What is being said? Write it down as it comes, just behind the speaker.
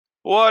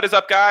What is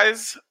up,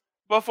 guys?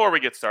 Before we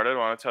get started, I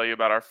want to tell you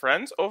about our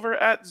friends over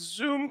at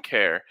Zoom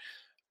Care.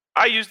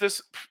 I used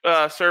this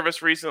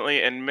service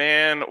recently, and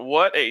man,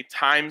 what a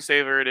time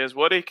saver it is!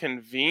 What a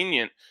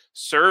convenient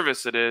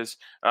service it is.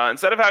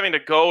 Instead of having to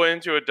go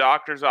into a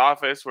doctor's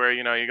office where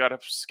you got to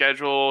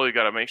schedule, you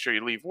got to make sure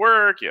you leave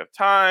work, you have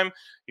time,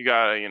 you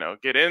got to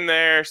get in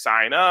there,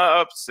 sign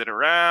up, sit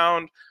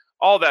around,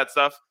 all that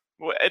stuff.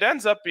 It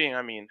ends up being,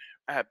 I mean,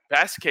 at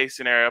best case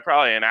scenario,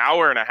 probably an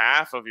hour and a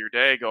half of your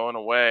day going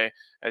away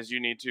as you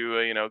need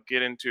to,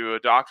 get into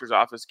a doctor's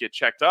office, get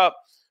checked up.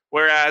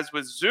 Whereas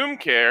with Zoom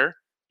Care,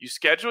 you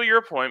schedule your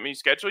appointment, you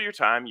schedule your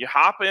time, you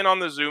hop in on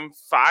the Zoom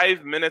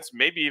 5 minutes,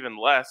 maybe even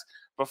less,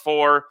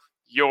 before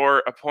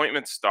your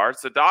appointment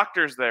starts. The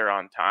doctor's there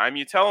on time.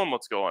 You tell them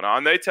what's going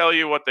on. They tell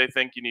you what they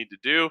think you need to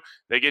do.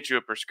 They get you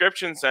a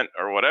prescription sent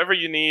or whatever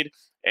you need.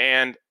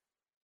 And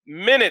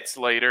minutes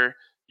later,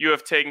 you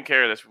have taken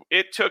care of this.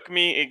 It took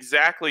me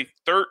exactly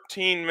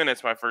 13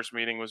 minutes, my first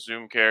meeting with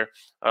Zoom Care,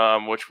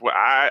 which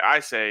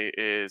I say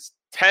is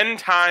 10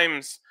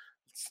 times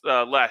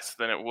less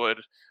than it would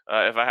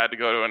if I had to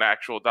go to an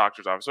actual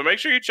doctor's office. So make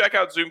sure you check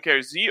out Zoom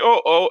Care,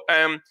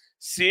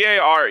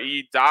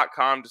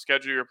 ZOOMCARE.com to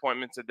schedule your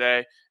appointment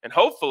today and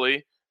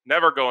hopefully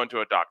never go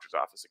into a doctor's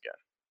office again.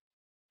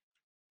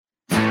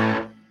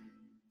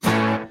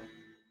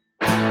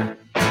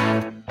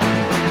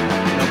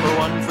 Number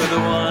one for the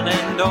one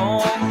and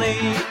only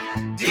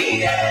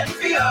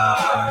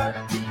DNVR.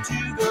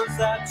 Two girls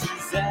that to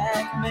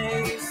Zach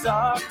Mace,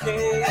 RK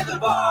at the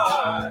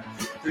bar.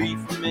 Three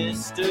for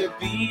Mr.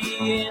 B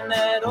in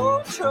that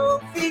old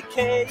trophy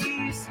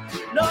case.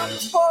 Not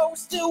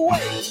supposed to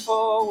wait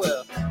for,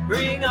 well,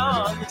 bring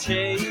on the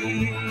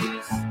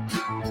chase.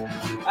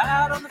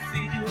 Out on the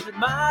field at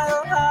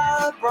Mile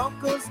High,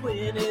 Broncos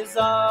win is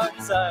our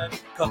desire.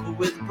 Coupled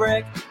with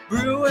Breck,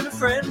 Brew and a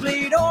friend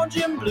bleed orange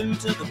and blue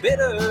to the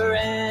bitter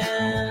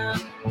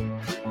end.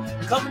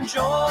 Come and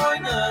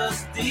join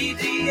us,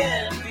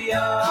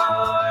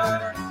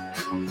 DDNVR.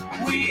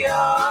 We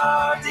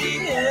are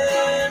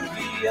DNVR.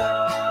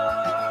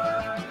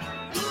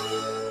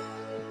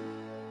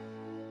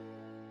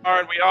 All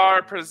right, we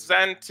are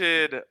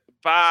presented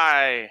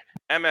by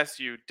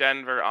MSU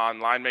Denver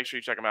Online. Make sure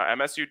you check them out.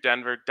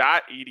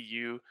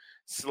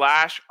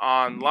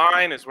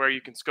 msudenver.edu/online is where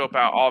you can scope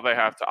out all they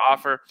have to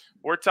offer.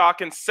 We're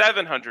talking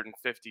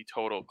 750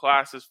 total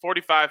classes,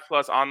 45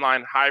 plus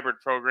online hybrid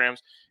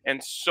programs,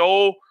 and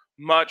so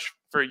much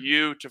for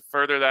you to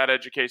further that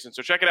education.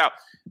 So check it out.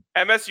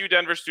 MSU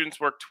Denver students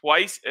work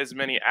twice as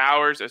many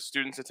hours as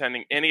students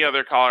attending any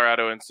other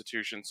Colorado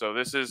institution. So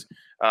this is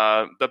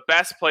the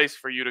best place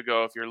for you to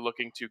go if you're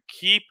looking to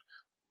keep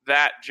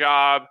that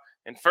job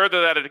and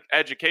further that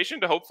education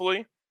to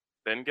hopefully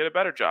then get a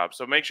better job.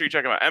 So make sure you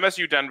check them out.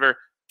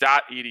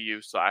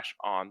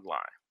 msudenver.edu/online.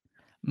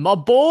 My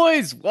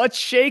boys, what's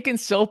shaking?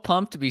 So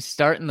pumped to be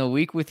starting the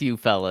week with you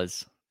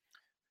fellas.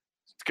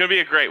 It's going to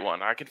be a great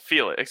one. I can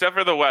feel it, except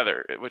for the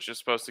weather, which is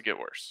supposed to get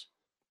worse.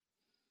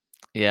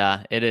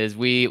 Yeah, it is.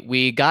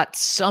 We got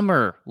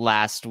summer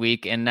last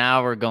week, and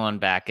now we're going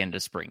back into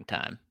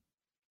springtime.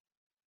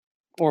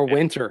 Or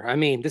winter. I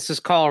mean, this is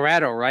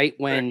Colorado, right?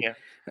 When Yeah.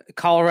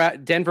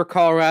 Denver,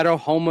 Colorado,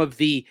 home of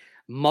the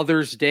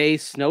Mother's Day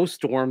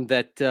snowstorm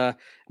that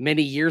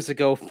many years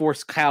ago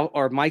forced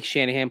Mike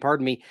Shanahan,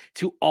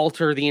 to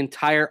alter the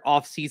entire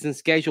offseason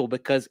schedule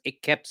because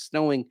it kept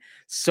snowing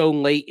so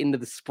late into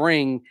the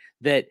spring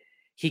that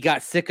he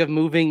got sick of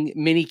moving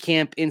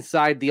minicamp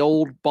inside the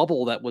old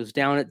bubble that was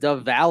down at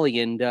Dove Valley.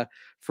 And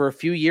for a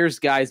few years,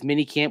 guys,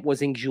 minicamp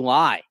was in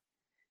July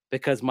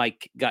because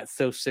Mike got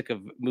so sick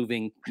of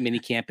moving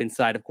minicamp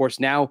inside. Of course,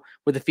 now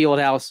with the field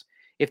house,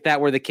 if that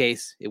were the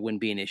case, it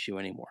wouldn't be an issue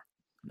anymore.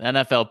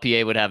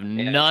 NFLPA would have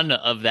none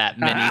of that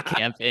mini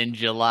camp in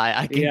July.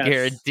 I can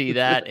guarantee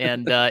that.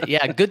 And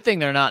good thing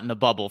they're not in the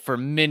bubble for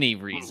many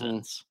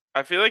reasons.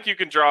 I feel like you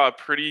can draw a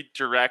pretty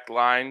direct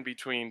line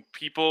between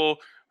people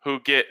who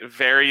get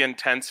very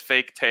intense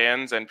fake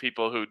tans and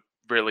people who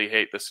really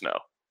hate the snow.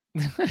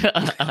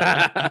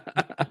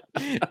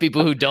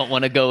 People who don't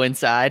want to go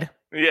inside.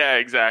 Yeah,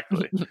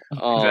 exactly.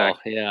 Yeah.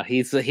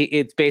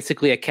 It's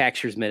basically a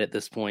catcher's mitt at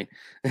this point.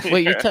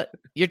 Wait,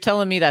 you're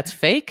telling me that's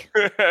fake?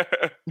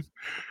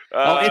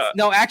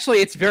 Actually,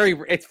 it's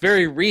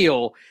very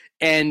real,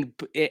 and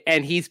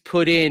he's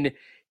put in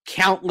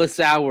countless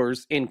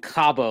hours in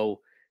Cabo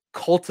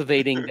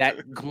cultivating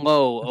that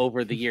glow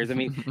over the years. I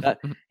mean,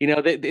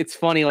 it's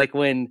funny. Like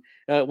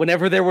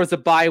whenever there was a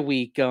bye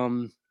week,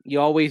 you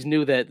always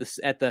knew that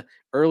at the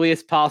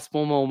earliest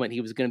possible moment,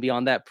 he was going to be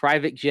on that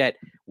private jet,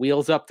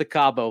 wheels up to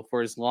Cabo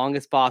for as long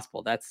as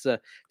possible. That's if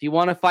you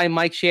want to find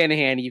Mike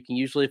Shanahan, you can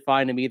usually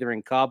find him either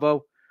in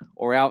Cabo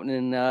or out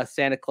in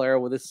Santa Clara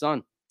with his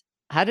son.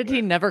 How did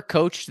he never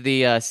coach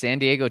the San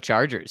Diego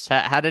Chargers?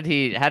 How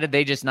did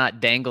they just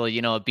not dangle,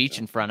 a beach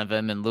in front of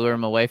him and lure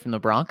him away from the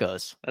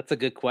Broncos? That's a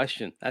good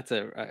question. I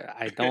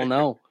don't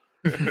know.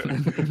 It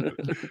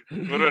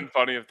would have been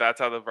funny if that's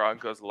how the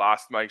Broncos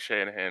lost Mike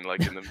Shanahan,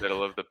 like in the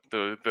middle of the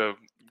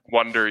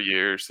wonder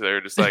years.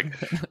 They're just like,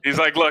 he's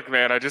like, look,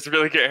 man, I just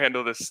really can't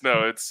handle this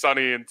snow. It's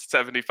sunny and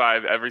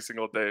 75 every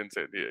single day in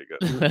San Diego.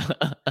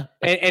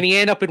 and he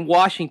ended up in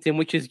Washington,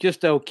 which is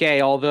just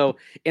okay. Although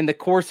in the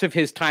course of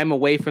his time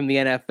away from the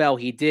NFL,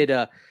 he did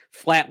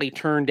flatly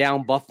turn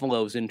down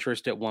Buffalo's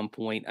interest at one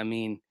point. I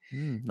mean,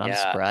 not a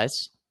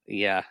surprise.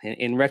 Yeah.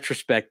 In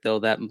retrospect, though,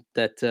 that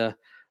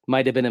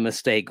might have been a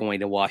mistake going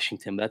to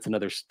Washington. That's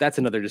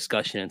another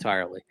discussion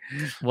entirely.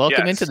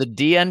 Welcome into the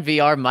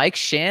DNVR Mike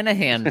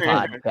Shanahan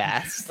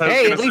podcast.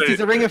 Hey, at least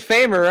he's a Ring of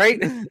Famer, right?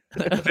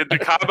 Did the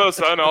Cabo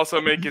Sun also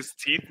make his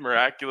teeth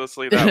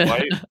miraculously that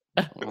white?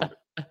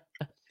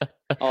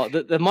 Oh,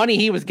 the money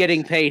he was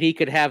getting paid, he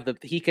could have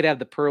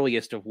the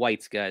pearliest of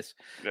whites, guys.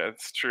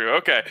 That's true.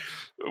 Okay,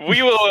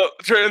 we will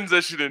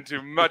transition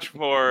into much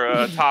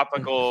more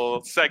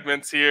topical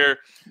segments here.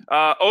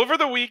 Over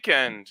the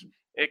weekend,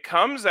 it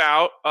comes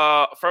out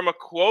from a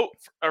quote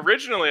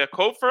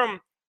from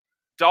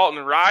Dalton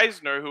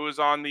Reisner, who was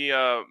on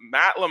the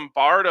Matt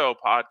Lombardo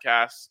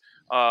podcast,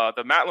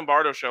 the Matt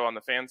Lombardo show on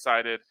the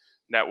Fansided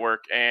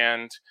Network,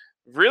 and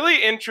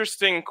really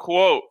interesting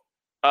quote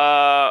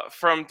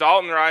from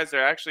Dalton Reisner.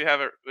 I actually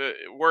have it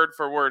word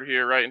for word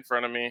here right in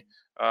front of me.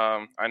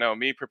 I know,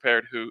 me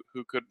prepared. Who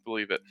could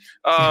believe it?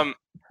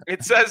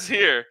 It says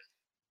here,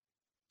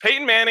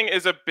 Peyton Manning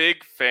is a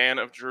big fan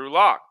of Drew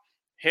Lock.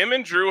 Him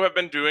and Drew have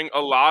been doing a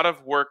lot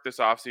of work this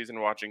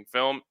offseason watching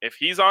film. If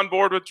he's on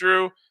board with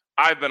Drew,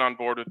 I've been on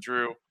board with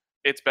Drew.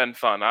 It's been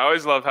fun. I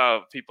always love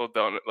how people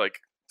don't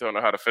know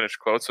how to finish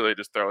quotes, so they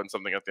just throw in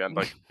something at the end.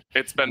 Like,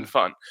 it's been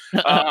fun.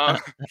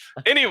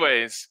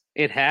 Anyways.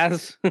 It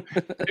has.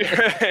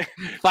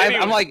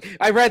 I'm like,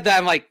 I read that.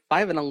 I'm like,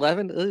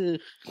 5-11.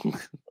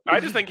 I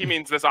just think he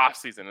means this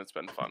offseason. It's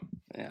been fun.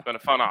 Yeah. It's been a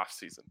fun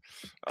offseason.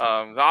 The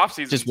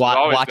offseason has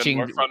always been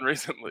more fun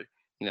recently.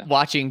 Yeah.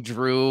 Watching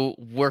Drew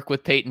work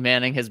with Peyton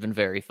Manning has been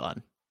very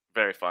fun.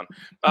 Very fun.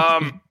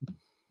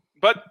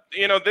 But,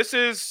 this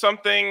is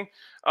something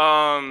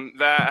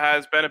that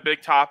has been a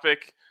big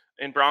topic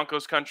in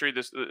Broncos country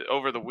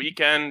over the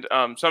weekend.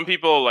 Some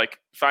people like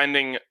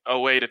finding a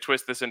way to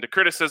twist this into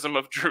criticism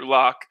of Drew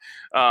Lock.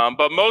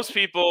 But most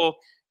people,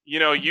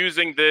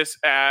 using this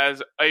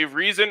as a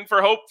reason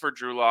for hope for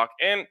Drew Lock.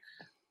 And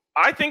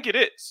I think it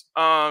is.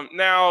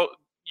 Now,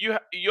 you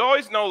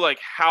always know like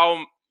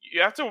how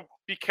you have to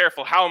be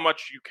careful how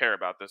much you care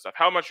about this stuff,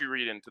 how much you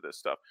read into this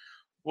stuff.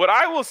 What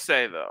I will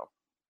say, though,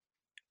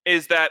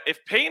 is that if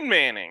Peyton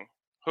Manning,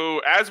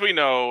 who, as we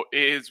know,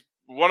 is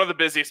one of the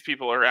busiest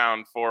people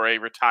around for a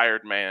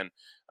retired man,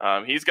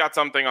 he's got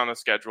something on the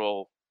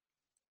schedule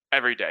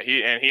every day.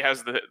 He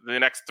has the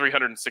next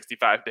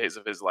 365 days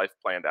of his life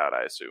planned out,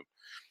 I assume.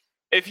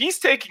 If he's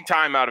taking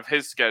time out of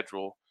his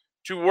schedule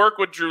to work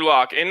with Drew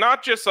Lock, and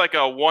not just like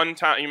a one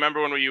time. You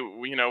remember when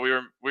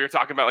we were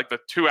talking about like the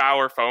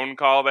 2-hour phone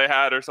call they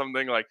had or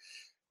something? Like,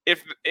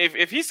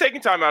 if he's taking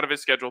time out of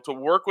his schedule to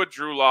work with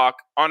Drew Lock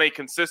on a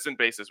consistent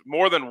basis,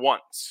 more than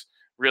once,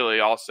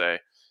 really, I'll say,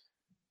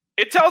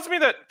 it tells me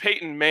that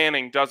Peyton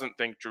Manning doesn't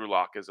think Drew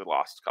Lock is a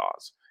lost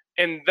cause,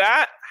 and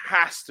that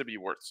has to be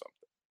worth something.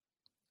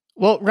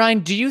 Well,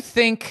 Ryan, do you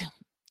think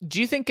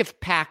if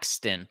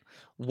Paxton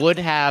would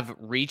have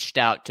reached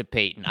out to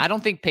Peyton? I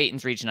don't think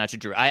Peyton's reaching out to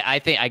Drew. I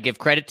think I give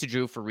credit to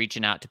Drew for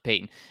reaching out to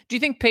Peyton. Do you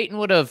think Peyton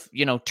would have,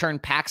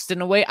 turned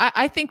Paxton away?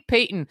 I think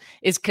Peyton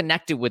is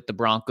connected with the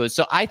Broncos.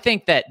 So I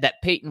think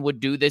that Peyton would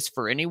do this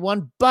for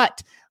anyone.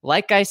 But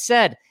like I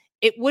said,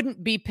 it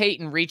wouldn't be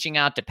Peyton reaching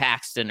out to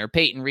Paxton or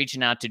Peyton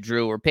reaching out to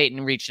Drew or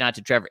Peyton reaching out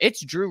to Trevor.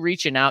 It's Drew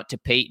reaching out to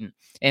Peyton.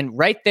 And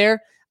right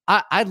there,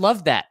 I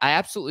love that. I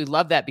absolutely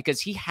love that because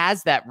he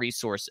has that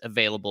resource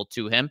available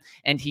to him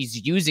and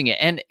he's using it.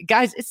 And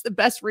guys, it's the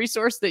best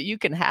resource that you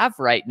can have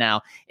right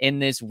now in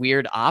this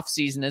weird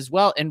offseason as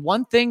well. And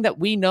one thing that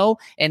we know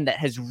and that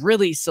has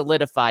really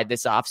solidified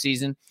this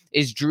offseason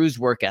is Drew's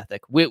work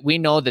ethic. We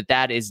know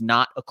that is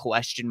not a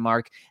question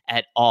mark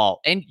at all.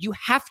 And you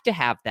have to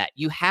have that.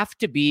 You have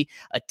to be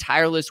a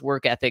tireless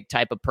work ethic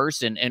type of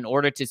person in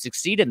order to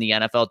succeed in the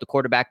NFL at the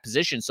quarterback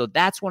position. So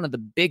that's one of the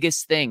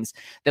biggest things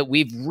that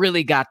we've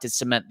really got to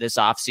cement this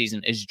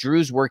offseason is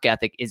Drew's work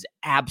ethic is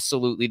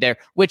absolutely there,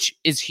 which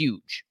is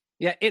huge.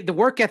 Yeah, the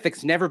work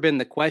ethic's never been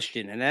the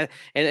question,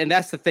 and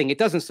that's the thing. It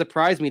doesn't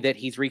surprise me that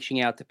he's reaching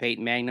out to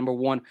Peyton Manning. Number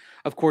one,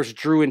 of course,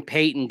 Drew and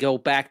Peyton go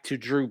back to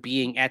Drew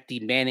being at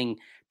the Manning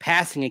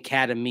Passing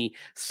Academy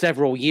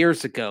several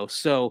years ago.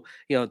 So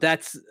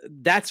that's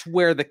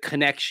where the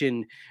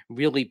connection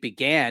really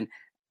began.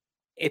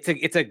 It's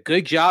a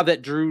good job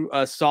that Drew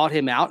sought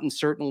him out, and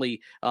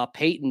certainly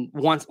Peyton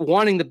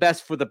wanting the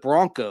best for the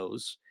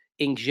Broncos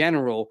in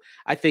general.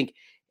 I think.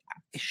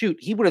 Shoot,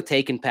 he would have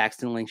taken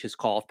Paxton Lynch's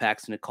call if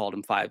Paxton had called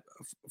him 4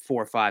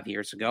 or 5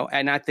 years ago.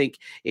 And I think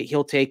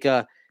he'll take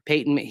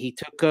Peyton. He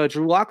took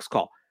Drew Lock's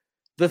call.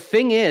 The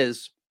thing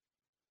is,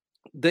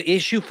 the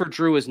issue for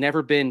Drew has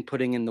never been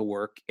putting in the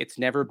work. It's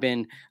never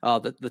been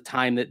the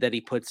time that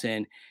he puts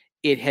in.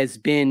 It has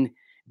been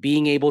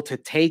being able to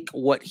take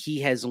what he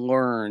has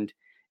learned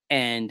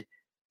and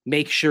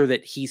make sure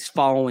that he's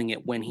following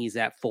it when he's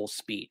at full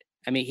speed.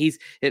 I mean,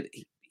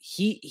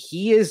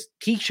 he is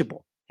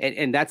teachable.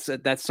 And that's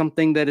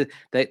something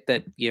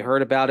that you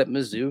heard about at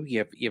Mizzou.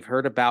 You've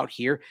heard about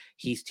here.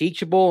 He's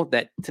teachable.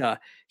 That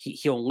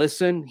he'll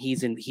listen.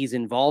 He's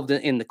involved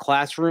in the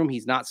classroom.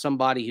 He's not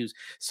somebody who's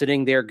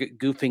sitting there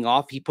goofing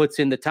off. He puts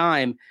in the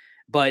time,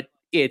 but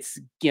it's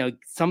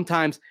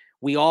sometimes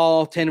we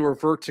all tend to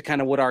revert to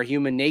kind of what our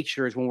human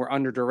nature is when we're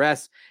under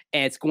duress,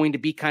 and it's going to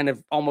be kind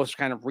of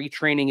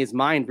retraining his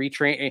mind,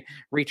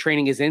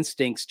 retraining his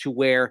instincts to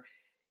where,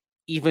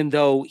 even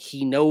though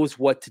he knows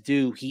what to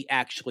do, he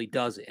actually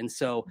does it. And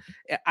so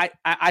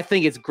I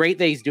think it's great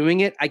that he's doing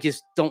it. I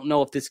just don't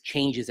know if this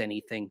changes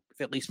anything,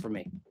 at least for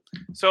me.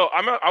 So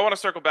I want to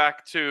circle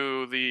back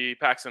to the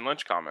Paxton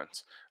Lynch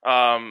comments.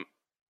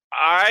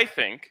 I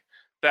think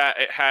that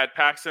it had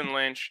Paxton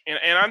Lynch,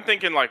 and I'm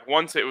thinking like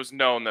once it was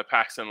known that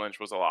Paxton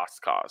Lynch was a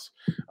lost cause.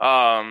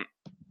 I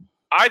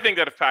think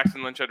that if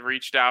Paxton Lynch had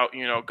reached out,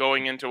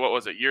 going into, what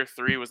was it, year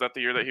 3? Was that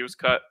the year that he was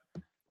cut?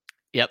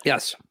 Yep.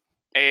 Yes.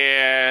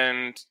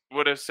 And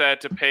would have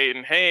said to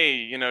Peyton,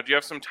 hey, do you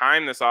have some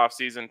time this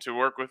offseason to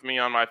work with me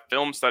on my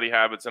film study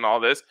habits and all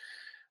this?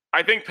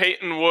 I think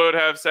Peyton would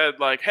have said,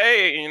 like,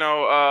 hey,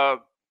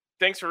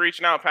 thanks for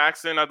reaching out,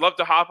 Paxton. I'd love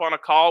to hop on a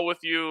call with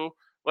you.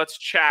 Let's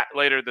chat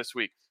later this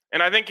week.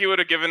 And I think he would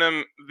have given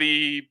him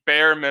the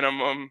bare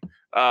minimum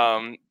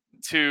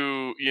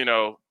to,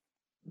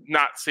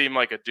 not seem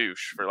like a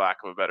douche, for lack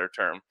of a better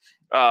term.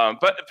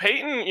 But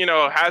Peyton,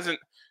 hasn't,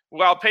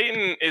 while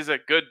Peyton is a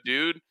good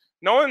dude,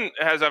 no one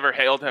has ever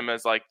hailed him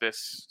as like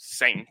this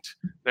saint.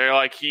 They're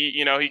like,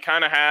 he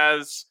kind of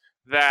has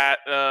that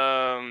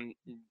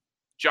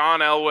John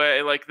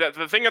Elway, like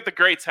the thing that the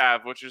greats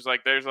have, which is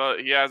like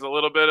he has a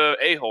little bit of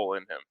a-hole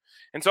in him.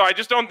 And so I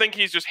just don't think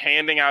he's just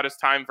handing out his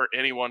time for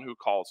anyone who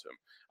calls him.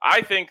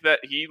 I think that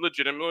he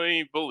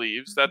legitimately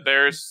believes that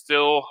there's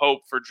still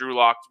hope for Drew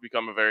Lock to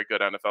become a very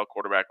good NFL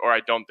quarterback, or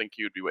I don't think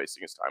he would be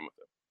wasting his time with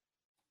him.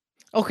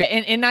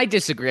 Okay, and I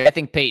disagree. I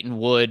think Peyton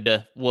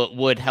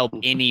would help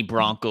any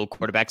Bronco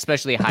quarterback,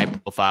 especially a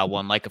high-profile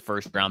one like a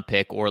first-round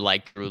pick or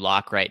like Drew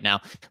Lock right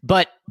now.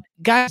 But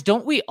guys,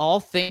 don't we all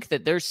think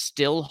that there's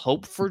still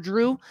hope for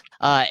Drew?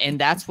 And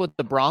that's what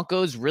the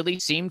Broncos really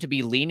seem to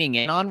be leaning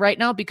in on right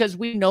now, because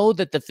we know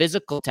that the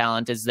physical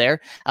talent is there.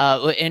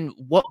 And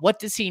what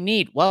does he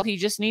need? Well, he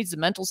just needs the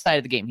mental side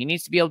of the game. He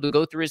needs to be able to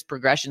go through his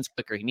progressions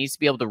quicker. He needs to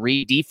be able to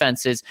read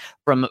defenses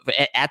from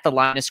at the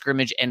line of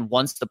scrimmage and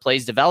once the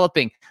play's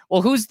developing.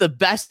 Well, who's the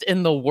best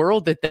in the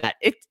world at that?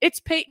 It's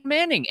Peyton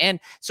Manning. And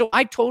so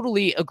I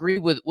totally agree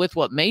with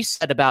what Mace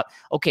said about,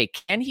 okay,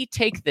 can he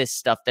take this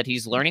stuff that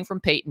he's learning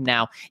from Peyton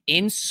now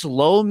in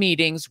slow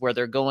meetings where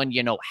they're going,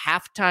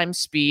 halftime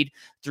speed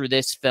through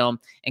this film,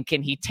 and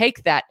can he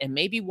take that and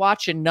maybe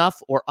watch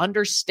enough or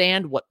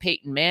understand what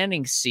Peyton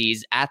Manning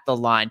sees at the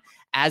line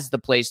as the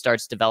play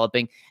starts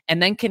developing,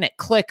 and then can it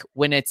click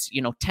when it's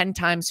 10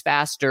 times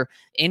faster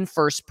in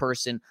first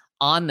person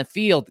on the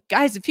field?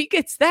 Guys, if he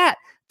gets that,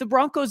 the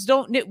Broncos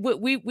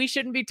we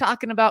shouldn't be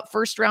talking about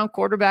first round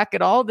quarterback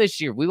at all this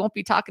year. We won't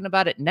be talking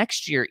about it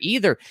next year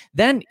either.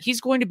 Then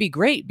he's going to be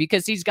great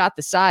because he's got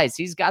the size,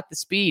 he's got the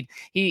speed,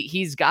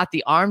 he's got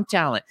the arm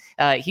talent,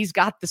 he's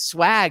got the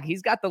swag,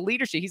 he's got the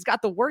leadership, he's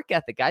got the work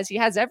ethic, guys. He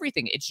has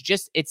everything.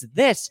 It's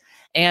this.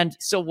 And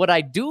so what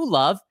I do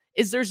love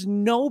is there's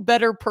no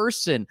better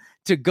person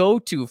to go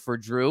to for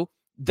Drew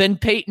than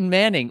Peyton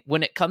Manning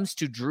when it comes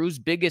to Drew's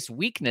biggest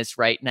weakness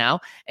right now.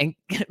 And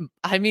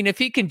I mean, if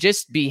he can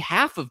just be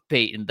half of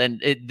Peyton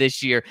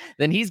this year,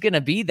 then he's going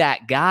to be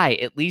that guy,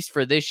 at least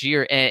for this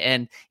year.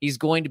 And he's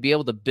going to be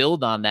able to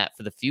build on that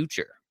for the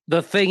future.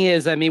 The thing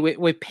is, I mean,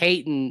 with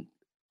Peyton,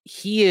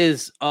 he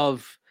is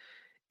of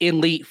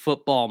elite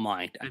football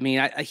mind. I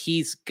mean,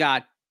 he's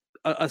got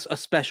a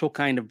special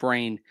kind of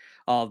brain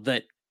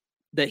that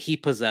he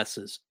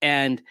possesses.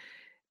 And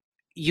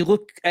you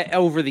look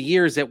over the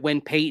years at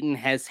when Peyton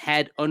has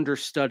had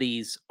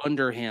understudies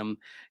under him,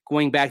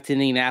 going back to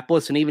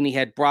Indianapolis, and even he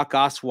had Brock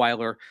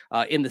Osweiler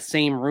in the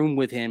same room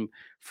with him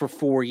for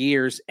 4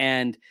 years.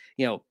 And,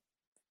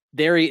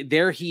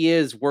 there he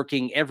is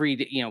working every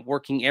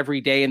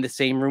day in the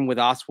same room with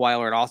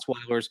Osweiler, and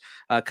Osweiler's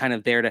kind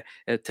of there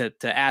to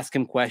ask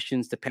him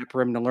questions, to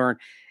pepper him to learn.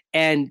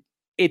 And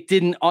it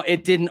didn't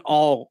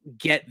all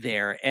get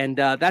there. And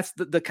that's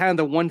the kind of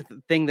the one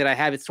thing that I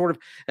have. It's sort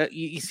of,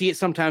 you see it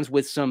sometimes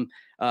with some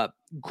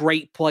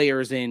great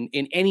players in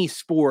any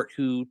sport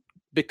who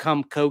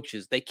become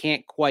coaches. They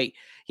can't quite,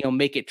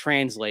 make it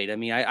translate. I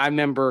mean, I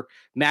remember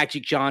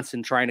Magic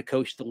Johnson trying to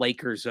coach the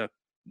Lakers,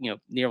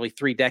 nearly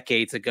 3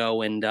 decades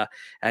ago. And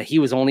he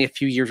was only a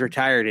few years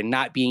retired and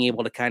not being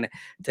able to kind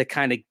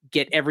of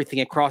get everything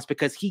across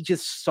because he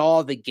just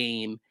saw the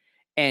game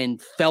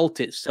and felt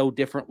it so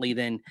differently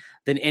than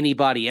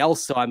anybody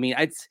else. So, I mean,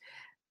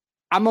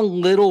 I'm a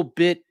little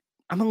bit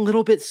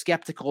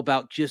skeptical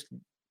about just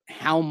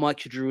how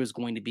much Drew is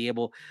going to be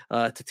able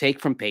to take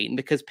from Peyton,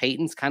 because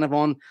Peyton's kind of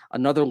on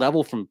another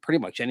level from pretty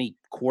much any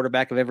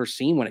quarterback I've ever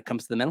seen when it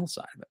comes to the mental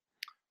side of it.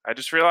 I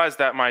just realized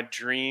that my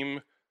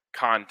dream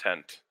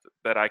content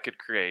that I could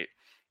create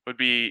would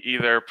be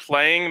either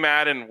playing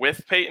Madden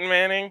with Peyton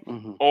Manning,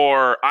 Mhm.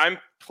 or I'm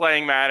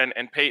playing Madden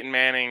and Peyton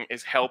Manning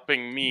is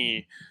helping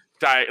me.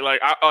 I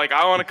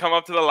want to come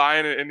up to the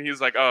line, and he's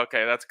like, "Oh,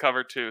 okay, that's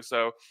cover 2.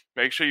 So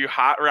make sure you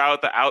hot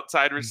route the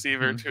outside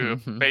receiver to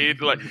fade."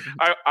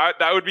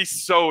 That would be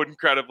so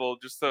incredible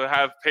just to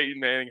have Peyton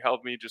Manning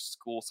help me just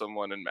school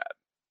someone in Madden.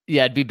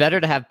 Yeah, it'd be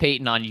better to have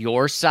Peyton on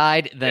your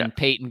side than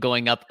Peyton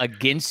going up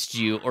against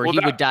you, or he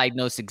would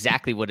diagnose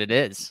exactly what it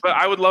is. But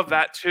I would love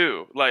that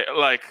too. Like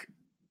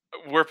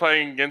we're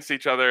playing against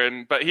each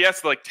other, but he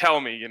has to tell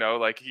me,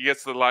 he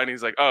gets to the line.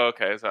 He's like, "Oh,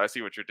 okay, so I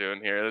see what you're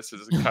doing here. This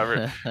is a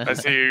cover. I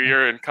see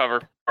you're in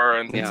cover 4,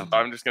 and so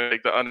I'm just gonna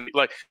take the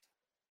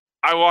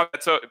I want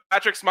that. So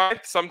Patrick Smythe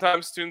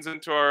sometimes tunes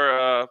into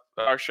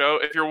our show.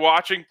 If you're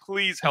watching,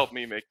 please help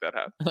me make that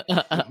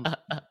happen.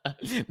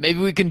 Maybe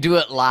we can do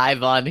it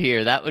live on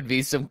here. That would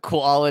be some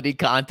quality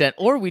content.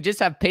 Or we just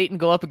have Peyton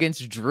go up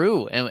against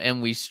Drew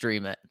and we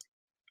stream it.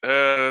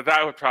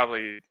 That would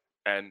probably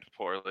end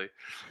poorly.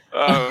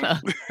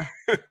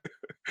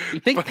 You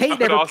think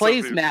Peyton ever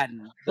plays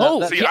Madden?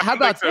 How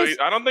about this?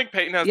 I don't think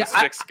Peyton has the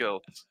stick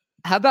skills.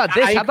 How about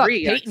this? How about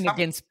agree. Peyton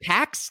against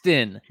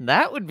Paxton?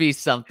 That would be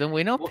something.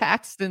 We know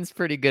Paxton's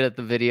pretty good at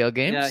the video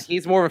games. Yeah,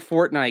 he's more of a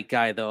Fortnite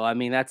guy, though. I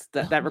mean,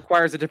 that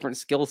requires a different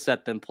skill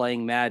set than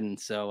playing Madden.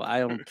 So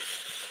I'm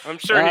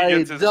sure he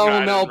gets his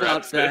don't know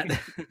about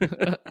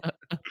that.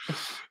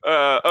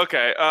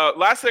 Okay.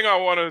 Last thing I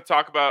want to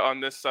talk about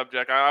on this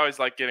subject. I always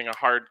like getting a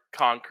hard,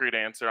 concrete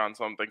answer on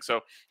something. So,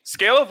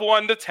 scale of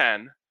 1 to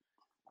 10.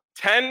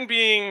 10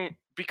 being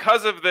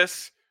because of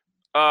this.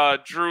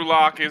 Drew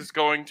Lock is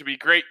going to be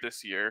great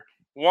this year.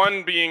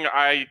 1 being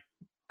I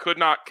could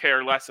not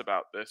care less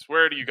about this.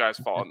 Where do you guys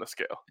fall on the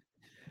scale?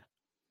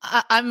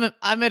 I'm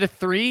at a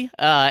 3,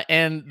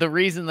 and the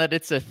reason that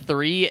it's a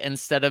 3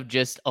 instead of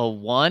just a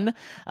 1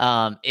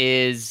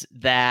 is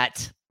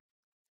that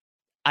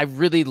I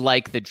really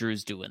like that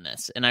Drew's doing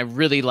this, and I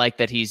really like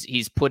that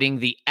he's putting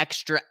the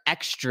extra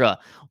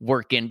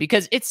work in,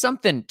 because it's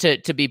something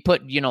to be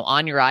put,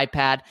 on your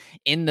iPad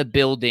in the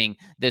building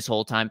this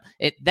whole time.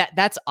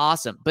 That's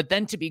awesome. But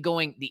then to be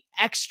going the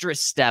extra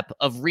step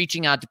of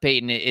reaching out to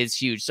Peyton is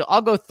huge. So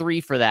I'll go 3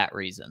 for that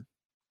reason.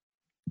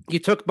 You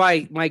took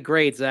my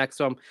grade, Zach,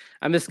 so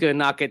I'm just going to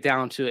knock it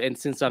down to, and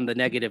since I'm the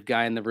negative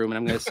guy in the room, and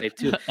I'm going to say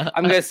 2,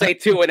 I'm going to say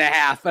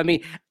 2.5. I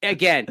mean,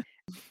 again,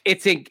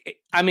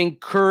 I'm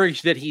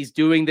encouraged that he's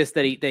doing this,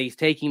 that he's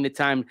taking the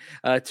time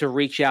to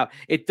reach out.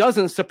 It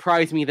doesn't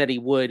surprise me that he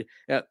would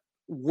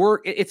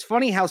work. It's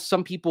funny how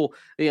some people,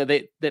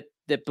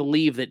 that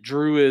believe that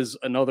Drew is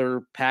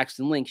another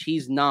Paxton Lynch.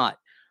 He's not.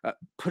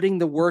 Putting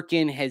the work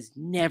in has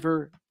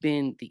never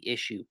been the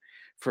issue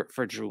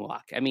for Drew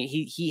Lock. I mean,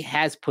 he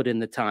has put in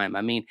the time.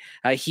 I mean,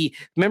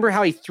 remember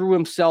how he threw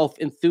himself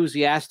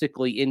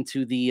enthusiastically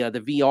into the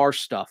VR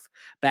stuff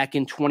back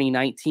in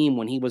 2019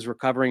 when he was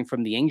recovering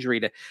from the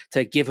injury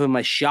to give him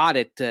a shot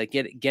at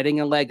getting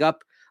a leg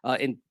up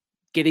and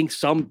getting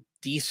some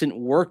decent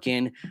work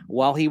in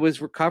while he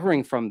was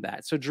recovering from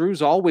that. So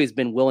Drew's always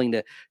been willing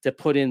to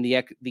put in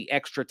the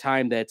extra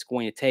time that it's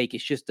going to take.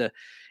 It's just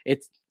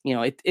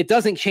it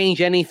doesn't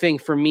change anything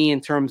for me in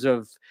terms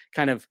of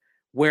kind of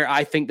where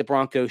I think the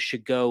Broncos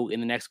should go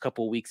in the next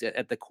couple of weeks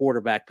at the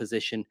quarterback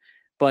position.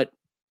 But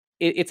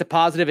it's a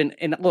positive.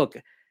 And look,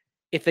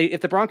 if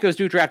the Broncos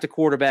do draft a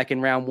quarterback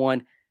in round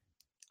 1,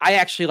 I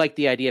actually like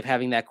the idea of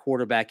having that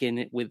quarterback in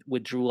it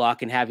with Drew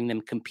Lock and having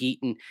them compete.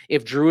 And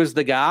if Drew is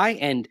the guy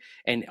and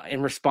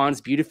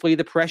responds beautifully to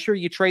the pressure,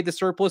 you trade the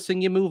surplus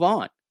and you move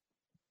on.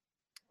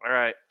 All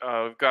right.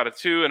 We've got a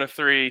 2 and a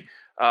 3.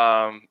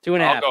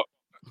 2.5.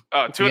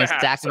 2.5.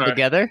 Stack them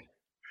together?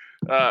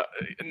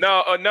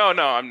 No,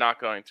 I'm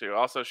not going to.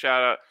 Also,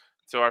 shout out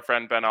to our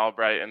friend Ben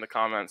Albright in the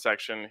comment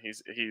section. He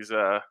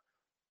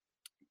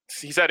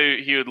said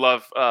he would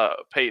love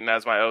Peyton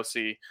as my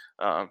OC.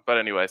 But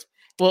anyways.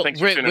 Well,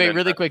 wait,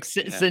 really quick,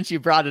 since you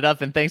brought it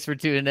up, and thanks for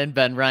tuning in,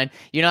 Ben Ryan.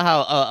 You know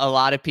how a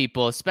lot of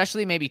people,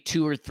 especially maybe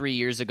 2 or 3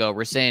 years ago,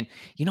 were saying,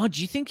 do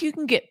you think you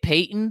can get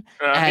Peyton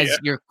as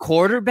your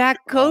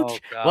quarterback coach?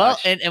 Oh, well,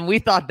 and we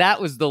thought that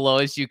was the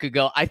lowest you could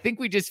go. I think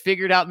we just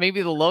figured out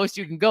maybe the lowest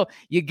you can go.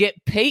 You get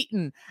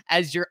Peyton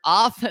as your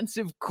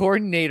offensive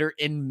coordinator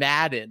in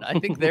Madden. I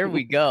think there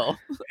we go.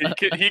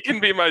 He can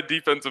be my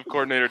defensive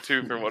coordinator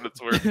too, for what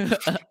it's worth.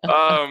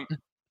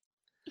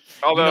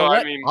 Although,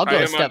 I'll go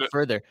a step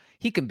further.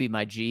 He can be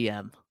my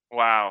GM.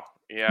 Wow.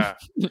 Yeah.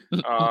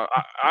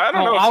 I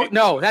don't know.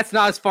 No, that's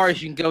not as far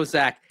as you can go,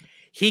 Zach.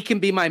 He can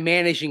be my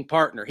managing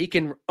partner. He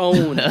can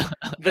own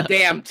the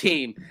damn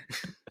team.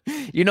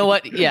 You know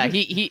what? Yeah,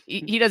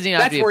 he doesn't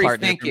even have to be a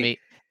partner for me.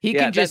 He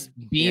can just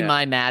be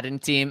my Madden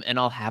team, and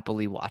I'll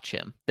happily watch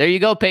him. There you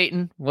go,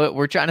 Peyton.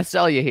 We're trying to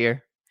sell you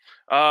here.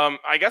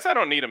 I guess I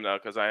don't need him though,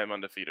 because I am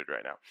undefeated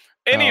right now.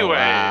 Anyway,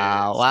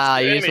 wow!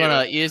 You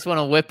just want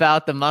to whip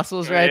out the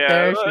muscles right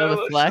there, show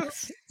the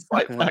flex.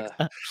 Slight flex.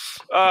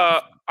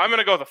 I'm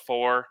gonna go with a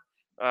 4,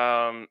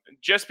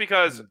 just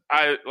because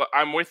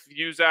I'm with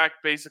you, Zach.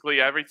 Basically,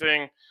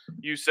 everything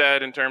you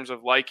said in terms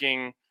of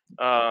liking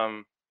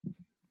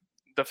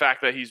the the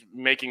fact that he's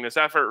making this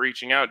effort,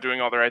 reaching out,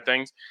 doing all the right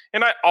things.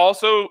 And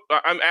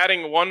I'm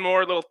adding one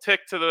more little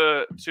tick to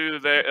the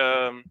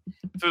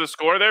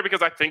score there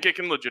because I think it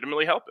can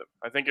legitimately help him.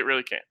 I think it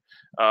really can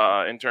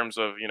in terms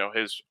of,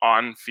 his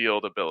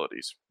on-field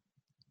abilities.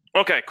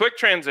 Okay, quick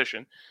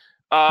transition.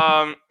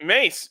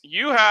 Mace,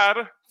 you had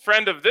a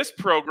friend of this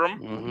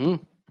program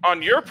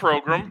on your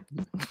program,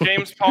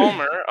 James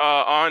Palmer,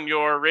 on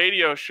your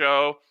radio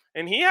show.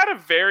 And he had a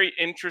very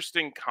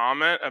interesting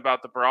comment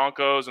about the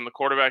Broncos and the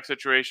quarterback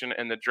situation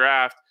and the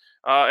draft.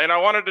 And I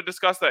wanted to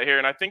discuss that here.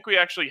 And I think we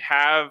actually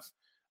have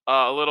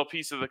a little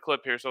piece of the clip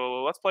here.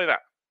 So let's play that.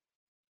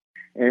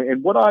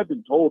 And what I've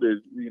been told is,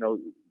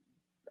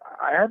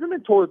 I haven't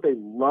been told that they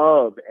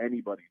love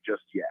anybody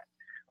just yet.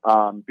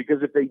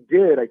 Because if they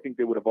did, I think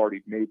they would have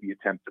already made the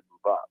attempt to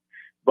move up.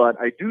 But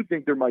I do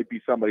think there might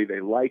be somebody they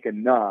like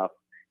enough.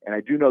 And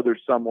I do know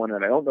there's someone,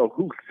 and I don't know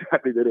who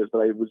exactly that is, but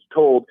I was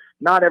told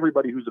not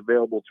everybody who's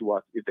available to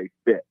us is a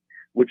fit,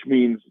 which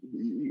means,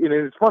 and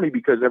it's funny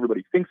because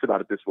everybody thinks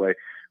about it this way.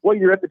 Well,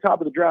 you're at the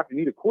top of the draft, you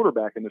need a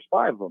quarterback, and there's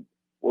 5 of them.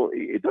 Well,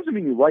 it doesn't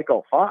mean you like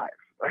all 5.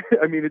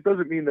 I mean, it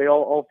doesn't mean they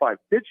all 5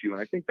 fit you.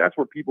 And I think that's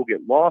where people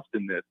get lost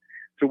in this,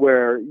 to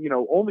where,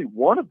 only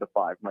one of the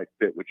 5 might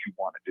fit what you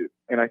want to do.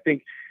 And I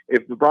think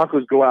if the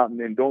Broncos go out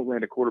and don't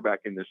land a quarterback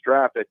in this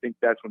draft, I think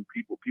that's when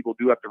people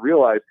do have to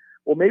realize,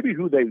 well, maybe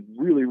who they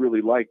really,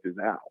 really liked is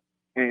out.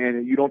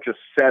 And you don't just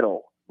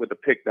settle with a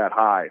pick that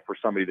high for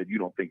somebody that you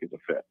don't think is a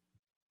fit.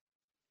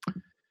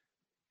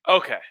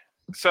 Okay.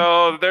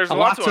 So there's a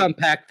lot to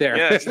unpack there.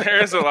 Yes,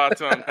 there is a lot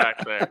to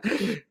unpack there.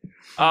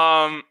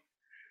 I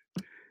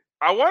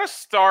want to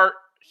start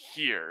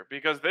here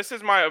because this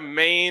is my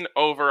main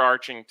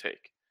overarching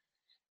take.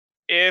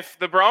 If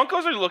the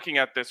Broncos are looking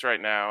at this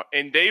right now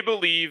and they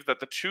believe that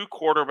the 2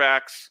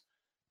 quarterbacks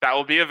that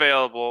will be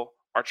available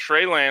are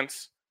Trey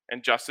Lance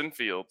and Justin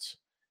Fields,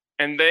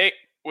 and they,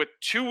 with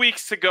 2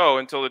 weeks to go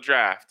until the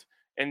draft,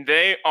 and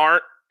they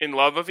aren't in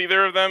love with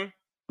either of them,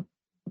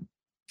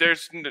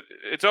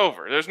 it's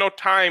over. There's no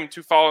time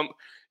to fall in.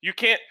 You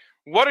can't.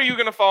 What are you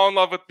going to fall in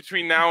love with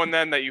between now and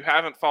then that you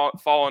haven't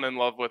fallen in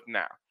love with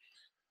now?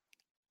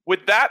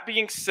 With that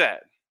being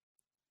said,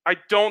 I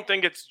don't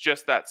think it's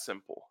just that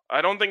simple.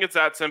 I don't think it's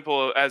that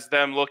simple as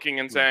them looking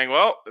and saying,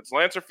 well, it's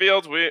Lance or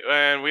Fields, we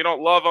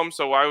don't love them,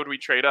 so why would we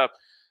trade up?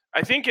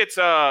 I think it's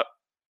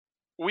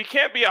we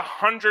can't be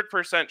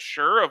 100%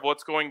 sure of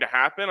what's going to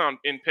happen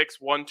in picks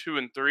 1, 2,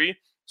 and 3.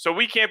 So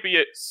we can't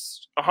be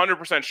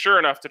 100% sure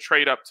enough to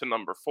trade up to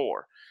number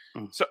 4.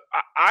 So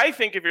I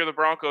think if you're the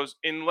Broncos,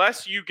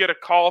 unless you get a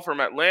call from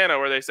Atlanta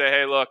where they say,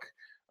 hey, look,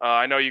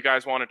 I know you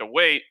guys wanted to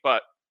wait,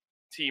 but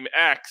Team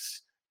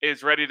X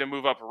is ready to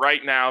move up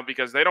right now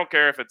because they don't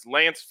care if it's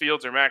Lance,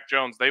 Fields, or Mac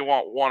Jones. They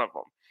want one of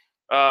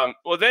them.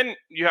 Well, then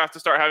you have to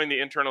start having the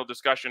internal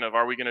discussion of,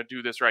 are we going to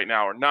do this right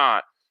now or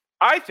not?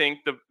 I think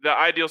the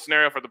ideal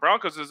scenario for the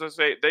Broncos is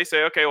they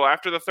say, okay, well,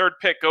 after the 3rd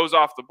pick goes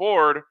off the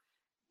board,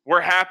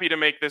 we're happy to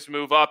make this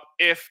move up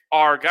if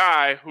our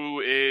guy,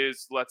 who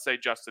is, let's say,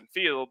 Justin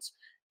Fields,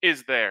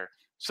 is there.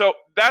 So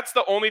that's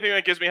the only thing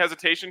that gives me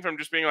hesitation from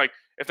just being like,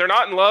 if they're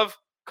not in love,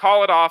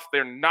 call it off.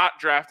 They're not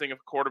drafting a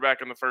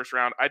quarterback in the 1st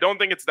round. I don't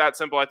think it's that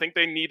simple. I think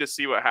they need to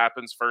see what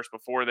happens first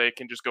before they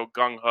can just go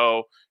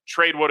gung-ho,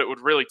 trade what it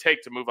would really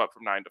take to move up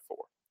from 9 to 4.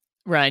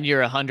 Ryan,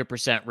 you're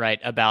 100% right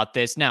about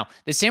this. Now,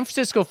 the San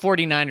Francisco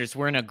 49ers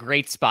were in a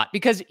great spot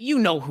because you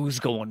know who's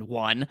going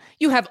 1.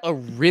 You have a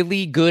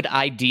really good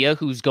idea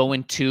who's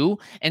going 2.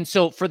 And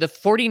so for the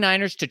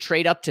 49ers to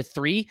trade up to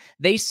 3,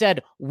 they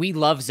said, we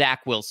love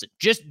Zach Wilson.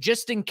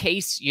 Just in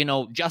case,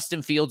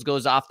 Justin Fields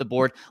goes off the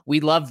board. We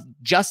love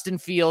Justin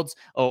Fields,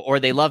 or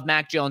they love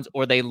Mac Jones,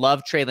 or they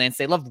love Trey Lance.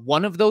 They love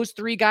one of those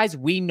 3 guys.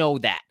 We know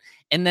that.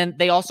 And then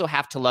they also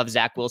have to love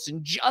Zach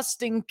Wilson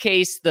just in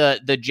case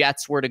the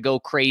Jets were to go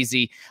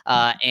crazy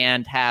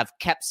and have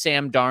kept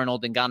Sam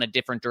Darnold and gone a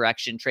different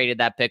direction, traded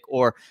that pick,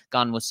 or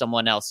gone with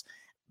someone else.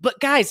 But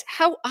guys,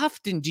 how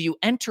often do you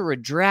enter a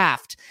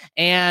draft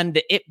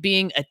and it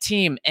being a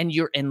team and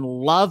you're in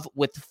love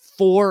with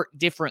 4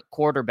 different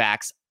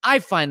quarterbacks? I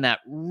find that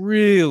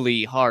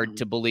really hard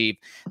to believe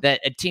that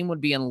a team would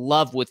be in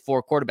love with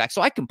 4 quarterbacks.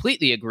 So I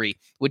completely agree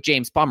with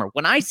James Palmer.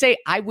 When I say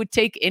I would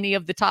take any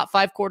of the top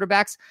 5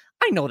 quarterbacks,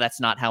 I know that's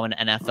not how an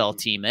NFL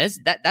team is.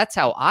 That's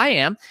how I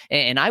am,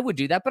 and I would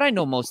do that, but I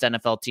know most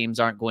NFL teams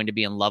aren't going to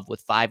be in love with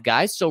 5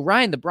 guys. So,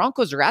 Ryan, the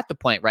Broncos are at the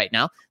point right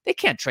now, they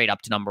can't trade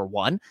up to number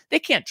 1. They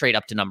can't trade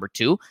up to number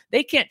 2.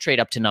 They can't trade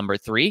up to number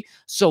 3.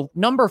 So,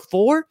 number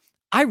 4,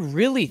 I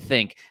really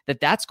think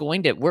that's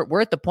going to,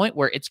 we're at the point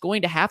where it's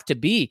going to have to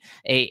be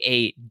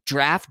a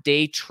draft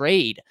day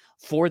trade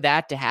for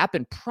that to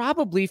happen,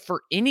 probably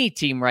for any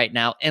team right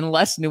now,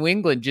 unless New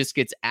England just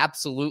gets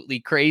absolutely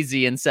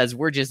crazy and says,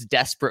 we're just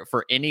desperate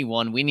for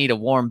anyone. We need a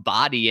warm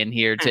body in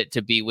here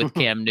to be with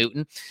Cam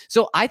Newton.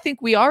 So I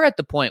think we are at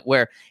the point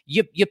where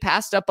you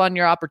passed up on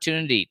your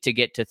opportunity to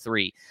get to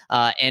 3.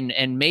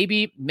 And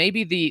maybe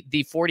the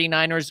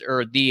 49ers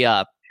or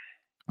the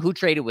who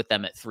traded with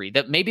them at 3?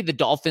 That maybe the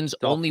Dolphins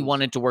only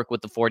wanted to work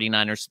with the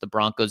 49ers, so the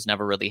Broncos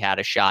never really had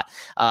a shot.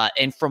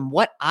 And from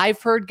what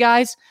I've heard,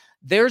 guys,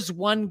 there's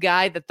one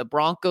guy that the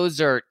Broncos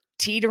are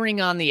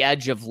teetering on the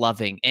edge of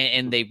loving,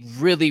 and they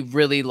really,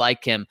 really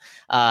like him.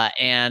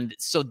 And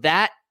so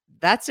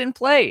that's in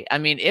play. I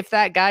mean, if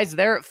that guy's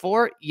there at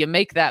 4, you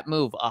make that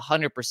move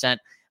 100%,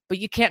 but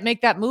you can't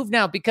make that move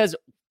now because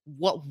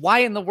why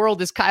in the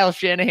world is Kyle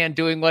Shanahan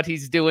doing what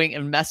he's doing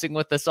and messing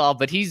with us all?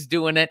 But he's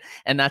doing it,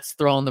 and that's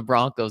throwing the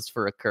Broncos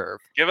for a curve.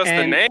 Give us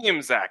the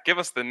name, Zach. Give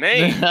us the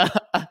name.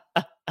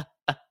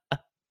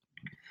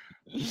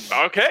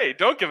 Okay,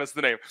 don't give us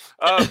the name.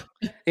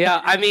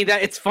 Yeah, I mean,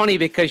 it's funny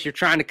because you're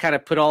trying to kind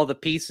of put all the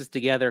pieces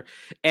together.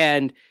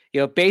 And,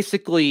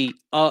 basically,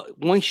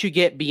 once you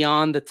get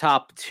beyond the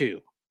top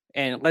 2,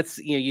 and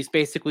you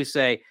basically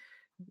say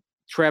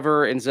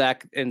Trevor and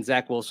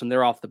Zach Wilson,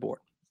 they're off the board.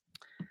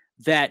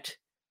 That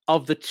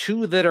of the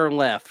 2 that are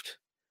left,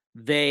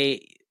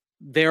 the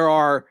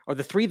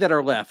 3 that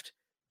are left,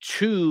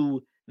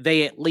 2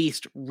 they at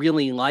least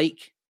really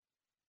like,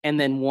 and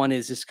then 1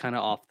 is just kind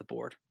of off the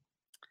board.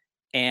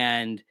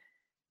 And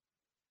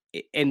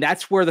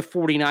that's where the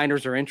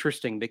 49ers are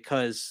interesting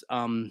because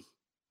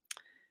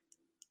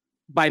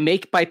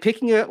by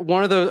picking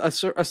one of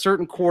a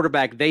certain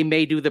quarterback, they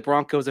may do the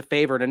Broncos a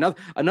favor. And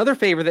another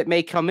favor that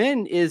may come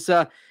in is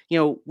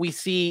we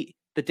see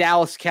the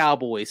Dallas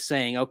Cowboys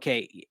saying,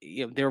 okay,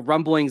 there are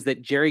rumblings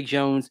that Jerry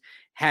Jones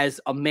has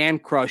a man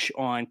crush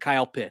on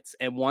Kyle Pitts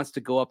and wants to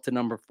go up to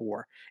number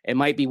 4 and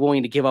might be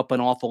willing to give up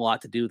an awful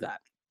lot to do that.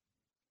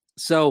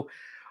 So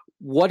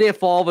what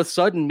if all of a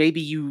sudden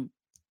maybe you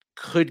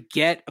could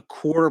get a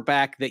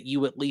quarterback that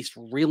you at least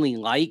really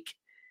like,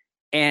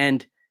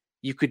 and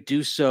you could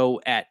do so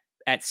at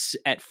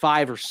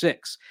 5 or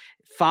 6?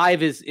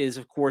 5 is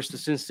of course the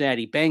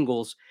Cincinnati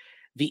Bengals.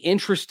 The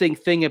interesting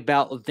thing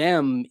about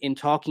them in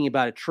talking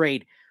about a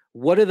trade,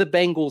 what do the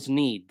Bengals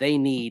need? They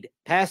need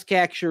pass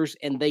catchers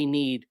and they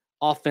need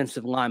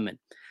offensive linemen.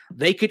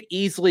 They could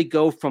easily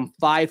go from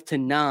 5 to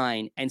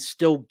 9 and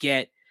still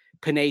get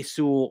Penei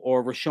Sewell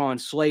or Rashawn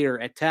Slater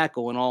at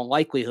tackle in all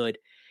likelihood.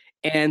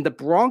 And the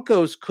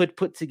Broncos could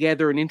put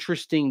together an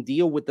interesting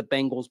deal with the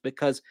Bengals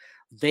because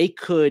they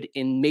could,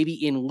 maybe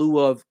in lieu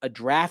of a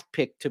draft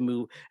pick to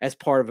move as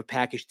part of a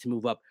package to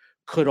move up,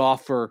 could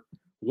offer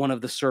one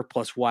of the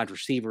surplus wide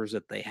receivers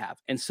that they have.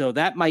 And so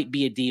that might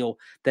be a deal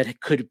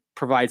that could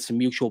provide some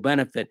mutual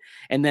benefit.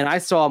 And then I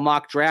saw a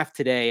mock draft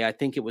today. I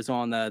think it was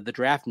on the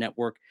Draft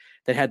Network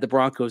that had the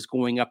Broncos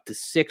going up to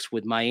 6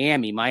 with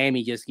Miami.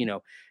 Miami just,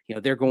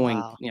 they're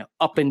going,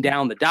 up and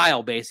down the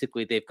dial.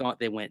 Basically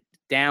they went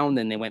down,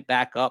 then they went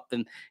back up,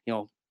 and,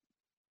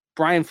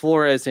 Brian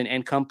Flores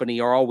and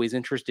company are always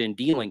interested in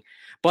dealing,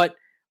 but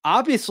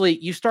obviously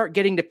you start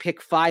getting to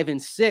pick 5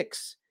 and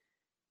 6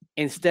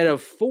 instead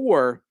of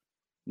 4.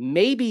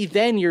 Maybe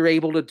then you're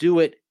able to do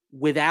it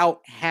without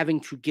having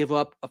to give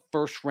up a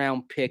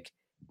first-round pick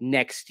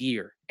next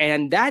year.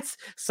 And that's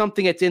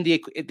something that's in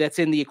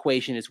the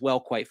equation as well,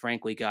 quite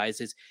frankly,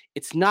 guys.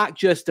 It's not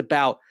just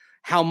about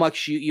how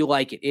much you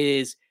like it.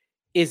 Is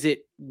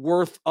it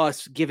worth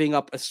us giving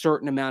up a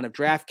certain amount of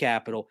draft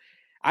capital?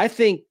 I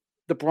think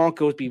the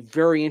Broncos be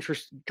very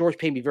interested, George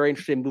Paton be very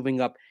interested in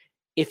moving up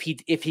if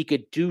he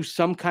could do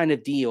some kind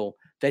of deal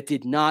that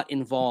did not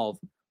involve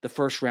the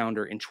first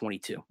rounder in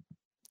 22.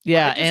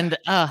 Yeah, and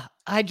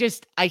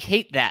I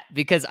hate that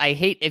because I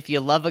hate if you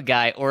love a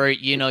guy or,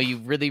 you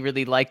really,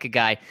 really like a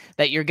guy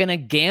that you're going to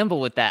gamble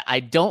with that. I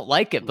don't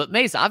like it. But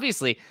Mace,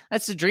 obviously,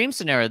 that's the dream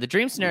scenario. The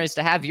dream scenario is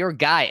to have your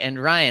guy.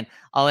 And Ryan,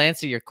 I'll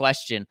answer your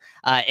question.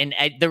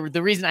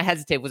 The reason I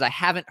hesitate was I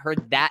haven't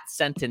heard that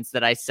sentence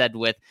that I said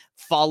with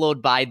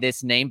followed by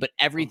this name, but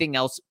everything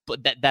else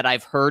that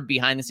I've heard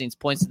behind the scenes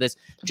points to this.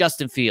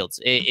 Justin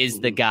Fields is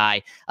the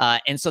guy.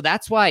 And so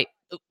that's why.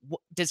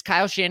 Does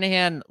Kyle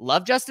Shanahan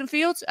love Justin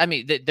Fields? I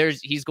mean,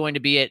 he's going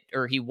to be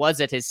he was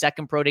at his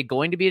second pro day,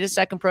 going to be at his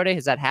second pro day.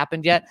 Has that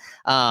happened yet?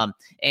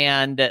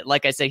 And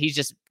like I said,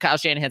 Kyle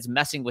Shanahan's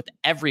messing with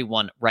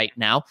everyone right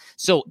now.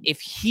 So if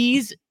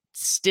he's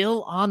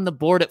still on the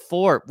board at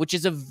 4, which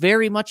is a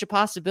very much a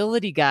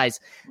possibility, guys,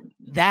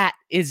 that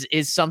is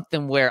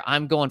something where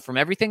I'm going, from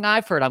everything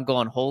I've heard, I'm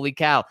going, holy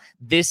cow,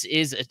 this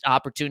is an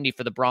opportunity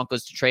for the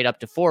Broncos to trade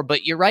up to 4.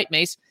 But you're right,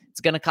 Mace. It's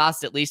going to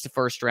cost at least a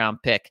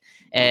first-round pick.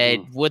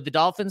 And would the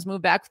Dolphins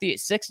move back with the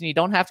 6 and you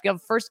don't have to give a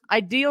first?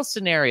 Ideal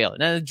scenario.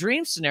 Now, the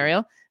dream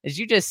scenario is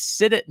you just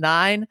sit at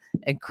 9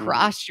 and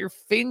cross your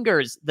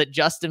fingers that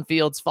Justin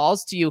Fields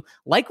falls to you,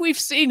 like we've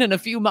seen in a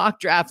few mock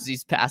drafts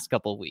these past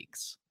couple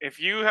weeks. If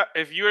you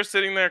are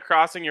sitting there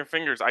crossing your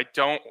fingers,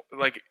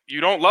 you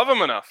don't love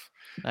him enough.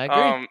 I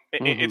agree.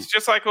 It's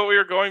just like what we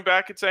were going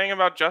back and saying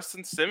about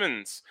Justin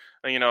Simmons,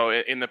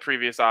 in the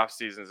previous off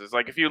seasons. It's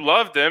like, if you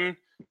loved him,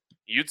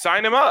 you'd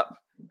sign him up.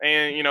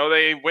 And,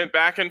 they went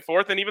back and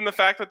forth. And even the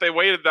fact that they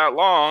waited that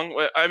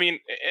long, I mean,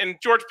 and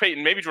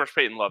maybe George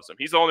Paton loves him.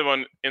 He's the only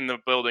one in the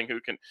building who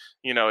can,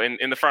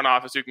 in the front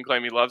office who can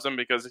claim he loves him,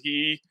 because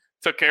he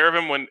took care of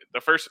him when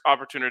the first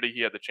opportunity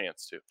he had the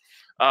chance to.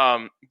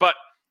 But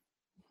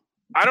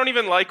I don't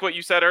even like what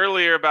you said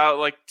earlier about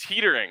like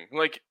teetering.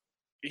 Like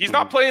he's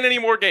not playing any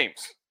more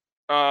games.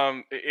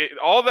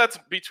 All that's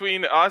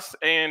between us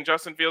and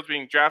Justin Fields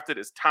being drafted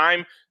is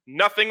time.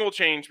 Nothing will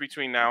change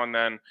between now and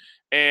then.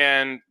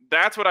 And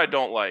that's what I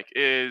don't like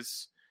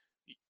is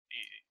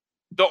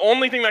the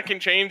only thing that can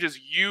change is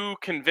you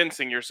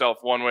convincing yourself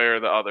one way or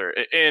the other.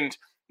 And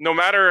no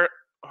matter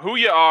who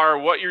you are,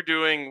 what you're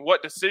doing,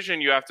 what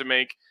decision you have to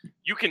make,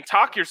 you can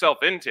talk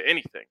yourself into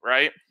anything,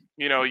 right?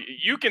 You know,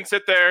 you can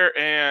sit there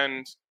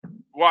and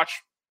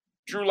watch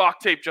Drew Lock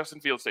tape,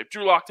 Justin Fields tape,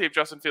 Drew Lock tape,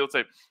 Justin Fields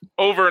tape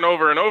over and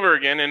over and over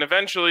again. And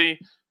eventually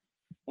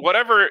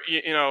whatever,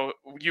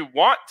 you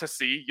want to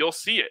see, you'll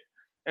see it.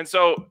 And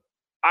so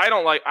I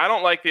don't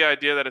like the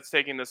idea that it's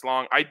taking this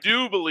long. I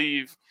do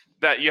believe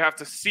that you have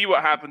to see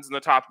what happens in the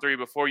top 3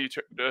 before you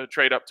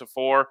trade up to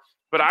 4.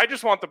 But I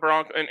just want the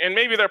Broncos, and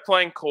maybe they're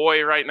playing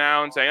coy right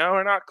now and saying, "Oh,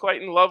 we're not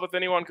quite in love with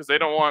anyone," because they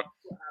don't want,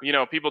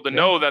 people to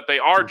know that they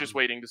are just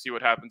waiting to see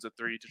what happens at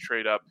 3 to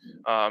trade up.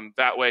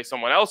 That way,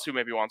 someone else who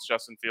maybe wants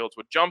Justin Fields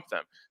would jump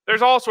them.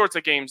 There's all sorts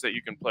of games that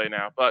you can play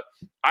now, but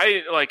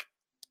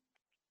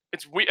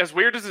it's as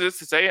weird as it is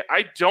to say,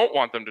 I don't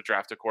want them to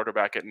draft a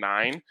quarterback at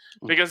 9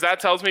 because that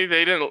tells me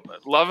they didn't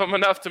love him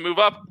enough to move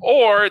up,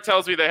 or it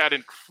tells me they had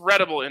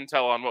incredible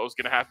intel on what was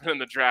going to happen in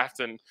the draft.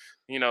 And,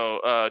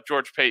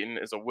 George Paton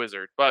is a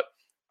wizard. But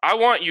I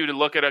want you to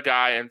look at a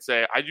guy and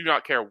say, I do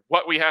not care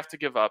what we have to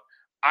give up.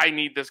 I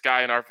need this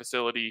guy in our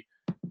facility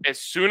as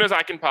soon as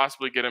I can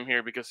possibly get him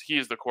here because he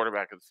is the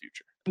quarterback of the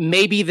future.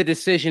 Maybe the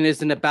decision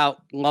isn't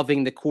about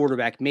loving the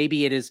quarterback.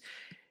 Maybe it is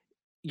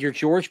you're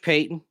George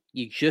Paton.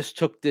 You just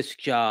took this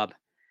job,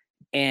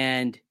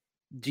 and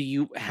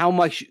how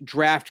much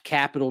draft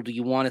capital do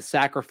you want to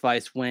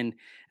sacrifice when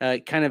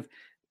kind of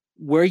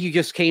where you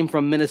just came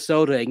from,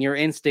 Minnesota, and your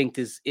instinct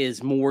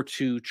is more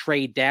to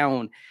trade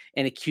down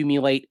and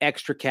accumulate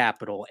extra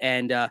capital.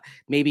 And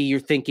maybe you're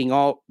thinking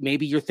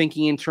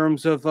in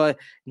terms of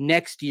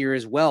next year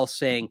as well,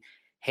 saying,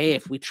 hey,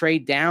 if we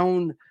trade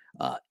down,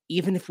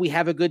 even if we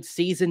have a good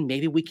season,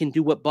 maybe we can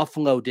do what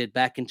Buffalo did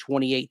back in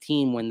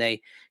 2018 when they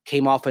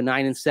came off a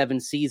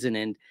 9-7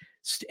 season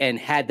and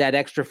had that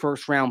extra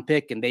first round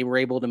pick, and they were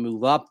able to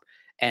move up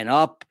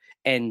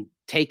and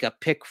take a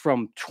pick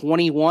from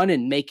 21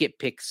 and make it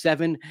pick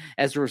 7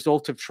 as a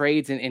result of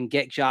trades and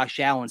get Josh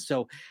Allen.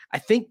 So I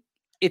think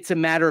it's a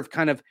matter of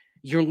kind of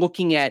you're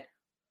looking at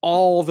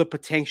all the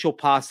potential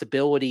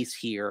possibilities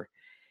here,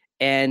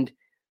 and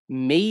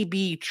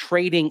maybe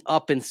trading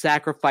up and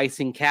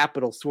sacrificing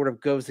capital sort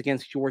of goes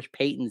against George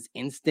Paton's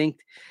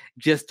instinct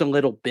just a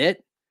little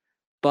bit,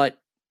 but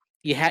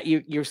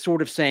you're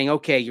sort of saying,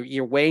 okay,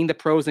 you're weighing the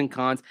pros and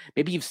cons.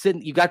 Maybe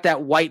you got that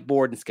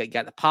whiteboard and you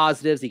got the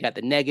positives, you got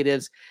the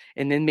negatives,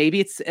 and then maybe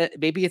it's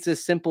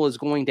as simple as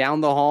going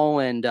down the hall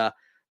and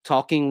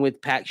talking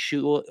with Pat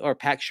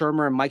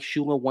Shurmur and Mike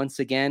Shula once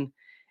again,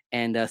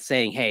 and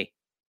saying, hey,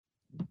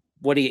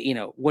 what do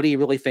you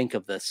really think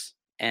of this?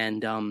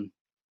 And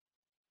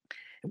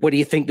what do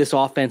you think this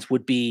offense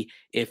would be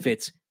if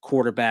it's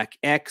quarterback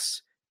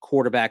X,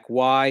 quarterback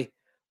Y,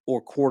 or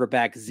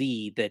quarterback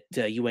Z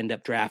that you end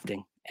up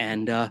drafting?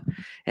 And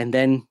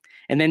then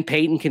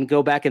Paton can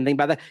go back and think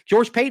about that.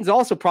 George Paton's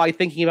also probably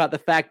thinking about the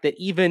fact that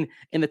even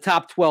in the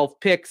top 12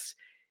 picks,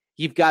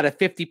 you've got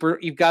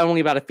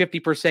only about a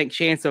 50%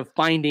 chance of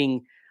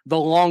finding the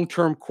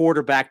long-term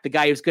quarterback, the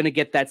guy who's going to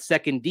get that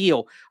second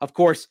deal. Of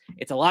course,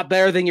 it's a lot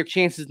better than your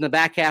chances in the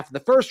back half of the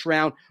first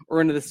round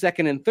or into the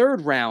second and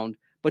third round.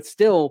 But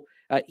still,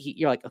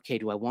 you're like, okay,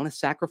 do I want to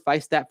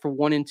sacrifice that for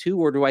 1 and 2,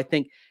 or do I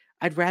think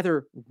I'd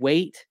rather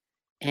wait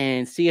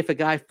and see if a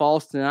guy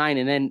falls to 9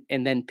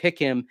 and then pick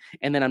him,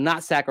 and then I'm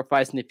not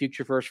sacrificing the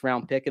future first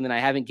round pick, and then I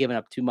haven't given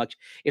up too much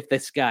if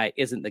this guy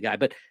isn't the guy.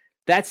 But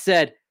that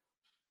said,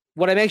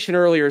 what I mentioned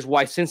earlier is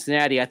why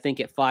Cincinnati, I think,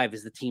 at 5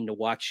 is the team to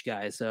watch,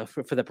 guys,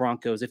 for the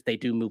Broncos if they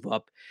do move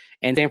up.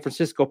 And San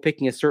Francisco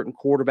picking a certain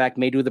quarterback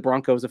may do the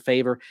Broncos a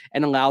favor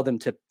and allow them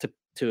to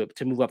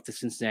move up to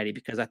Cincinnati,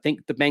 because I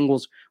think the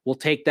Bengals will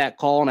take that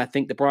call, and I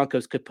think the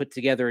Broncos could put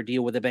together a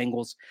deal with the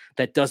Bengals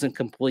that doesn't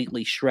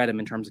completely shred them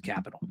in terms of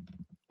capital.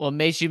 Well,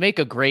 Mace, you make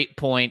a great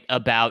point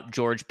about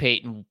George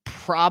Paton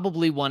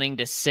probably wanting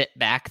to sit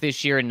back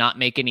this year and not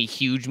make any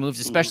huge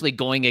moves, especially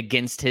going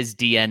against his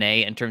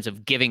DNA in terms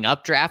of giving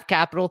up draft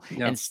capital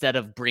instead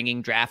of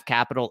bringing draft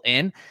capital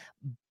in.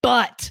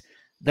 But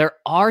there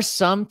are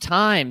some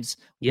times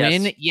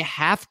when you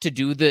have to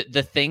do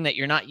the thing that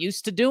you're not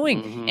used to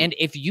doing. Mm-hmm. And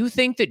if you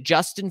think that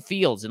Justin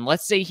Fields, and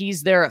let's say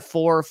he's there at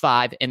 4 or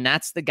 5, and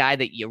that's the guy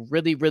that you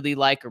really, really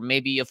like, or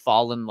maybe you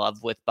fall in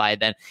love with by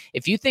then,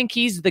 if you think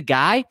he's the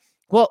guy,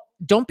 well,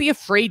 don't be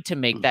afraid to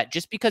make that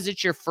just because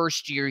it's your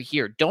first year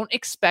here. Don't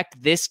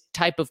expect this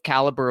type of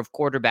caliber of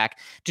quarterback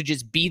to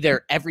just be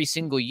there every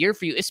single year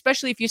for you,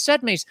 especially if you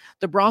said, Mace,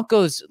 the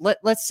Broncos,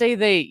 let's say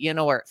they,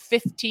 are at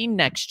 15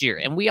 next year,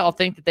 and we all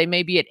think that they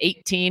may be at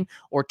 18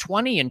 or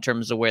 20 in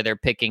terms of where they're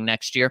picking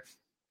next year.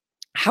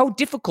 How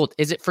difficult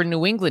is it for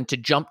New England to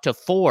jump to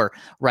 4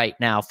 right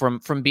now from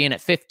being at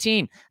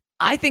 15?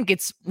 I think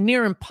it's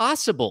near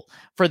impossible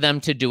for them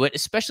to do it,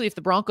 especially if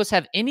the Broncos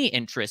have any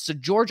interest. So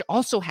George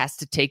also has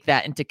to take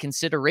that into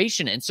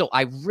consideration. And so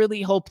I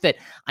really hope that,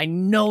 I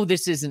know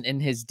this isn't in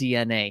his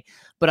DNA,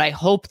 but I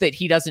hope that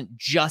he doesn't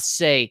just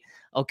say,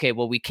 okay,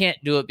 well, we can't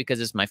do it because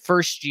it's my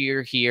first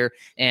year here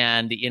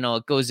and,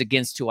 it goes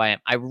against who I am.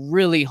 I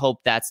really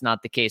hope that's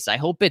not the case. I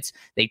hope it's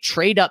they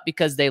trade up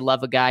because they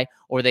love a guy,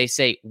 or they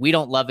say, we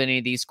don't love any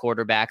of these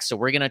quarterbacks, so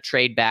we're going to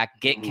trade back,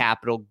 get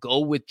capital, go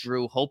with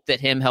Drew, hope that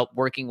him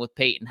working with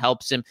Peyton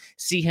helps him,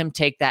 see him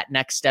take that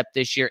next step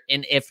this year.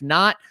 And if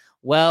not,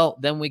 well,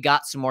 then we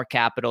got some more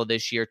capital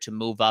this year to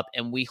move up,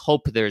 and we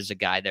hope there's a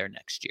guy there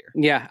next year.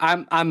 Yeah,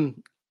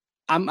 I'm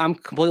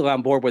completely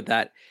on board with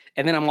that.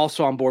 And then I'm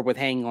also on board with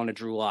hanging on to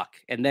Drew Lock.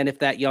 And then if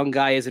that young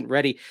guy isn't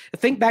ready,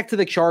 think back to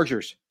the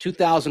Chargers,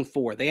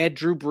 2004. They had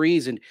Drew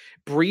Brees, and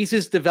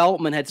Brees'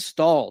 development had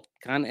stalled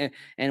and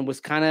was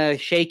kind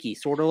of shaky,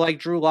 sort of like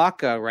Drew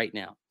Lock right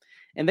now.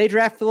 And they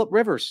draft Phillip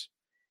Rivers.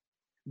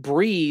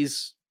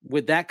 Brees,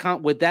 with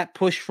that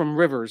push from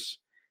Rivers,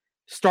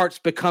 starts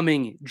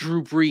becoming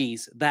Drew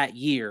Brees that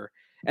year.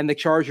 And the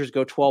Chargers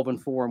go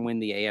 12-4 and win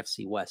the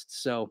AFC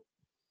West. So,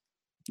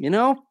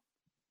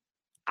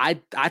 I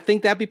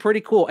think that'd be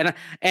pretty cool.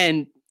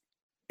 And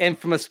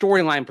from a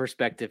storyline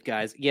perspective,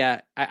 guys,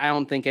 yeah, I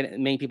don't think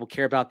many people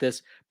care about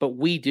this, but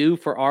we do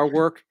for our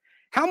work.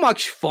 How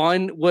much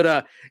fun would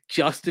a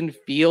Justin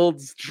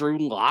Fields, Drew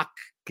Lock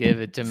give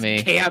it to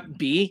me camp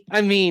be?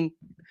 I mean,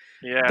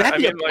 yeah,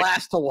 that'd be a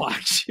blast to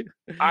watch.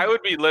 I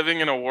would be living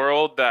in a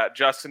world that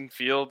Justin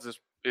Fields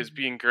is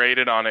being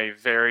graded on a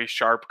very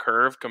sharp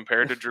curve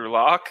compared to Drew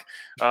Lock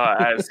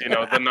as,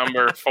 the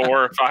number 4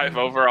 or 5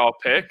 overall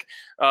pick.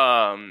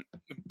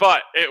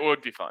 But it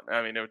would be fun.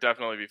 I mean, it would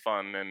definitely be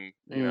fun. And,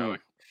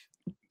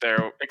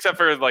 there, except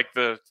for like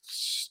the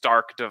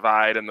stark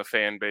divide in the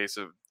fan base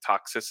of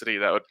toxicity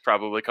that would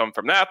probably come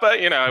from that. But,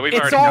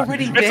 it's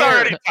already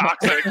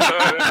toxic. So,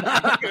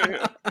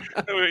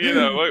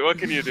 what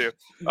can you do?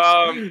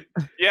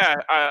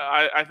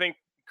 I think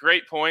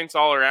great points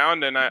all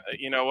around. And,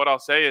 what I'll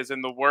say is,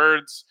 in the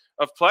words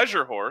of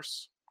Pleasure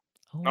Horse,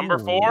 number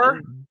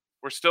 4,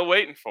 we're still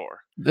waiting for.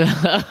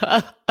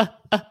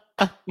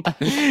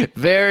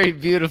 Very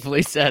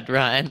beautifully said,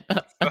 Ryan.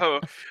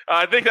 So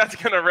I think that's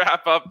going to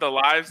wrap up the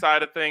live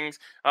side of things.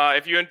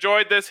 If you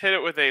enjoyed this, hit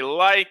it with a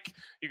like.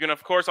 You can,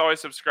 of course, always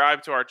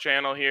subscribe to our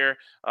channel here,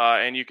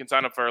 and you can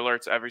sign up for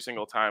alerts every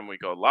single time we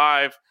go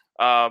live.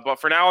 But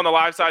for now, on the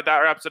live side, that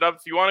wraps it up.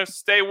 If you want to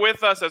stay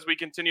with us as we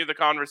continue the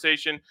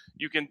conversation,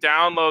 you can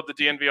download the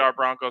DNVR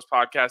Broncos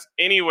podcast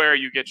anywhere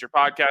you get your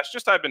podcast.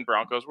 Just type in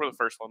Broncos. We're the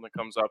first one that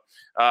comes up.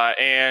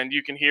 And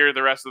you can hear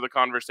the rest of the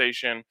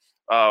conversation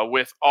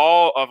with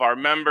all of our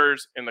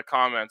members in the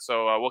comments.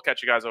 So we'll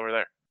catch you guys over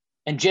there.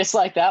 And just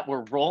like that,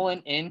 we're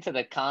rolling into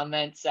the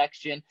comment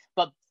section.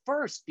 But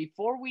first,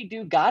 before we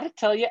do, got to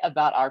tell you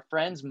about our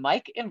friends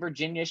Mike and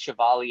Virginia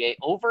Chevalier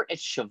over at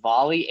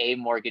Chevalier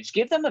Mortgage.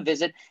 Give them a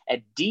visit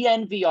at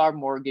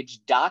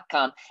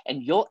dnvrmortgage.com,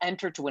 and you'll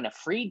enter to win a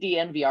free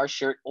DNVR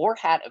shirt or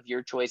hat of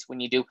your choice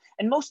when you do.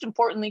 And most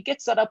importantly,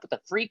 get set up with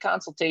a free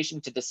consultation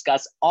to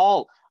discuss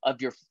all of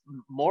your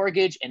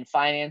mortgage and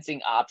financing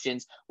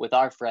options with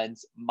our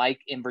friends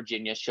Mike and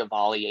Virginia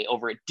Chevalier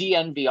over at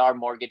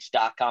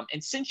dnvrmortgage.com.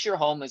 And since your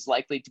home is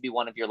likely to be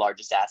one of your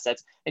largest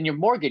assets and your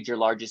mortgage your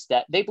largest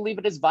debt, they believe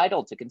it is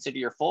vital to consider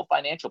your full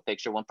financial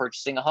picture when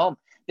purchasing a home.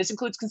 This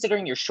includes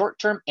considering your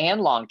short-term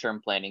and long-term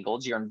planning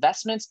goals, your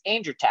investments,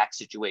 and your tax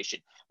situation.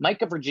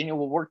 Mike of Virginia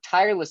will work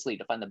tirelessly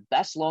to find the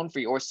best loan for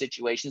your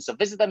situation. So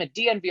visit them at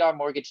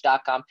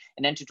dnvrmortgage.com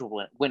and enter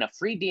to win a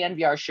free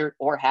DNVR shirt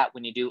or hat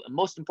when you do. And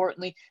most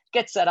importantly,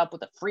 get set up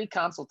with a free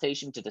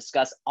consultation to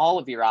discuss all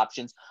of your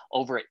options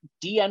over at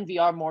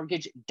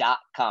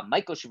dnvrmortgage.com.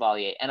 Michael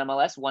Chevalier,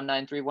 NMLS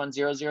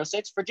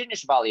 1931006, Virginia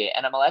Chevalier,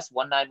 NMLS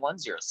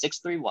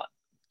 1910631.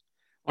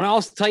 I want to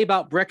also tell you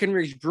about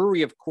Breckenridge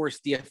Brewery, of course,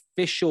 the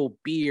official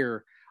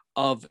beer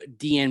of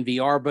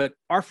DNVR. But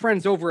our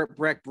friends over at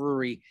Breck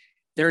Brewery,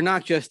 they're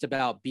not just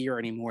about beer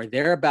anymore.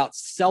 They're about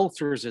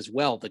seltzers as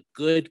well. The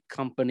Good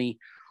Company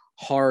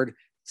hard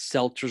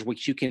seltzers,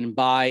 which you can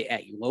buy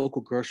at your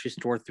local grocery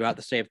store throughout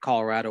the state of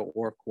Colorado,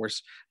 or of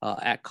course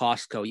at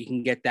Costco. You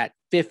can get that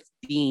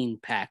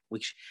 15-pack,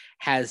 which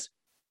has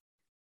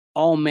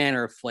all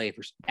manner of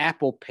flavors: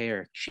 apple,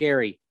 pear,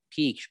 cherry,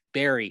 peach,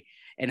 berry,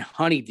 and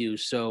honeydew.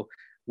 So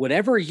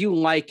whatever you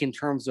like in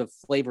terms of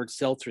flavored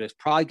seltzer, there's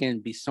probably going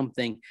to be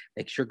something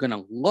that you're going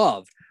to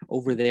love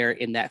over there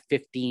in that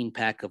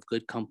 15-pack of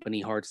Good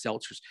Company hard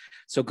seltzers.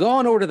 So go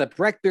on over to the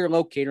Breck Beer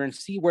Locator and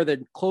see where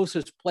the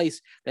closest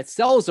place that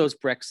sells those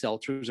Breck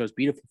seltzers, those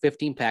beautiful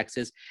 15-packs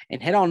is,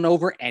 and head on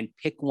over and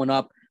pick one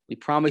up. We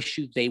promise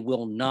you they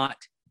will not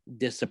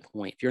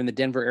disappoint. If you're in the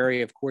Denver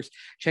area, of course,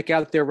 check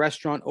out their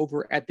restaurant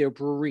over at their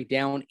brewery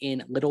down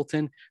in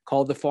Littleton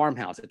called The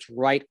Farmhouse. It's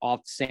right off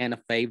Santa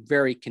Fe.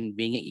 Very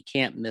convenient. You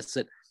can't miss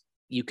it.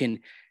 You can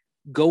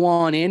go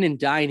on in and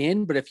dine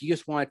in, but if you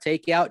just want to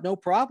take out, no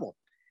problem.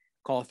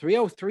 Call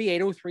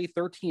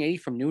 303-803-1380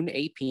 from noon to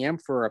 8 p.m.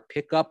 for a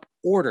pickup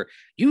order.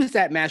 Use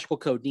that magical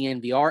code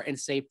DNVR and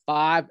save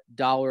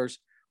 $5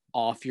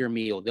 off your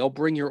meal. They'll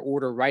bring your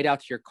order right out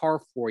to your car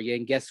for you.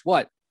 And guess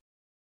what?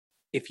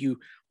 If you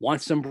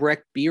want some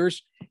Breck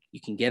beers,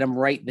 you can get them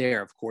right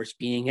there. Of course,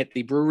 being at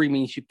the brewery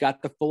means you've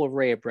got the full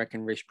array of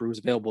Breckenridge brews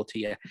available to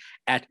you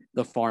at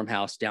the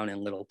farmhouse down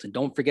in Littleton.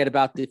 Don't forget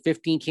about the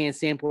 15-can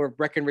sampler of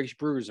Breckenridge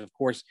brews. Of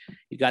course,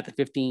 you got the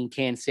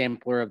 15-can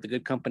sampler of the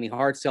Good Company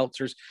hard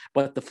seltzers,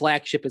 but the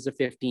flagship is a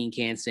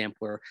 15-can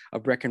sampler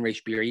of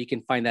Breckenridge beer. You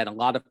can find that in a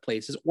lot of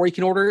places, or you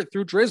can order it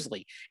through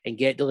Drizzly and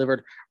get it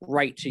delivered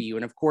right to you.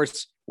 And of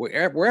course,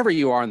 wherever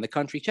you are in the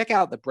country, check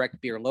out the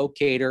Breck Beer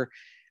Locator.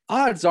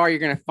 Odds are you're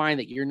going to find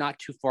that you're not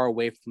too far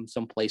away from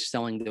some place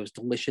selling those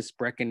delicious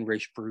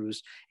Breckenridge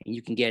brews, and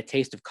you can get a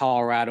taste of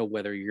Colorado,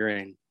 whether you're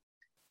in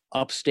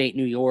upstate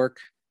New York,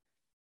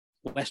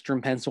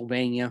 Western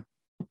Pennsylvania,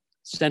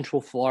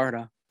 Central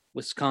Florida,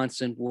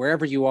 Wisconsin,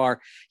 wherever you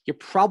are. You're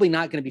probably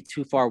not going to be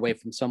too far away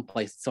from some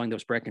place selling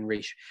those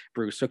Breckenridge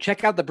brews. So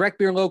check out the Breck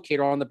Beer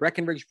Locator on the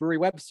Breckenridge Brewery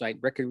website.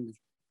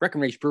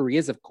 Breckenridge Brewery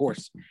is, of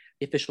course,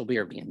 the official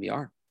beer of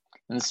DNVR.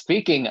 And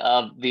speaking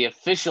of the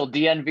official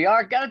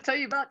DNVR, got to tell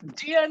you about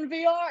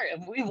DNVR.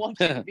 And we want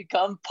you to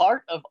become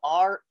part of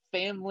our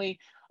family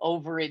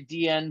over at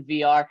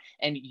DNVR.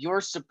 And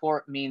your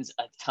support means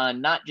a ton,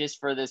 not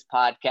just for this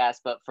podcast,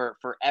 but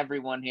for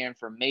everyone here, and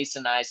for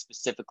Mason and I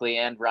specifically,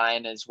 and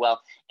Ryan as well.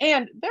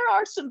 And there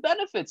are some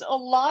benefits, a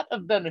lot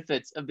of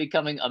benefits of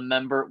becoming a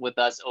member with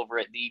us over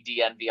at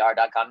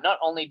thednvr.com. Not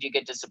only do you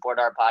get to support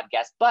our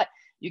podcast, but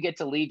you get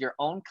to leave your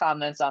own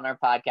comments on our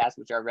podcast,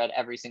 which are read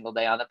every single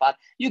day on the pod.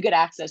 You get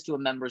access to a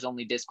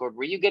members-only Discord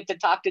where you get to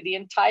talk to the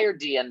entire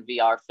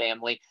DNVR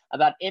family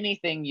about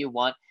anything you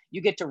want.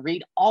 You get to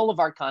read all of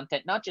our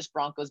content, not just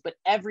Broncos, but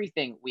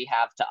everything we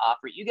have to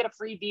offer. You get a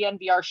free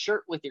DNVR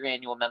shirt with your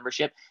annual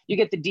membership. You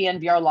get the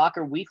DNVR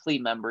Locker weekly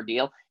member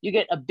deal. You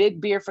get a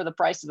big beer for the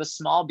price of a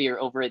small beer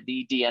over at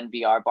the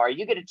DNVR bar.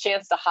 You get a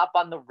chance to hop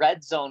on the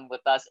Red Zone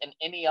with us and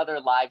any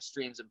other live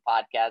streams and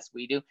podcasts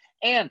we do.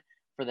 And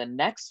for the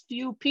next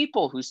few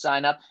people who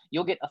sign up,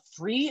 you'll get a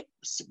free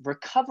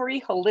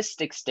recovery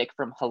holistic stick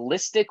from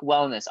Holistic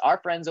Wellness. Our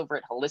friends over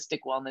at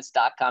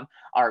holisticwellness.com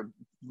are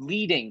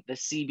leading the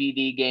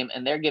CBD game,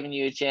 and they're giving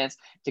you a chance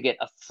to get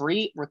a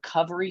free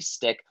recovery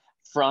stick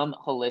from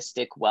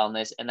Holistic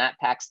Wellness, and that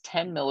packs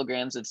 10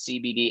 milligrams of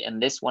CBD,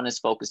 and this one is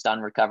focused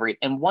on recovery.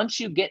 And once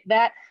you get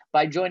that,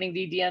 by joining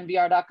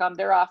thednvr.com,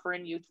 they're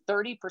offering you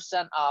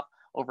 30% off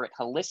over at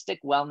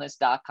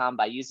holisticwellness.com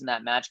by using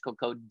that magical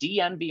code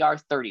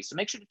DNVR30. So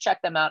make sure to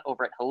check them out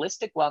over at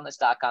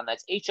holisticwellness.com.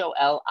 That's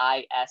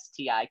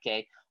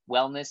HOLISTIK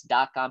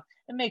wellness.com.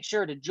 And make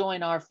sure to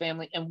join our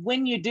family. And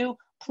when you do,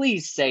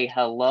 please say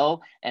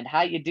hello. And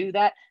how you do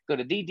that, go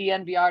to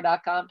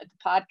thednvr.com at the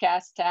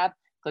podcast tab.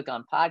 Click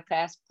on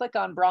podcast, click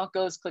on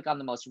Broncos, click on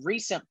the most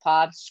recent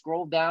pod,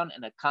 scroll down,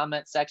 and a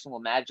comment section will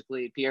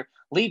magically appear.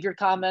 Leave your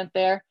comment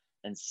there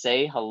and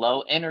say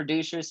hello.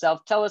 Introduce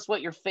yourself. Tell us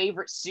what your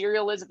favorite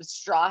cereal is if a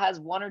straw has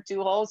 1 or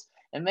 2 holes.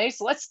 And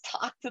Mace, let's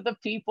talk to the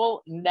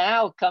people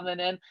now coming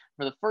in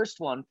for the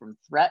first one from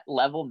Threat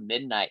Level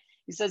Midnight.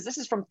 He says, this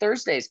is from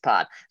Thursday's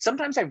pod.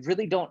 Sometimes I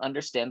really don't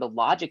understand the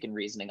logic and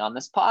reasoning on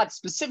this pod,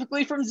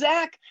 specifically from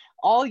Zach.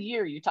 All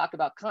year, you talk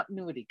about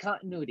continuity.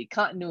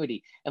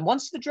 And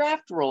once the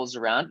draft rolls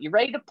around, you're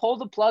ready to pull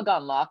the plug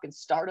on Locke and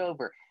start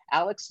over.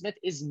 Alex Smith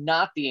is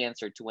not the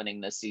answer to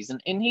winning this season,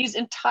 and he's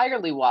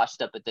entirely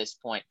washed up at this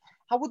point.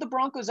 How will the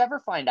Broncos ever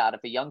find out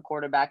if a young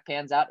quarterback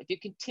pans out if you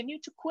continue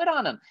to quit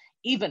on him,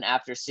 even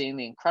after seeing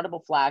the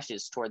incredible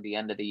flashes toward the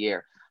end of the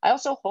year? I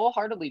also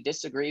wholeheartedly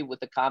disagree with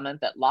the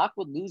comment that Locke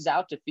would lose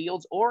out to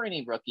Fields or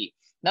any rookie.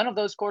 None of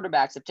those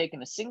quarterbacks have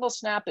taken a single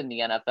snap in the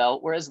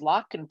NFL, whereas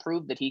Locke can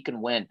prove that he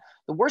can win.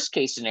 The worst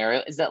case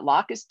scenario is that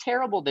Locke is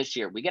terrible this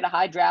year. We get a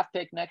high draft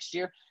pick next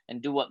year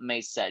and do what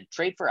Mace said.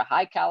 Trade for a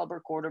high caliber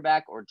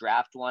quarterback or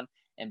draft one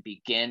and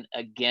begin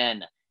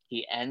again.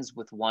 He ends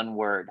with one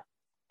word: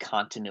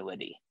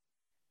 continuity.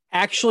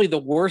 Actually, the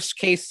worst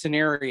case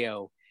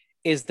scenario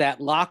is that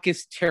Locke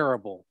is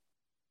terrible,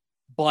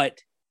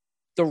 but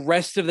the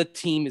rest of the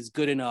team is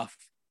good enough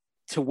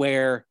to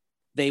where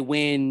they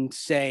win,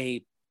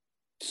 say,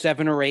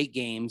 7 or 8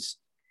 games.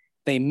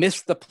 They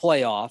miss the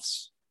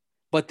playoffs,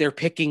 but they're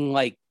picking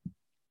like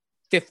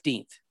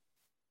 15th.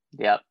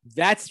 Yep.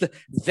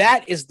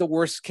 That is the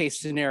worst case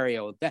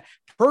scenario. That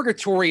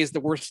purgatory is the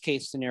worst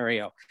case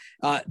scenario.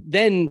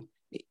 Then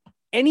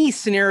any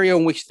scenario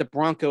in which the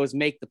Broncos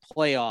make the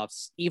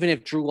playoffs, even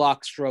if Drew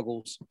Lock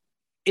struggles,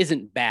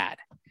 isn't bad,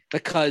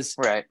 because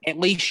at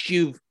least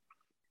you've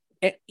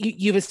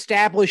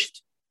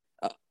established,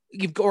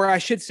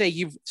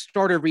 you've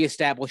started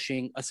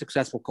reestablishing a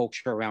successful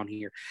culture around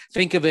here.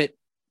 Think of it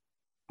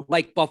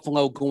like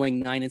Buffalo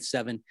going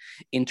 9-7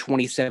 in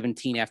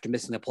 2017 after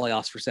missing the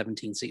playoffs for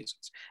 17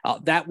 seasons.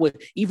 That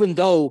would, even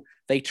though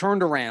they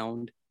turned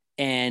around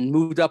and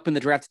moved up in the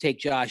draft to take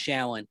Josh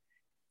Allen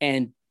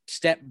and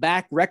stepped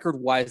back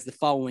record-wise the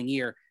following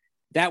year,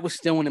 that was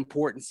still an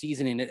important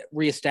season in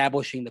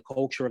reestablishing the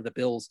culture of the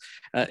Bills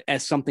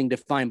as something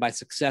defined by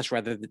success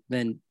rather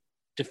than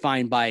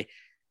defined by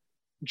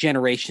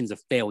generations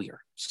of failure.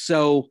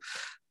 So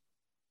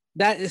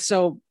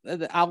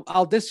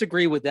I'll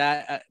disagree with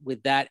that.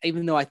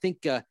 Even though I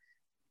think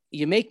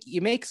you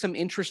make some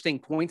interesting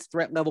points,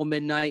 threat level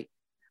midnight,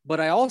 but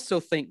I also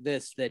think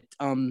that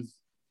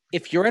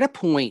if you're at a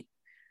point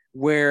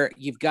where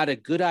you've got a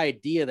good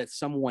idea that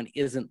someone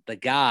isn't the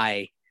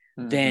guy,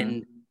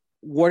 then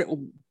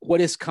what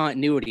is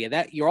continuity? And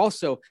that you're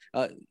also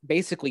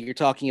basically you're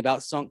talking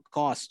about sunk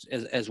costs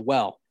as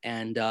well.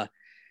 And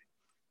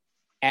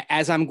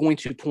as I'm going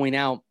to point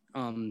out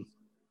in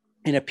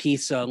a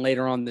piece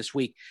later on this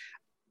week,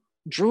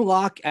 Drew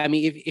Lock, I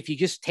mean, if you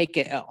just take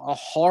a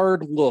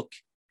hard look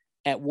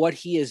at what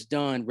he has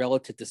done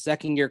relative to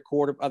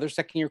other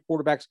second-year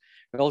quarterbacks,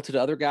 relative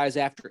to other guys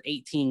after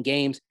 18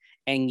 games,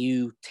 and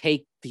you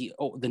take the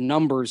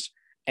numbers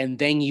and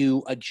then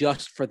you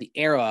adjust for the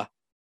era,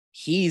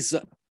 he's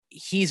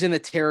in a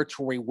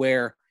territory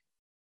where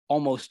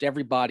almost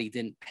everybody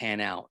didn't pan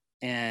out.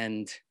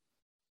 And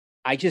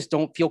I just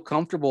don't feel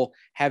comfortable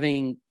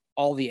having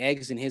all the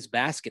eggs in his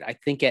basket. I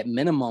think at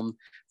minimum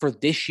for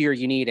this year,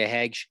 you need a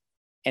hedge.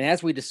 And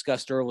as we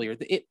discussed earlier,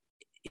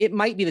 it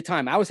might be the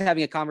time. I was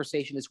having a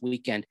conversation this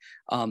weekend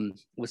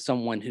with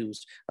someone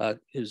who's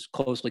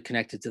closely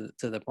connected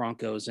to the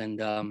Broncos.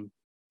 And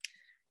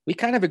we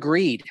kind of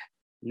agreed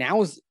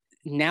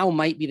now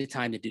might be the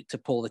time to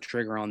pull the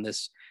trigger on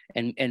this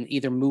and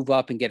either move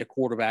up and get a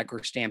quarterback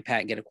or stand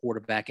pat and get a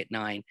quarterback at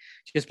 9,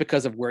 just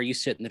because of where you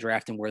sit in the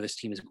draft and where this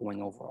team is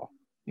going overall.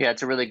 Yeah,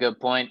 it's a really good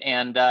point.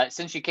 And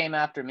since you came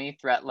after me,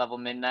 threat level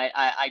midnight,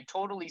 I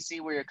totally see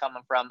where you're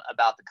coming from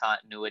about the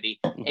continuity.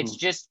 Mm-hmm. It's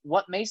just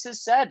what Mace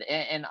has said.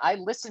 And I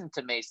listened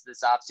to Mace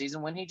this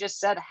offseason when he just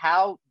said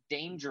how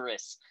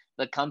dangerous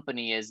the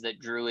company is that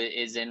Drew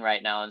is in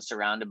right now and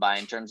surrounded by,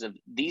 in terms of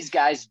these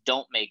guys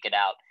don't make it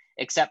out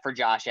except for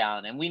Josh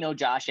Allen. And we know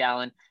Josh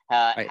Allen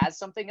has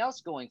something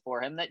else going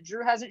for him that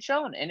Drew hasn't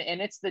shown.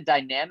 And it's the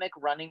dynamic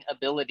running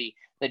ability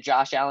that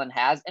Josh Allen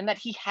has, and that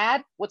he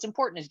had. What's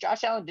important is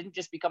Josh Allen didn't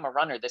just become a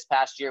runner this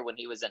past year when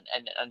he was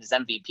on his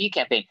MVP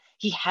campaign.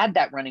 He had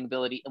that running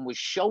ability and was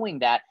showing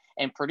that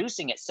and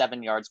producing at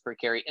 7 yards per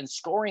carry and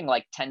scoring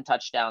like 10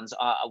 touchdowns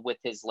with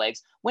his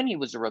legs when he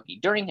was a rookie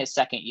during his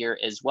second year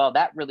as well.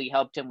 That really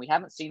helped him. We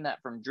haven't seen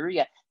that from Drew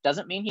yet.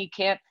 Doesn't mean he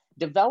can't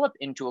develop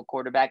into a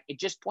quarterback. It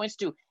just points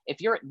to, if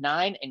you're at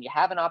 9 and you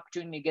have an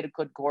opportunity to get a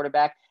good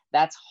quarterback,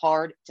 that's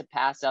hard to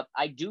pass up.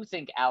 I do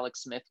think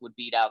Alex Smith would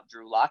beat out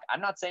Drew Lock.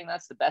 I'm not saying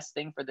that's the best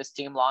thing for this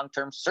team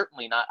long-term.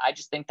 Certainly not. I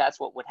just think that's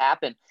what would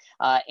happen.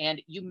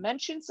 And you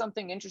mentioned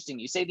something interesting.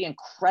 You say the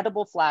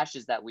incredible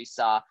flashes that we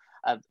saw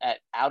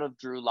out of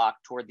Drew Lock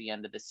toward the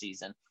end of the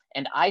season.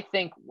 And I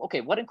think,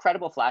 okay, what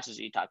incredible flashes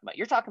are you talking about?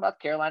 You're talking about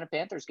the Carolina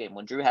Panthers game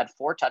when Drew had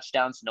 4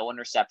 touchdowns, no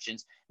interceptions.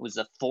 It was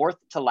the 4th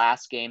to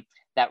last game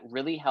that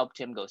really helped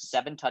him go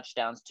 7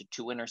 touchdowns to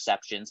 2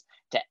 interceptions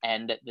to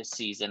end the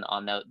season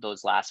on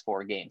those last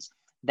 4 games.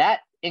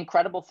 That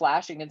incredible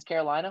flash against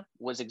Carolina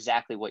was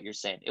exactly what you're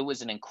saying. It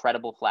was an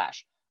incredible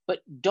flash. But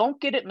don't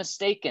get it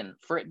mistaken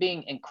for it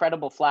being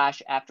incredible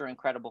flash after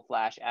incredible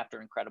flash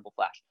after incredible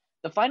flash.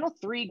 The final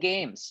 3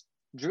 games,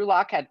 Drew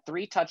Lock had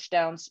 3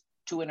 touchdowns,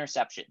 2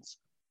 interceptions.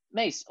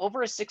 Mace,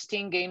 over a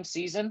 16-game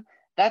season,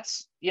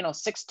 that's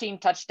 16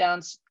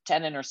 touchdowns,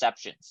 10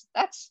 interceptions.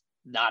 That's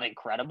not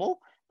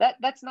incredible.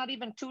 That's not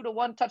even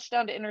 2-to-1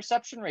 touchdown to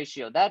interception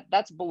ratio.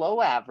 That's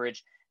below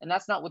average, and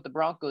that's not what the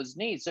Broncos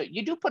need. So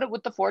you do put it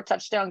with the 4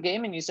 touchdown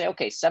game, and you say,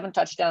 okay, 7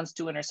 touchdowns,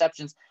 2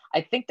 interceptions.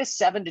 I think the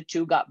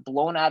 7-2 got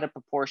blown out of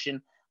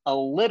proportion a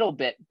little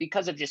bit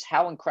because of just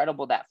how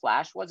incredible that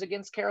flash was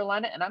against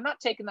Carolina, and I'm not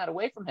taking that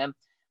away from him.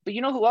 But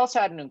you know who else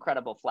had an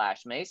incredible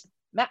flash, Mace?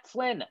 Matt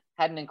Flynn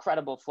had an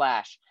incredible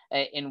flash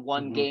in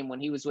one game when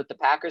he was with the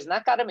Packers, and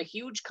that got him a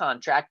huge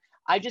contract.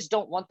 I just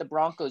don't want the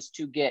Broncos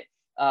to get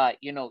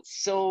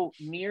so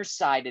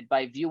nearsighted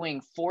by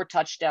viewing 4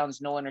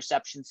 touchdowns, no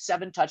interceptions,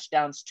 7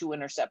 touchdowns, 2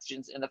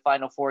 interceptions in the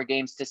final 4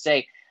 games to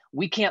say,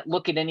 we can't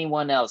look at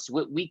anyone else.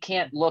 We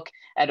can't look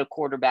at a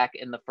quarterback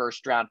in the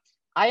first round.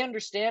 I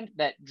understand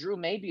that Drew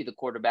may be the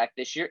quarterback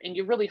this year, and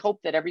you really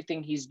hope that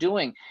everything he's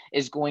doing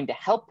is going to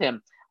help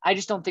him. I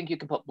just don't think you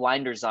can put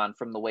blinders on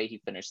from the way he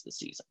finished the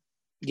season.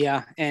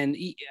 Yeah, and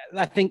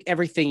I think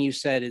everything you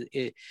said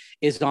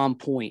is on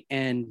point.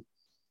 And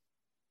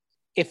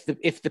if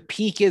the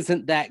peak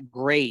isn't that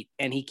great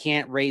and he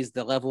can't raise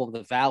the level of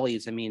the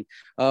valleys, I mean,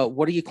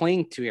 what are you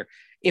clinging to here?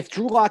 If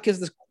Drew Lock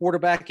is the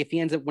quarterback, if he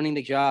ends up winning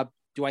the job,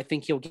 do I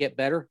think he'll get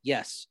better?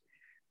 Yes.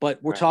 But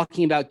we're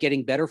talking about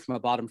getting better from a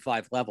bottom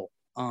 5 level.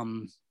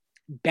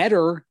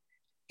 Better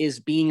is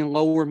being a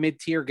lower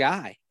mid-tier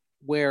guy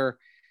where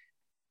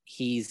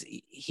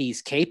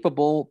he's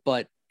capable,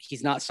 but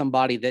he's not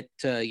somebody that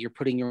you're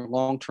putting your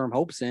long-term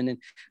hopes in, and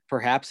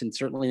perhaps, and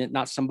certainly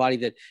not somebody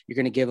that you're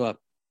going to give a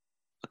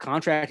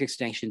contract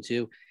extension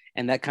to.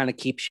 And that kind of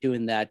keeps you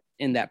in that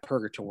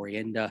purgatory.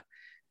 And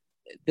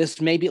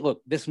this may be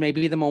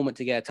the moment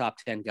to get a top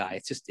 10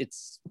 guy.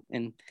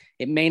 And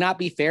it may not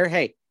be fair.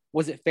 Hey,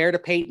 Was it fair to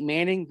Peyton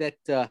Manning that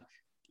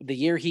the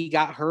year he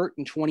got hurt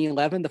in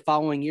 2011, the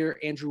following year,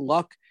 Andrew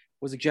Luck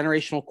was a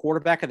generational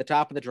quarterback at the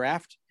top of the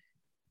draft?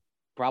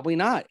 Probably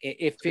not.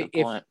 If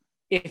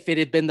it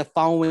had been the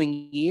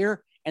following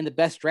year and the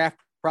best draft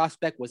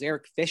prospect was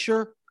Eric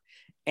Fisher,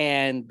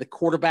 and the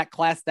quarterback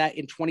class that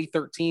in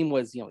 2013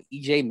 was,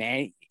 EJ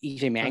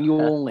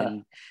Manuel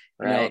and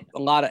right. A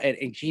lot of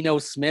and Geno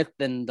Smith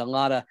and a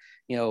lot of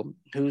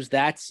who's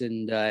that's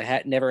and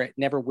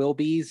never will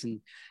be's,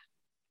 and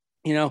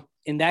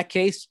in that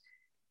case,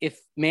 if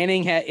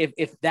Manning had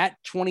if that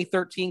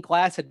 2013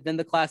 class had been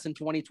the class in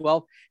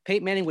 2012,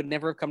 Peyton Manning would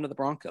never have come to the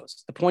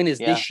Broncos. The point is,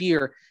 this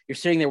year you're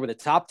sitting there with a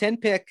top 10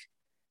 pick,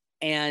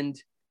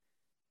 and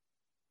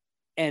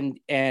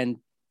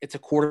it's a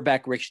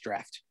quarterback rich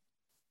draft.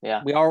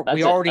 Yeah, we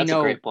already know.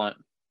 A great point.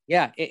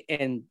 Yeah,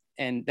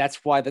 and that's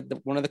why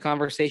one of the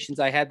conversations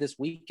I had this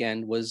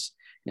weekend was,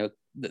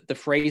 the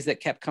phrase that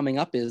kept coming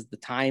up is the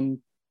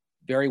time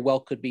very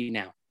well could be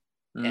now.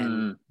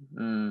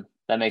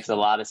 That makes a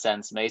lot of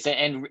sense, Mason.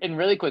 And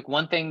really quick,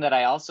 one thing that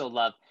I also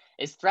love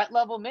is Threat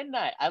Level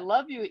Midnight. I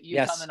love you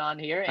coming on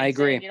here and I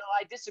agree. saying,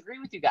 I disagree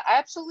with you guys. I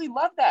absolutely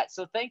love that.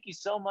 So thank you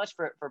so much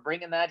for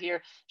bringing that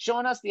here,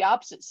 showing us the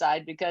opposite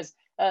side, because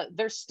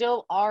there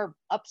still are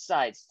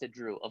upsides to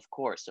Drew, of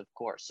course.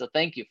 So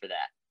thank you for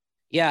that.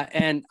 Yeah,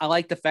 and I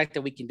like the fact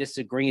that we can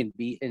disagree and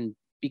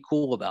be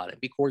cool about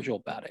it, be cordial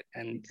about it,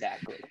 and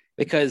exactly,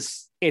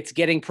 because it's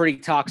getting pretty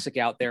toxic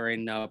out there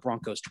in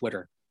Broncos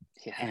Twitter.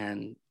 Yeah,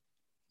 and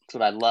that's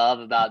what I love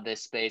about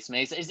this space,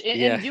 Mason.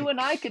 And you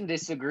and I can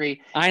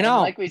disagree. I know.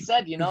 And like we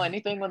said,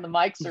 anything when the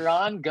mics are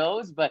on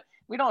goes, but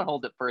we don't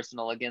hold it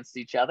personal against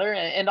each other.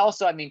 And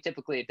also, I mean,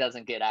 typically it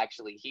doesn't get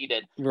actually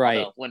heated.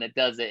 Right. When it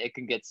does, it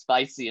can get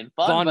spicy and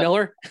fun. Von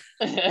Miller?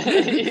 Now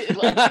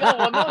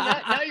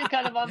you're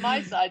kind of on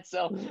my side.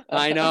 So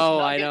I know.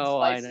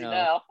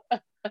 Now.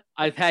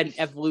 I've had an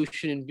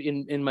evolution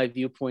in my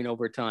viewpoint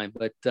over time,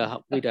 but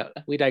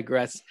we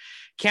digress.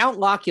 Count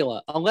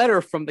Locula, a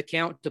letter from the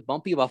Count to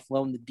Bumpy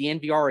Buffalo and the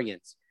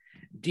DNVRians.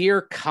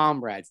 Dear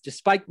comrades,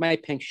 despite my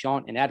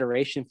penchant and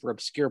adoration for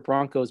obscure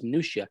Broncos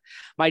minutiae,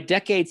 my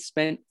decades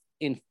spent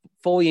in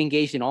fully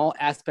engaged in all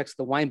aspects of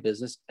the wine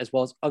business, as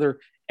well as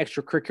other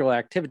extracurricular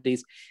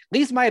activities,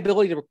 leaves my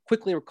ability to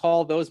quickly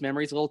recall those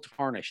memories a little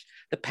tarnished.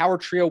 The power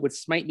trio would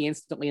smite me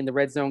instantly in the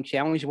red zone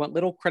challenge, and what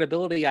little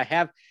credibility I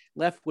have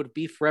left would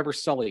be forever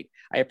sullied.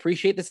 I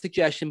appreciate the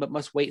suggestion, but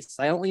must wait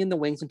silently in the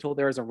wings until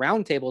there is a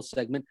roundtable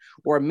segment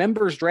or a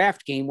members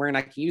draft game wherein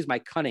I can use my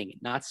cunning,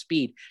 not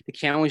speed, to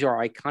challenge our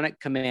iconic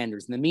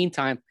commanders. In the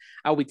meantime,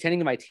 I will be tending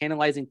to my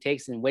tantalizing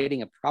takes and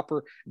waiting a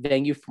proper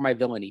venue for my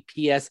villainy.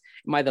 P.S.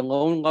 Am I the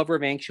lone lover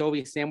of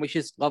anchovy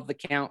sandwiches? Love the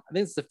Count. I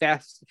think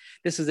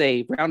this is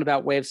a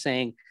roundabout way of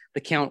saying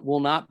the Count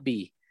will not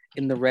be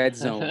in the red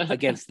zone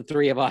against the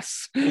three of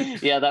us.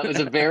 Yeah, that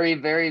was a very,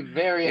 very,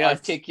 very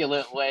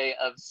articulate way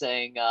of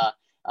saying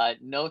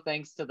no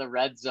thanks to the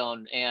red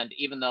zone. And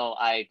even though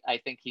I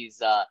think he's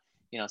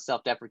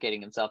self-deprecating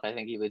himself, I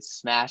think he would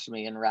smash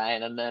me and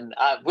Ryan. And then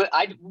what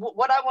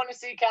I want to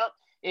see, Count,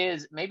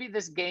 is maybe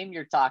this game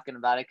you're talking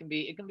about. It can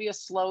be a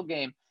slow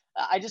game.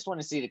 I just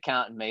want to see the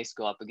Count and Mace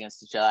go up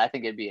against each other. I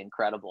think it'd be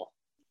incredible.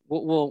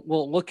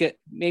 We'll look at,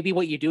 maybe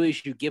what you do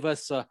is you give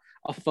us a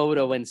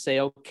photo and say,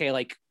 okay,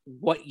 like,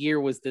 what year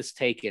was this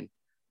taken?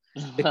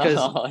 Because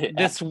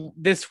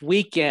this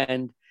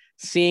weekend,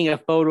 seeing a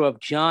photo of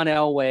John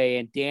Elway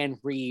and Dan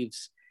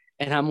Reeves,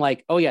 and I'm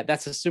like, oh yeah,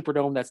 that's a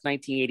Superdome. That's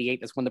 1988.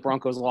 That's when the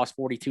Broncos lost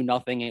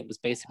 42-0. It was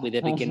basically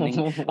the beginning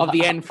of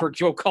the end for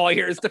Joe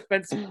Collier as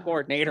defensive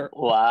coordinator.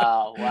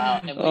 Wow.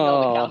 And we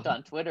know the Count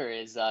on Twitter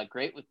is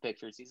great with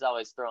pictures. He's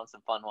always throwing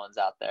some fun ones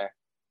out there.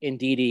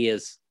 Indeed he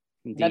is.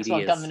 Next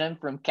one coming in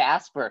from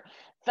Casper.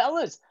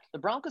 Fellas, the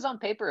Broncos on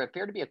paper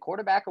appear to be a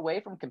quarterback away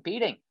from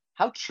competing.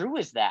 How true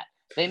is that?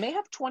 They may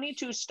have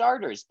 22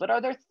 starters, but are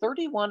there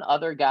 31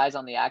 other guys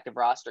on the active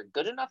roster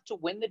good enough to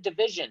win the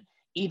division,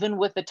 even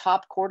with the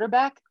top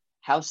quarterback?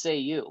 How say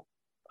you?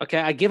 Okay,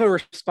 I give a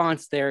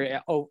response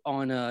there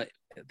on that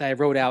I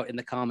wrote out in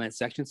the comment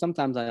section.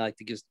 Sometimes I like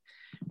to just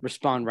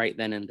respond right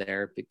then and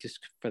there, just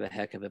for the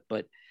heck of it.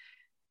 But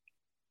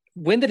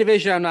win the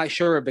division, I'm not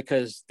sure,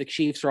 because the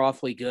Chiefs are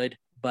awfully good.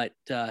 But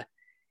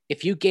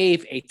if you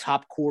gave a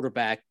top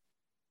quarterback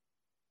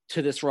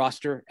to this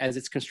roster as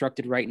it's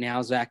constructed right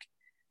now, Zach,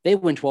 they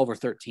win 12 or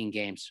 13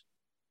 games.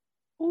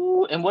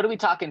 Ooh, and what are we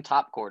talking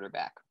top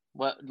quarterback?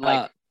 What,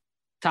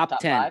 top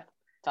 10? 5?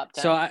 Top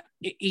 10? So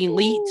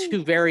elite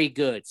to very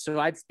good. So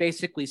I'd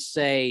basically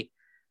say,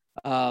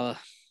 the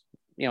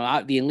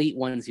elite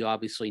ones you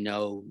obviously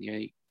know,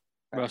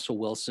 Russell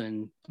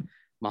Wilson,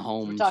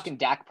 Mahomes. We're talking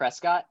Dak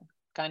Prescott,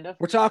 kind of.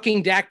 We're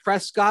talking Dak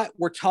Prescott.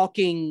 We're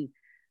talking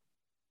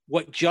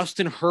what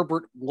Justin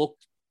Herbert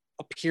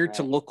appeared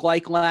to look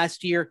like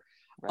last year.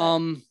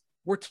 Right.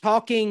 We're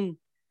talking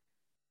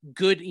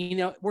good,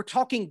 we're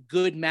talking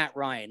good Matt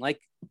Ryan.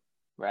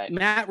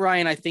 Matt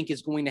Ryan, I think,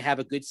 is going to have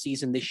a good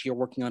season this year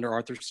working under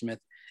Arthur Smith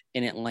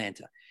in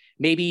Atlanta.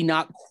 Maybe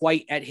not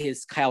quite at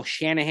his Kyle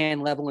Shanahan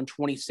level in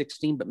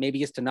 2016, but maybe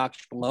just a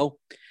notch below.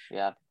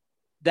 Yeah.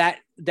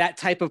 that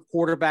type of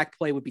quarterback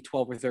play would be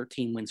 12 or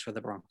 13 wins for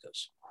the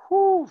Broncos.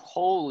 Whew,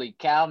 holy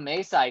cow,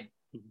 Mace! I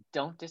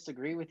don't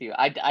disagree with you.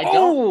 I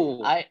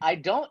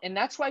don't, and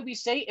that's why we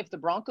say if the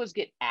Broncos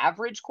get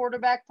average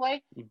quarterback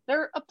play,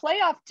 they're a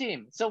playoff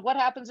team. So what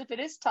happens if it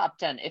is top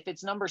 10? If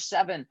it's number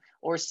 7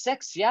 or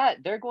 6, yeah,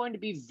 they're going to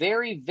be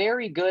very,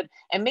 very good.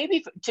 And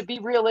maybe to be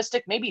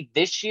realistic, maybe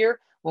this year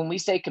when we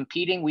say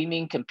competing, we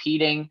mean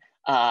competing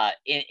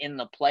in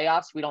the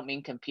playoffs. We don't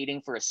mean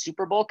competing for a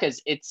Super Bowl,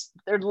 because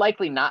they're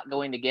likely not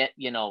going to get,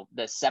 the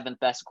 7th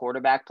best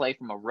quarterback play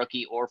from a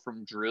rookie or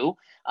from Drew.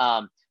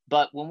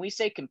 But when we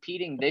say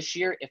competing this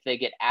year, if they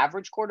get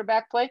average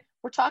quarterback play,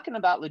 we're talking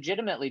about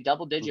legitimately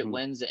double-digit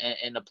wins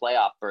in the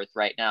playoff berth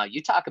right now.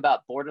 You talk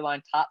about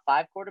borderline top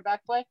 5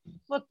 quarterback play.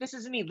 Look, this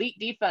is an elite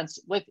defense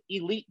with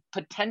elite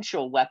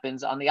potential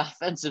weapons on the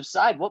offensive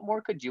side. What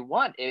more could you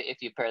want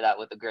if you pair that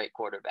with a great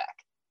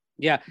quarterback?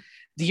 Yeah.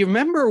 Do you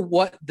remember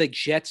what the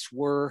Jets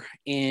were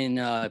in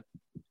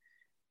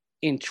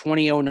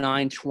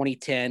 2009,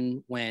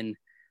 2010 when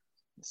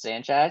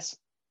Sanchez?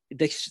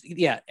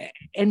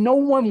 And no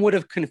one would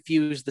have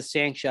confused the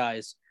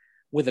Sanchez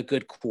with a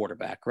good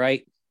quarterback,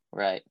 right?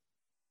 Right.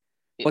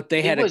 But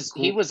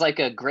he was like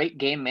a great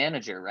game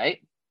manager, right?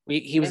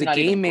 He was a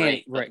game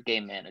manager, right?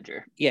 Game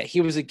manager. Yeah,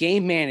 he was a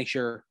game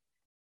manager,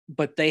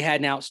 but they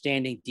had an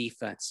outstanding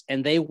defense,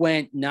 and they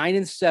went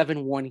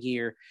 9-7 one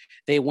year.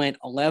 They went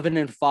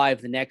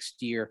 11-5 the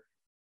next year,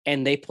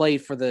 and they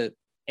played for the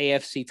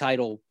AFC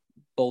title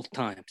both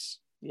times.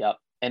 Yep,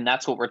 and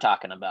that's what we're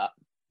talking about.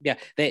 Yeah,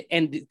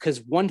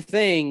 because one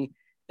thing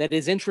that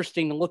is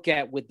interesting to look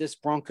at with this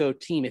Bronco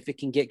team, if it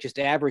can get just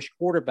average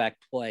quarterback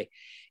play,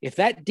 if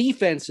that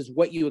defense is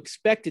what you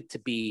expect it to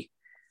be,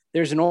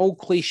 there's an old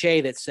cliche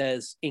that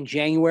says in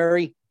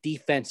January,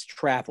 defense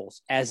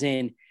travels, as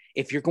in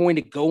if you're going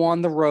to go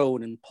on the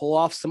road and pull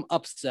off some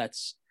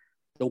upsets,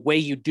 the way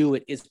you do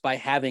it is by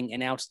having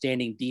an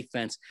outstanding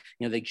defense.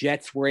 The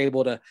Jets were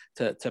able to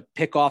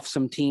pick off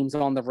some teams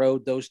on the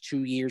road those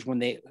 2 years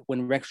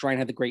when Rex Ryan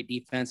had the great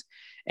defense,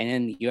 and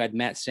then you had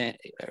Mark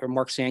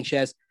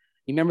Sanchez.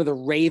 You remember the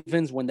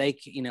Ravens when they,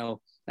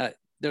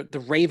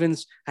 the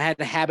Ravens had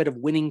the habit of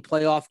winning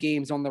playoff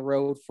games on the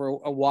road for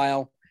a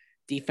while.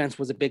 Defense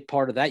was a big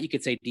part of that. You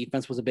could say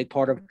defense was a big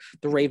part of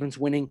the Ravens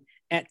winning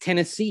at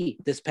Tennessee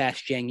this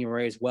past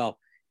January as well.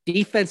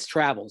 Defense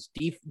travels.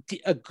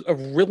 A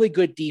really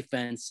good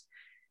defense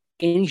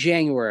in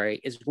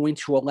January is going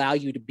to allow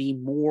you to be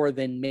more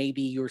than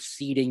maybe your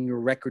seeding,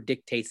 your record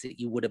dictates that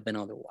you would have been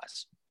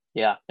otherwise.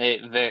 Yeah,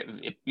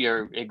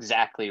 you're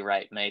exactly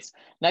right, Mace.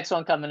 Next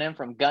one coming in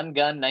from Gun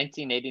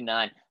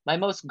 1989. My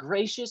most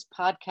gracious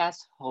podcast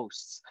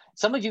hosts.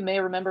 Some of you may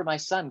remember my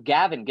son,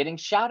 Gavin, getting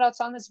shout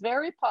outs on this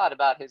very pod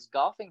about his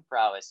golfing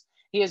prowess.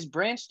 He has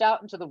branched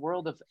out into the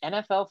world of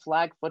NFL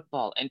flag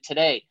football, and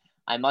today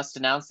I must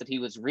announce that he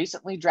was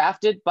recently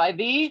drafted by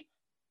the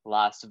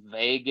Las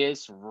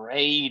Vegas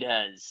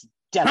Raiders.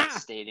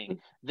 Devastating.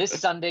 This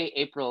Sunday,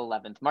 April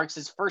 11th, marks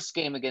his first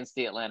game against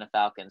the Atlanta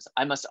Falcons.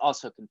 I must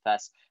also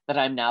confess that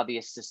I'm now the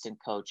assistant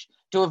coach.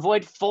 To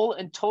avoid full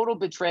and total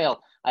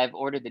betrayal, I have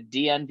ordered the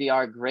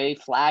DNVR gray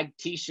flag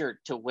t-shirt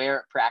to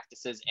wear at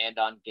practices and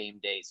on game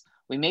days.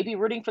 We may be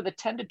rooting for the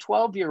 10 to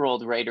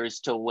 12-year-old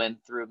Raiders to win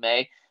through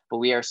May, but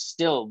we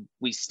still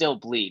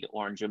bleed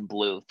orange and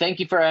blue. Thank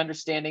you for our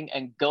understanding,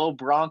 and go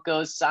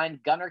Broncos.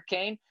 Signed, Gunnar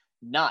Kane,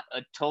 not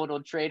a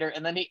total traitor.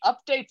 And then he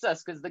updates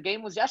us because the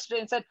game was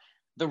yesterday and said,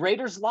 the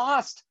Raiders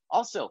lost.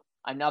 Also,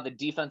 I'm now the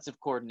defensive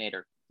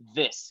coordinator.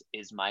 This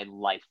is my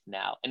life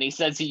now. And he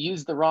says he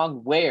used the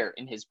wrong where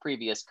in his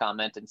previous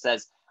comment and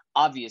says,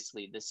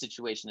 obviously, this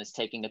situation is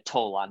taking a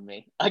toll on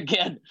me.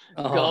 Again,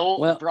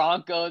 go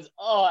Broncos.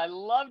 Oh, I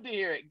love to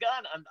hear it.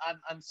 Gun,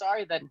 I'm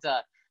sorry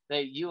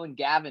that you and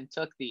Gavin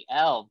took the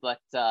L,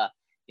 but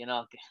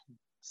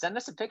send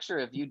us a picture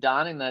of you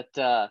donning that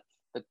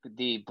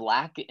the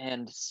black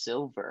and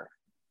silver.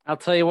 I'll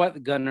tell you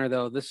what, Gunnar,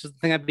 though, this is the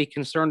thing I'd be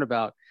concerned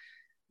about.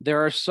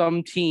 There are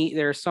some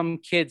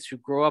kids who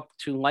grow up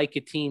to like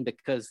a team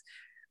because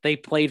they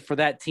played for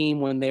that team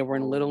when they were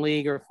in Little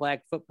League or flag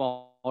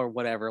football or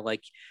whatever.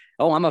 Like,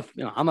 oh, I'm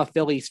a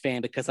Phillies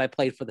fan because I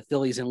played for the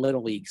Phillies in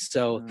Little League.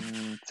 So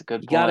it's a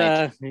good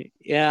point.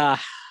 You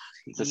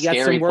got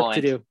some work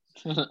to do.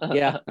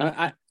 Yeah,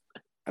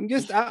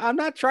 I'm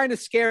not trying to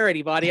scare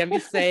anybody. I'm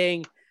just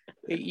saying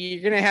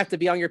you're going to have to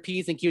be on your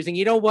P's and Q's. And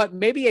you know what?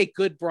 Maybe a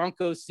good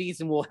Broncos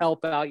season will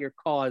help out your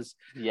cause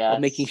of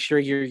making sure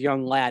your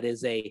young lad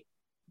is a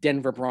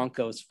Denver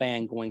Broncos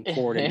fan going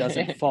forward and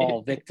doesn't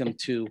fall victim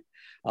to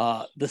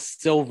the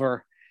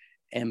silver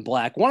and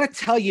black. I want to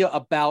tell you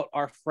about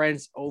our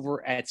friends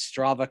over at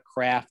Strava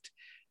Craft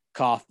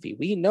Coffee.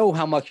 We know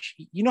how much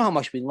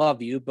we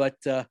love you, but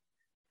you've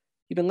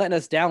been letting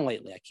us down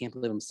lately. I can't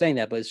believe I'm saying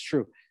that, but it's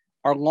true.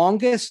 Our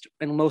longest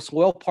and most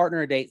loyal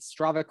partner to date,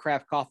 Strava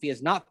Craft Coffee,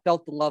 has not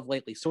felt the love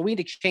lately. So we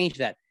need to change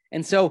that.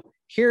 And so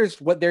here's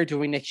what they're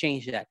doing to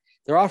change that.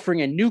 They're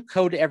offering a new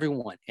code to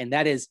everyone, and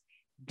that is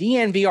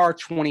DNVR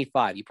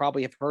 25. You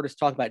probably have heard us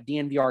talk about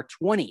DNVR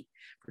 20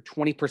 for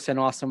 20%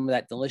 off some of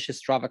that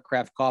delicious Strava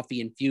Craft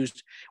coffee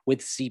infused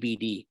with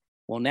CBD.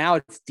 Well, now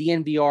it's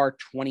DNVR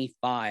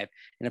 25.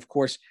 And of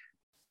course,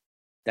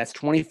 that's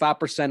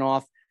 25%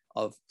 off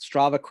of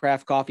Strava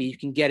Craft coffee. You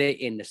can get it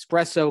in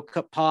espresso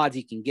cup pods.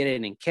 You can get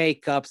it in K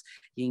cups.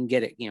 You can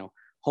get it,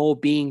 whole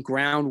bean,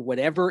 ground,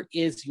 whatever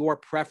is your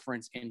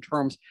preference in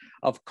terms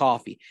of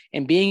coffee.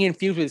 And being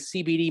infused with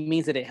CBD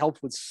means that it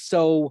helps with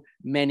so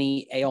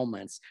many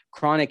ailments.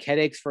 Chronic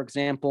headaches, for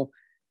example,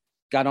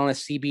 got on a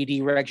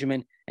CBD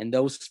regimen, and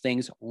those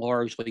things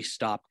largely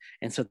stopped.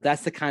 And so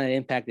that's the kind of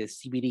impact that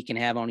CBD can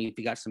have on you if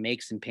you got some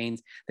aches and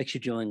pains that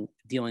you're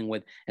dealing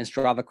with. And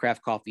Strava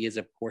Craft coffee is,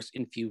 of course,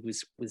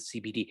 infused with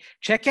CBD.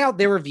 Check out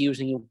their reviews,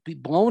 and you'll be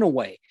blown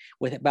away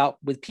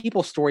with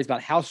people's stories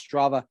about how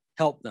Strava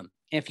helped them.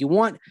 And if you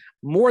want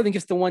more than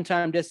just the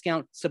one-time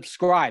discount,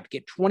 subscribe.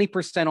 Get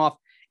 20% off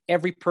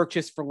every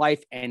purchase for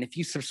life. And if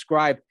you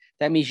subscribe,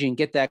 that means you can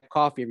get that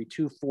coffee every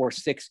 2, 4,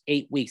 6,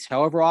 8 weeks.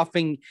 However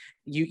often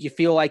you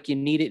feel like you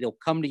need it, it'll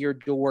come to your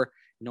door.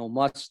 No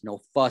muss, no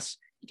fuss.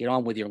 Get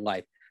on with your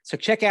life. So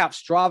check out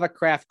Strava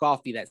Craft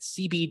Coffee, that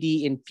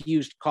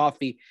CBD-infused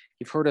coffee.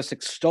 You've heard us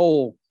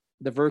extol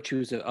the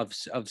virtues of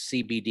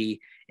CBD.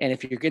 And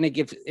if you're going to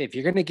give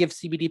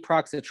CBD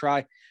products a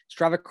try,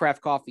 Strava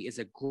Craft Coffee is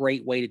a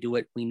great way to do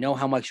it. We know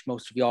how much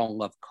most of y'all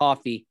love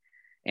coffee,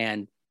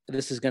 and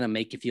this is going to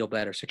make you feel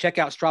better. So check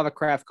out Strava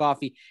Craft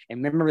Coffee,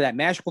 and remember that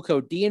magical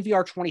code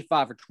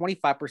DNVR25 for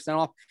 25%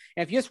 off.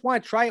 And if you just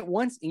want to try it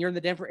once and you're in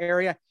the Denver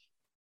area,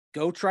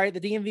 go try it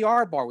at the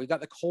DNVR bar. We've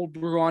got the cold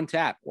brew on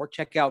tap. Or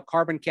check out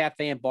Carbon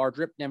Cafe and Bar,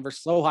 Drip Denver,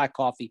 Slow High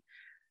Coffee,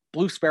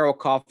 Blue Sparrow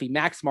Coffee,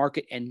 Max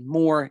Market, and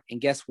more. And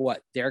guess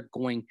what? They're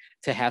going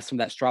to have some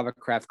of that Strava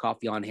Craft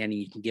Coffee on hand,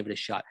 and you can give it a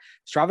shot.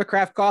 Strava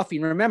Craft Coffee,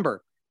 and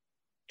remember,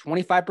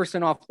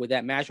 25% off with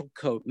that magical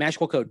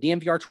code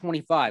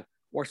DNVR25,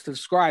 or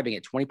subscribing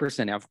at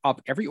 20% off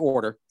every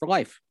order for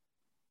life.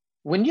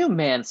 When you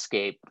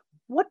manscape,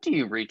 what do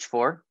you reach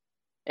for?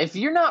 If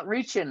you're not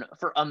reaching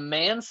for a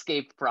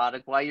Manscaped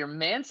product while you're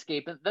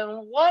manscaping, then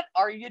what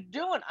are you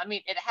doing? I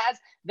mean,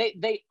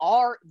 they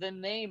are the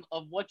name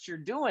of what you're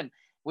doing,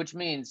 which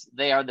means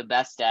they are the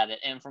best at it.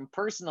 And from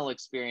personal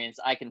experience,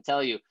 I can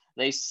tell you,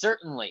 they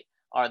certainly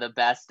are the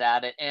best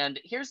at it. And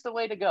here's the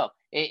way to go.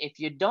 If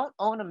you don't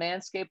own a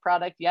Manscaped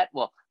product yet,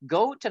 well,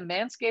 go to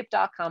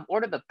manscaped.com,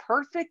 order the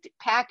Perfect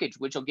Package,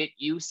 which will get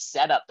you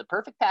set up. The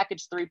Perfect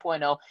Package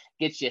 3.0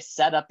 gets you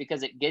set up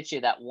because it gets you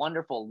that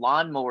wonderful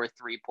Lawnmower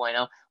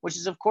 3.0, which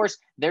is, of course,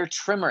 their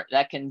trimmer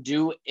that can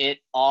do it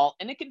all.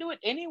 And it can do it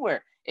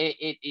anywhere.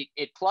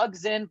 It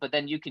plugs in, but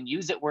then you can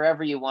use it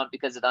wherever you want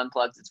because it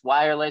unplugs. It's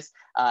wireless.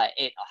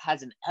 It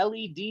has an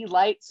LED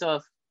light. So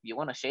if you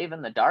want to shave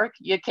in the dark,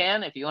 you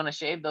can. If you want to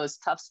shave those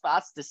tough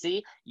spots to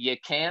see, you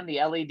can.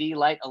 The LED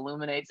light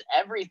illuminates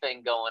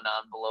everything going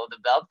on below the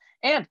belt.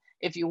 And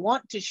if you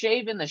want to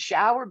shave in the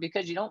shower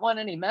because you don't want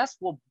any mess,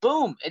 well,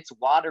 boom, it's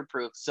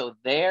waterproof. So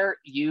there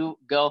you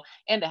go.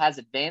 And it has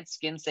advanced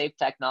skin safe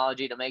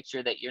technology to make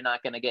sure that you're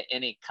not going to get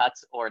any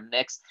cuts or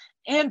nicks.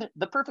 And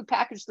the Perfect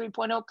Package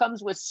 3.0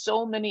 comes with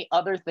so many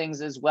other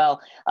things as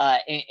well,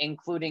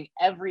 including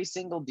every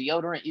single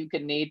deodorant you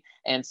can need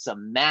and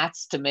some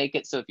mats to make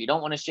it. So if you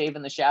don't want to shave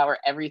in the shower,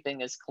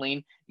 everything is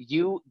clean.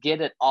 You get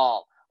it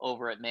all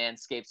over at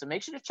Manscaped. So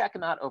make sure to check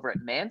them out over at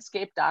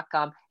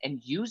manscaped.com and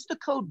use the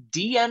code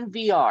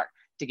DNVR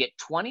to get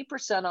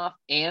 20% off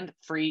and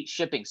free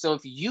shipping. So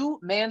if you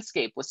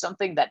manscape with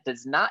something that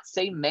does not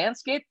say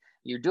Manscaped,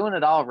 you're doing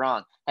it all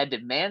wrong. Head to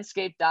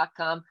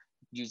manscaped.com.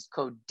 Use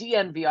code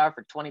DNVR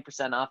for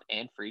 20% off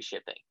and free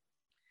shipping.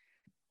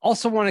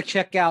 Also want to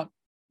check out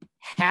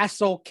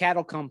Hassel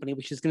Cattle Company,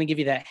 which is going to give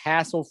you that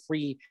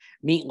hassle-free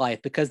meat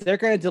life because they're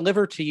going to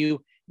deliver to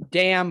you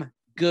damn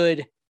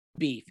good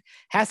beef.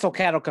 Hassel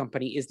Cattle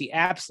Company is the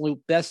absolute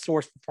best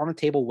source for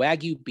farm-to-table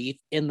Wagyu beef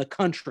in the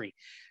country.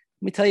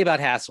 Let me tell you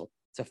about Hassel.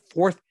 It's a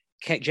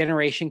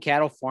fourth-generation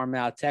cattle farm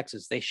out of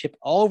Texas. They ship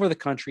all over the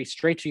country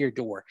straight to your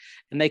door,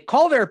 and they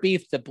call their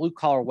beef the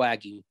blue-collar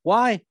Wagyu.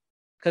 Why?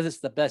 Because it's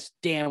the best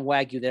damn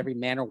Wagyu that every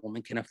man or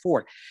woman can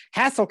afford.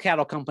 Hassel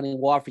Cattle Company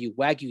will offer you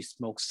Wagyu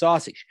smoked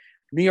sausage,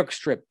 New York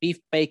strip, beef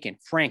bacon,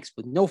 Franks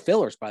with no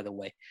fillers, by the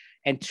way,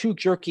 and 2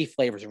 jerky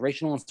flavors,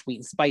 original and sweet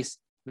and spicy.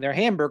 Their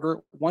hamburger,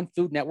 One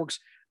Food Network's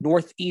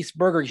Northeast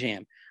Burger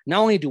Jam.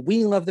 Not only do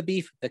we love the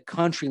beef, the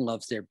country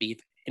loves their beef.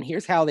 And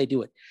here's how they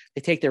do it.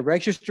 They take their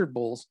registered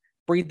bulls,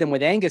 breed them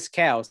with Angus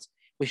cows,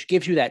 which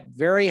gives you that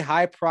very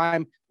high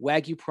prime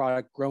Wagyu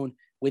product grown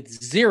with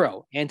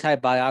 0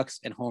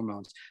 antibiotics and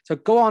hormones. So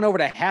go on over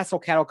to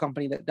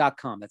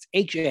HassellCattleCompany.com. That's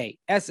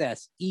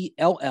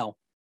HASSELL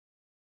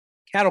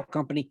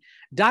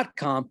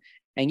cattlecompany.com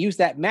and use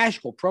that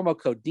magical promo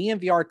code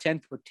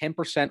DNVR10 for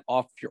 10%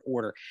 off your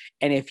order.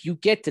 And if you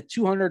get to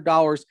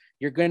 $200,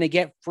 you're going to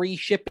get free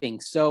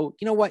shipping. So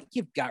you know what?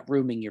 You've got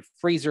room in your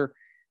freezer.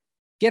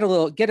 Get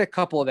a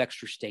couple of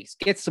extra steaks,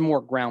 get some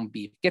more ground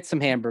beef, get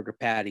some hamburger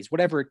patties,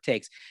 whatever it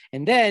takes.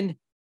 And then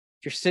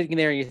you're sitting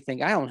there and you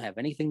think, I don't have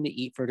anything to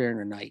eat for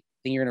dinner tonight.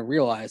 Then you're going to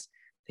realize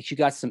that you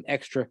got some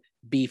extra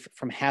beef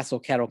from Hassel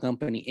Cattle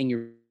Company in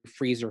your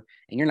freezer,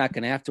 and you're not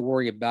going to have to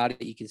worry about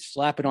it. You can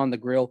slap it on the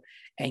grill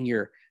and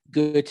you're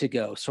good to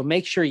go. So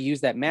make sure you use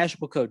that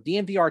magical code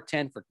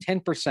DNVR10 for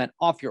 10%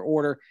 off your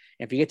order.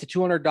 And if you get to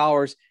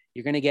 $200,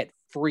 you're going to get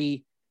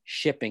free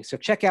shipping. So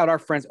check out our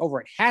friends over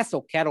at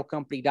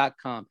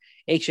HassellCattleCompany.com,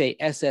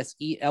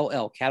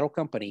 HASSELL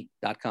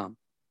CattleCompany.com.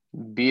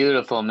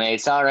 Beautiful,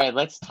 Mace. All right,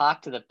 let's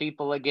talk to the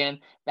people again.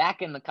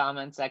 Back in the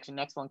comment section.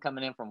 Next one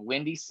coming in from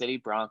Windy City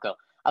Bronco.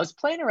 I was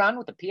playing around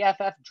with the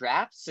PFF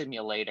draft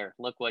simulator.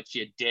 Look what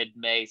you did,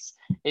 Mace.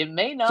 It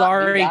may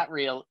not be that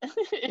real.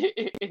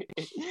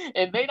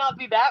 It may not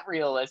be that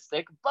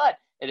realistic, but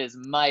it is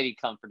mighty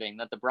comforting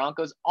that the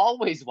Broncos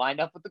always wind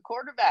up with the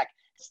quarterback.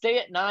 Stay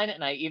at 9,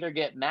 and I either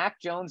get Mac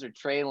Jones or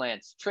Trey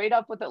Lance. Trade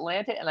up with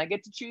Atlanta, and I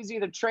get to choose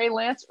either Trey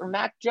Lance or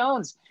Mac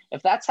Jones.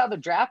 If that's how the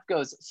draft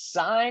goes,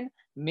 sign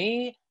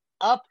me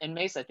up. And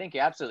Mace, I think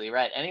you're absolutely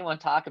right. Anyone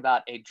talk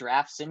about a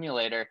draft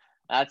simulator,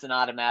 that's an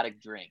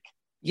automatic drink.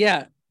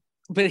 Yeah,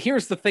 but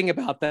here's the thing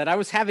about that. I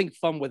was having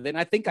fun with it, and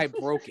I think I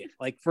broke it.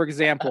 Like, for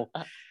example,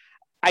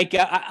 I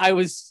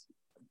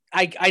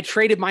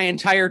traded my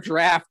entire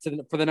draft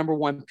for the number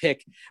 1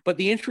 pick. But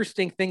the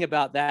interesting thing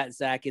about that,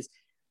 Zach, is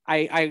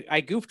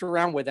I goofed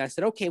around with it. I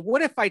said, okay,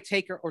 what if I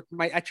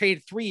I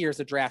traded 3 years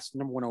of drafts for the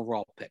number 1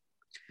 overall pick.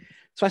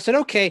 So I said,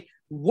 okay,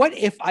 what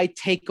if I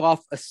take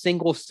off a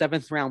single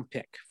 7th round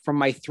pick from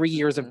my 3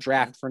 years of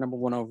draft for number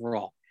 1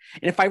 overall?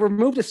 And if I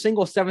removed a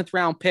single 7th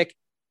round pick,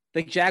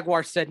 the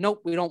Jaguars said,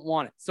 nope, we don't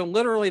want it. So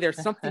literally there's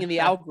something in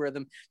the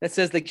algorithm that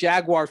says the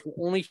Jaguars will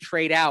only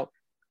trade out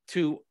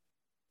to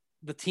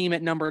the team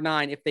at number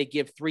 9 if they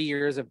give 3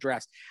 years of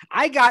drafts.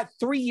 I got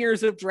 3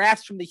 years of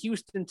drafts from the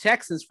Houston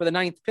Texans for the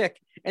 9th pick,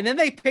 and then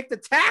they picked a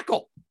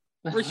tackle,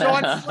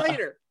 Rashawn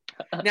Slater.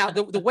 Now,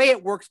 the way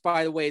it works,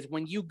 by the way, is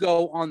when you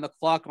go on the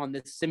clock on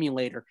this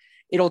simulator,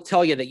 it'll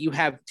tell you that you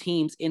have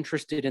teams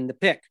interested in the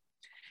pick.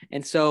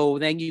 And so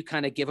then you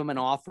kind of give them an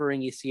offer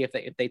and you see if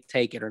they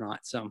take it or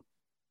not. So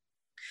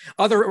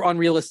other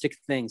unrealistic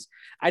things.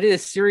 I did a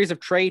series of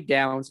trade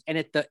downs,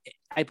 and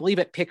I believe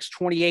at picks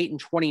 28 and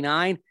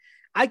 29,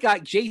 I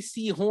got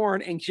J.C.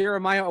 Horn and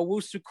Jeremiah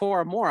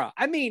Owusu-Koramoah.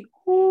 I mean,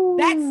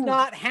 that's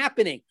not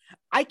happening.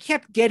 I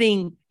kept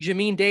getting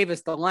Jamin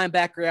Davis, the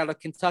linebacker out of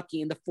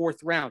Kentucky, in the 4th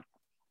round.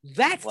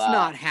 That's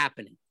not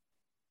happening.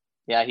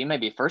 Yeah, he may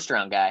be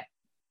first-round guy.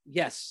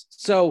 Yes.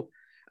 So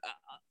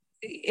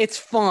it's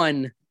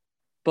fun,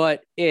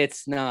 but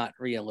it's not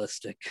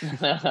realistic.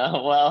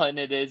 Well, and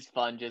it is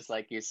fun, just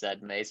like you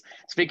said, Mace.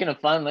 Speaking of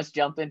fun, let's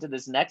jump into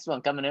this next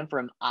one coming in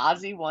from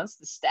Ozzy Wants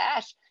the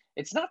Stash.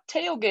 It's not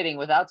tailgating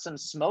without some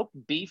smoked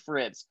beef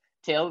ribs.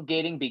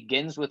 Tailgating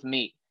begins with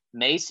meat.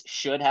 Mace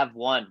should have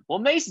won. Well,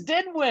 Mace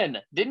did win.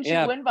 Didn't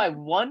you win by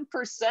 1%,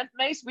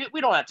 Mace? We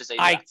don't have to say you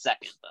got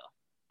second, though.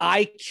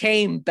 I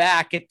came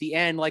back at the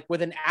end, like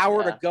with an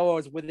hour to go, I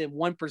was within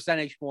 1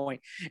 percentage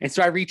point. And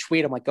so I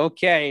retweet. I'm like,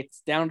 okay,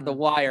 it's down to the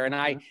wire. And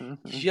I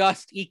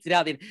just eked it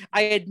out.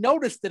 I had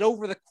noticed that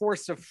over the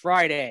course of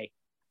Friday,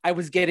 I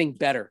was getting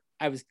better.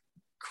 I was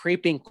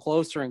creeping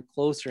closer and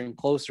closer and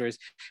closer as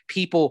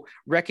people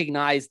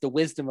recognized the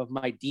wisdom of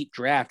my deep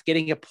draft,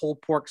 getting a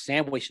pulled pork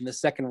sandwich in the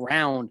 2nd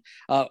round,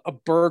 a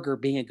burger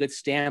being a good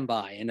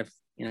standby. And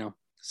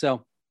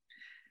so.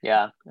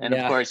 Yeah. And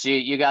of course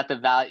you got the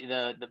value,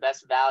 the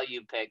best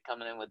value pick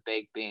coming in with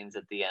baked beans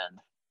at the end.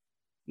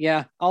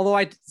 Yeah.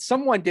 Although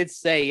someone did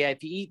say,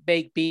 if you eat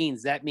baked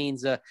beans, that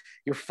means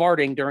you're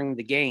farting during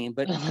the game,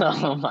 but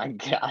oh my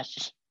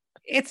gosh.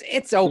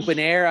 It's open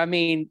air. I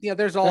mean,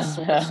 there's all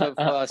sorts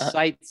of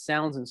sights,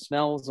 sounds, and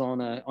smells on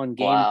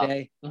game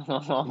day.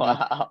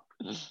 Wow.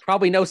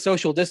 Probably no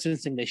social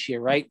distancing this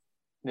year, right?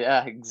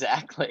 Yeah,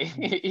 exactly.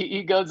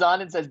 He goes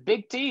on and says,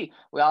 Big T,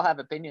 we all have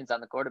opinions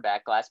on the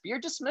quarterback class, but your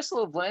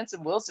dismissal of Lance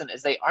and Wilson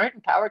as they aren't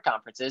in power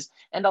conferences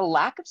and a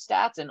lack of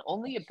stats and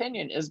only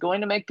opinion is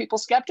going to make people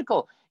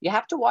skeptical. You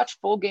have to watch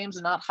full games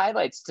and not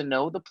highlights to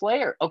know the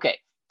player. Okay,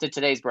 to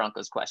today's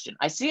Broncos question.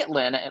 I see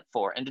Atlanta at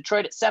 4 and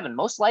Detroit at 7,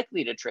 most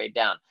likely to trade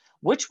down.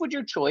 Which would be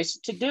your choice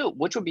to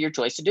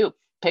do?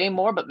 Pay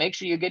more, but make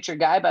sure you get your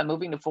guy by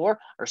moving to 4,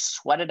 or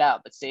sweat it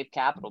out, but save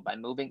capital by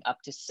moving up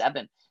to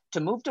 7. To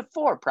move to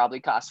 4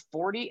 probably costs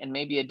 40 and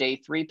maybe a day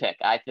 3 pick.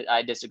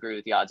 I disagree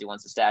with the odds. He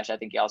wants a stash. I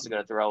think you also got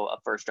to throw a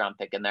 1st-round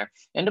pick in there.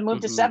 And to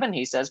move to 7,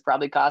 he says,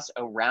 probably costs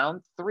a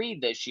round 3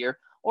 this year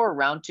or a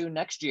round 2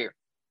 next year.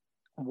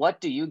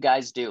 What do you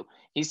guys do?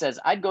 He says,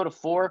 I'd go to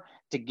 4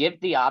 to give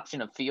the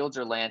option of Fields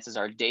or Lance as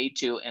our day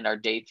 2 and our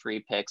day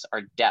 3 picks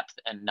are depth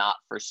and not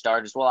for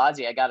starters. Well,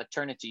 Ozzy, I got to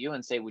turn it to you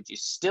and say, would you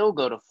still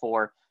go to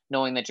 4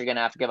 knowing that you're going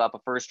to have to give up a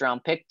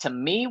 1st-round pick? To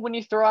me, when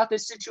you throw out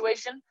this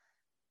situation,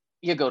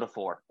 you go to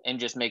 4 and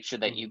just make sure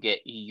that you get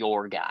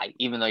your guy,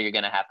 even though you're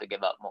going to have to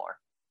give up more.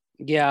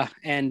 Yeah.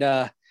 And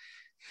I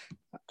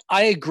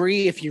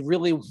agree. If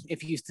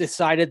you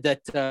decided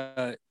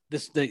that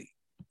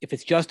if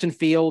it's Justin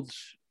Fields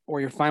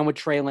or you're fine with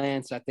Trey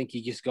Lance, I think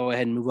you just go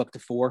ahead and move up to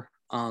 4.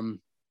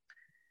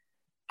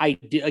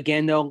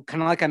 Again, though,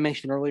 kind of like I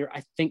mentioned earlier,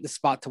 I think the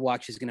spot to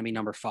watch is going to be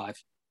number 5.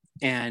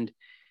 And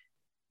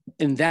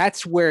And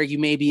that's where you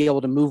may be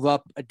able to move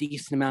up a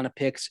decent amount of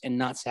picks and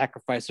not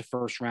sacrifice a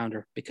first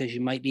rounder, because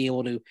you might be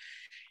able to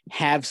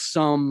have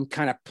some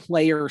kind of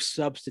player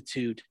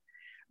substitute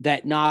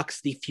that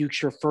knocks the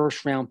future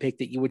first round pick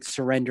that you would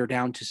surrender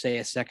down to, say,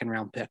 a second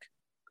round pick.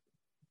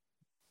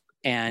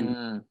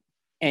 And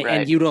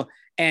you'd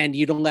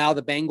allow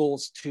the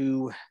Bengals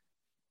to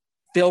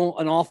fill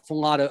an awful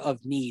lot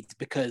of needs,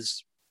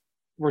 because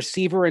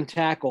receiver and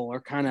tackle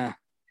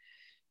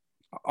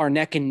are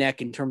neck and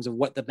neck in terms of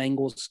what the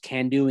Bengals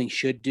can do and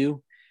should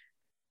do.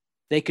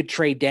 They could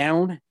trade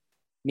down.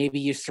 Maybe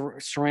you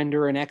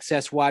surrender an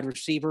excess wide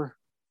receiver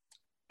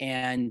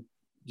and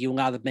you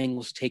allow the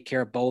Bengals to take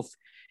care of both.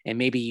 And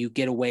maybe you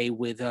get away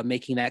with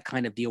making that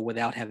kind of deal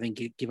without having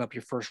to give up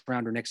your first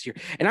rounder next year.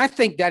 And I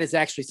think that is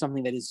actually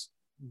something that is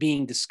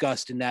being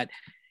discussed, and that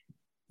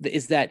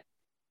is that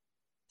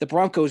the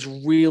Broncos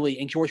really,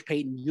 and George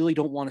Paton really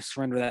don't want to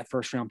surrender that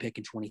first round pick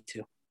in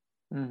 22.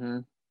 Mm-hmm.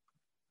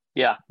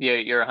 Yeah,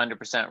 you're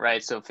 100%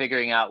 right. So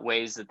figuring out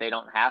ways that they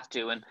don't have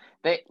to. And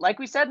they, like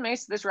we said,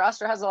 Mace, this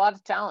roster has a lot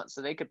of talent,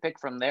 so they could pick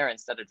from there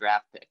instead of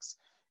draft picks.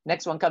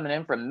 Next one coming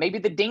in from maybe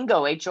the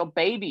Dingo, H.O.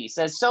 Baby,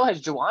 says, so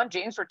has Juwan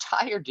James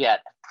retired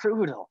yet?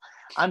 Brutal.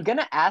 I'm going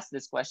to ask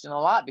this question a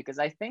lot because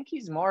I think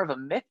he's more of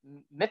a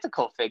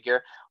mythical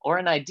figure or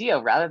an idea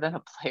rather than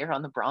a player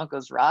on the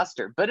Broncos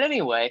roster. But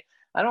anyway,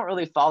 I don't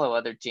really follow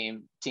other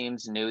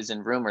teams' news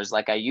and rumors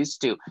like I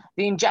used to.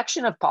 The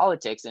injection of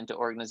politics into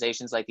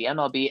organizations like the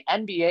MLB,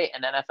 NBA,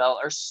 and NFL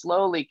are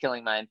slowly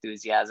killing my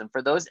enthusiasm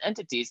for those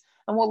entities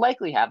and will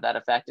likely have that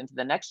effect into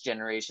the next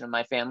generation of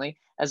my family,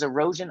 as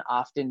erosion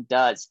often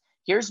does.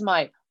 Here's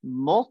my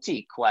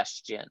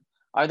multi-question.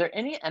 Are there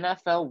any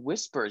NFL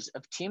whispers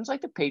of teams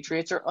like the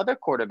Patriots or other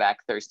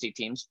quarterback-thirsty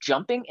teams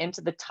jumping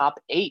into the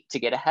top 8 to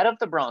get ahead of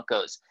the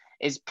Broncos?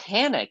 Is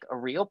panic a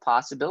real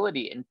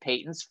possibility in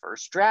Peyton's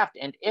first draft?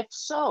 And if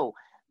so,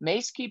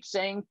 Mace keeps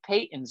saying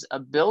Peyton's a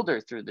builder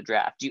through the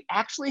draft. Do you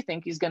actually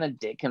think he's going to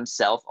dig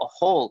himself a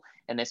hole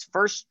in his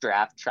first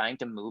draft trying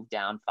to move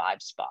down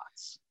 5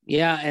 spots?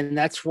 Yeah, and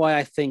that's why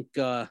I think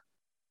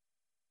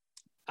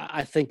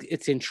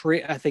it's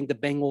intriguing. I think the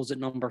Bengals at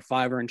number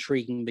 5 are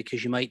intriguing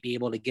because you might be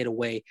able to get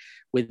away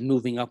with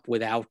moving up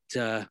without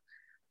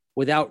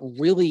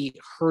really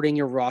hurting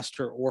your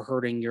roster or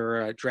hurting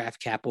your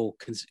draft capital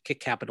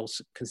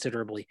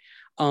considerably.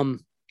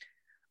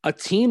 A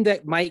team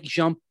that might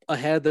jump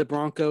ahead of the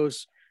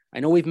Broncos, I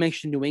know we've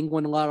mentioned New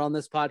England a lot on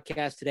this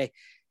podcast today.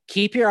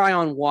 Keep your eye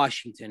on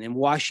Washington, and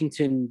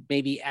Washington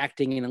maybe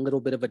acting in a little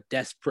bit of a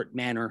desperate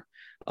manner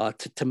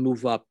to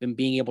move up and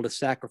being able to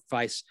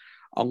sacrifice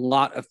a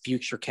lot of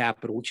future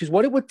capital, which is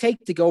what it would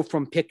take to go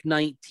from pick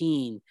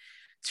 19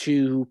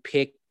 to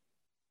pick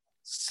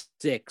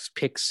 6,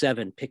 pick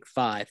 7, pick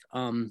 5.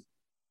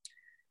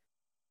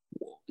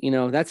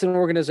 That's an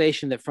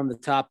organization that from the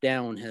top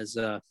down has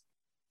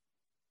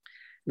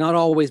not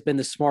always been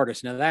the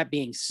smartest. Now, that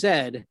being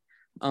said,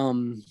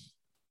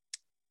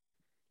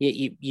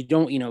 you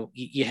don't,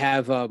 you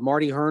have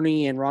Marty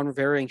Hurney and Ron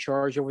Rivera in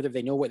charge over there.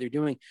 They know what they're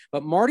doing.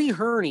 But Marty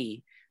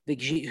Hurney,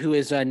 who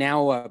is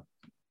now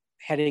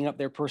heading up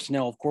their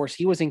personnel, of course,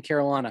 he was in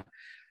Carolina.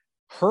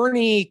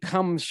 Hurney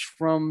comes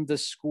from the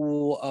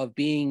school of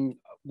being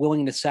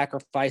willing to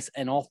sacrifice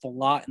an awful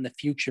lot in the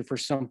future for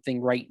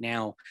something right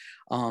now.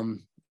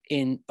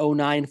 In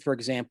 2009, for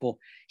example,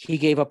 he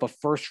gave up a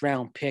first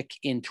round pick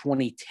in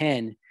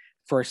 2010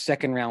 for a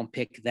second round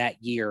pick that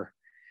year.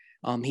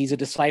 He's a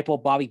disciple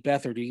of Bobby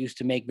Beathard, who used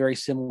to make very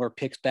similar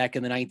picks back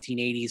in the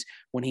 1980s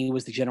when he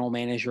was the general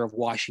manager of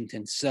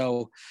Washington.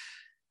 So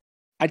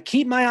I'd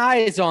keep my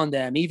eyes on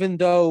them, even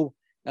though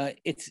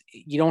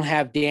you don't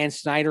have Dan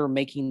Snyder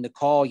making the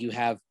call. You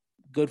have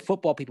good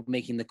football people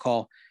making the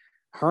call.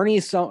 Hurney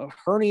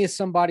is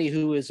somebody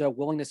who is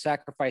willing to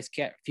sacrifice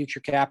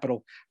future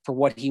capital for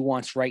what he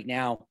wants right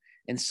now.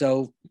 And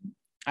so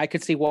I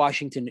could see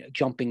Washington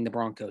jumping the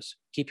Broncos.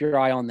 Keep your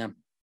eye on them.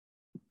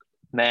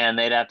 Man,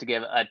 they'd have to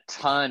give a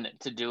ton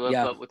to do it.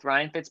 Yeah. But with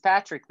Ryan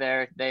Fitzpatrick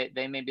there,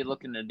 they may be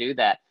looking to do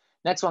that.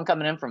 Next one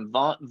coming in from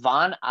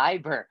Von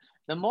Iber.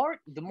 The more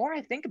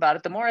I think about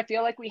it, the more I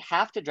feel like we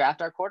have to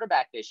draft our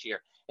quarterback this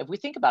year. If we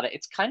think about it,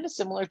 it's kind of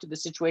similar to the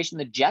situation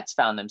the Jets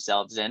found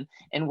themselves in,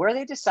 and where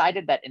they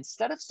decided that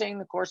instead of staying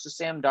the course with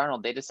Sam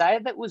Darnold, they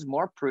decided that it was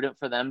more prudent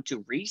for them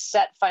to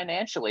reset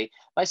financially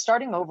by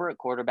starting over at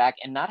quarterback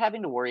and not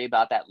having to worry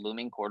about that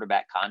looming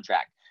quarterback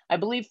contract. I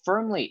believe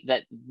firmly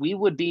that we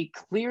would be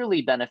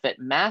clearly benefit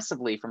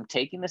massively from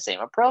taking the same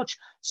approach.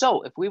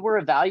 So if we were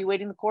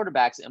evaluating the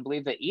quarterbacks and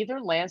believe that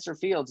either Lance or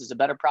Fields is a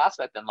better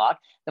prospect than Locke,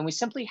 then we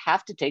simply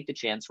have to take the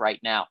chance right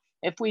now.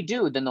 If we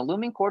do, then the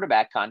looming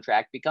quarterback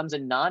contract becomes a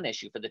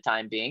non-issue for the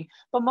time being.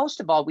 But most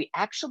of all, we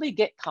actually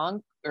get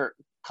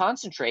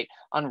concentrate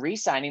on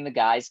re-signing the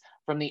guys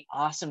from the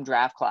awesome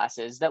draft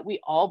classes that we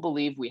all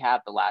believe we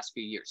have the last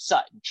few years.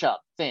 Sutton,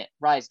 Chubb, Fant,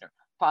 Reisner,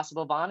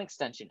 possible Vaughn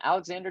extension,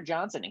 Alexander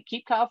Johnson, and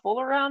keep Kyle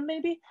Fuller around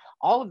maybe.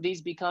 All of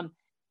these become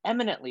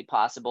eminently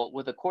possible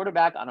with a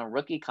quarterback on a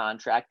rookie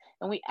contract,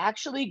 and we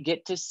actually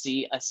get to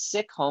see a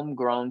sick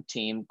homegrown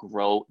team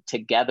grow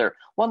together.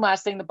 One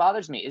last thing that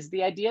bothers me is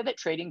the idea that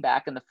trading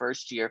back in the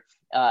first year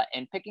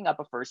and picking up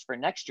a first for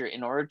next year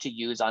in order to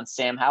use on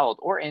Sam Howell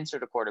or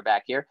insert a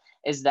quarterback here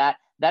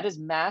that is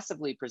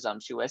massively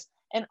presumptuous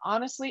and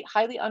honestly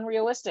highly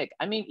unrealistic.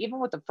 I mean, even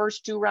with the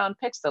first 2-round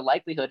picks, the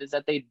likelihood is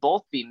that they'd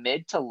both be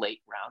mid to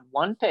late round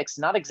 1 picks.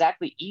 Not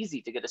exactly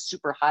easy to get a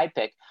super high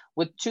pick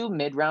with 2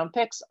 mid-round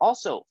picks.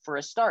 Also, for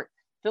a start,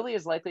 Philly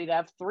is likely to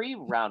have 3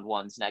 round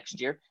 1s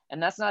next year,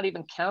 and that's not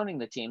even counting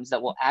the teams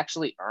that will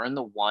actually earn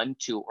the 1,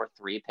 2, or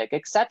 3 pick,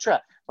 etc.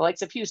 The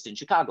likes of Houston,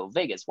 Chicago,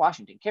 Vegas,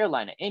 Washington,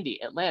 Carolina,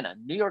 Indy, Atlanta,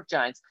 New York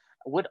Giants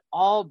would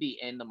all be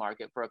in the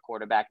market for a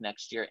quarterback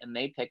next year, and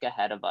they pick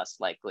ahead of us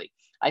likely.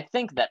 I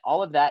think that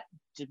all of that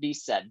to be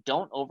said,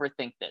 don't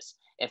overthink this.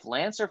 If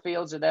Lance or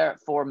Fields are there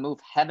at 4, move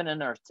heaven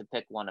and earth to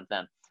pick one of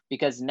them,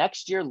 because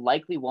next year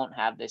likely won't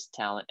have this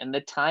talent, and the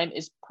time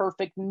is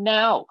perfect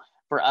now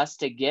for us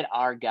to get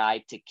our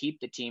guy to keep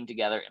the team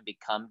together and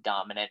become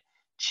dominant.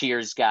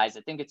 Cheers, guys.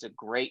 I think it's a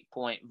great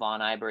point,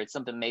 Von Iber. It's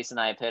something Mason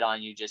and I have hit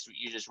on. You just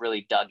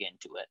really dug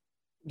into it.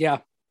 Yeah.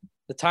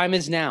 The time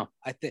is now.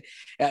 I think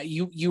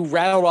you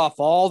rattled off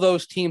all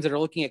those teams that are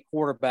looking at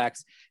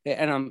quarterbacks,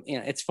 and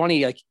it's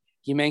funny. Like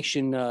you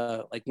mentioned,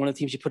 like one of the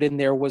teams you put in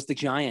there was the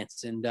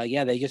Giants, and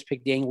they just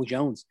picked Daniel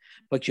Jones,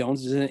 but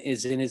Jones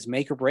is in his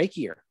make or break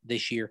year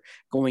this year,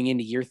 going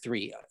into year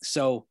 3.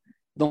 So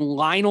the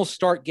line will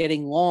start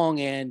getting long,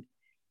 and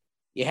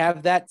you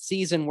have that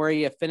season where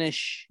you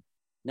finish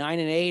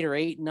 9-8 or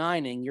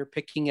 8-9, and you're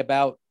picking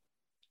about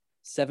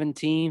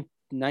 17th,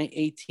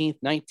 18th,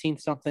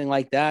 19th, something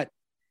like that.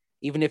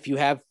 Even if you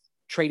have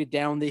traded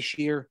down this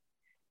year,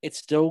 it's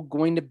still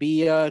going to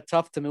be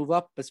tough to move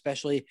up,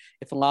 especially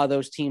if a lot of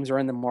those teams are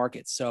in the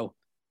market. So,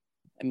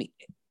 I mean,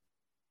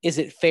 is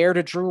it fair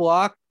to Drew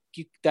Lock?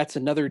 That's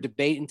another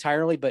debate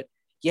entirely, but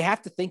you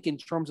have to think in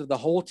terms of the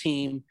whole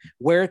team,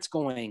 where it's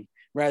going,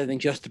 rather than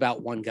just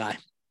about one guy.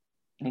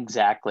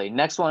 Exactly.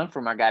 Next one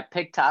from our guy,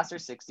 Pick Tosser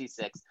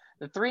 66.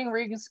 The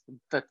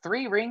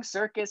three ring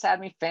circus had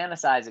me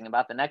fantasizing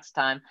about the next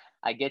time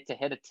I get to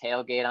hit a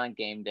tailgate on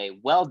game day.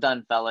 Well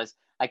done, fellas.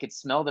 I could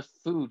smell the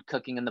food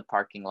cooking in the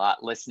parking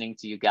lot listening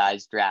to you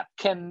guys draft.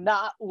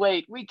 Cannot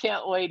wait. We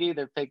can't wait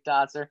either, Pick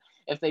Tosser.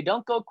 If they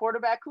don't go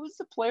quarterback, who's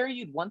the player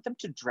you'd want them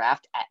to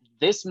draft at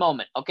this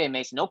moment? Okay,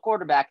 Mace, no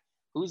quarterback.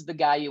 Who's the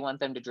guy you want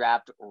them to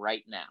draft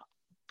right now?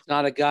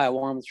 Not a guy. I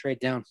want him to trade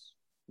down.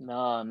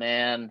 No,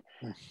 man.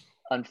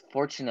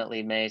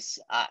 Unfortunately, Mace,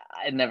 I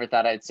never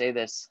thought I'd say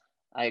this.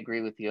 I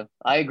agree with you.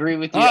 I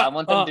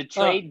want them to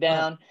trade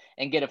down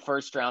and get a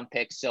first-round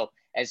pick. So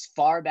as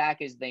far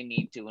back as they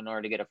need to in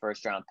order to get a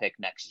first-round pick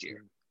next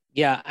year.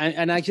 Yeah,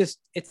 and I just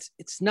it's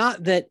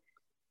not that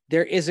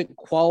there isn't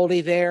quality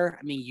there.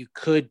 I mean, you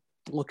could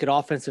look at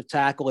offensive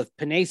tackle. If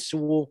Penei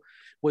Sewell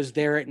was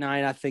there at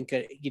 9, I think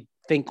you'd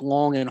think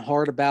long and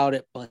hard about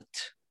it. But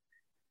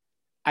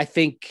I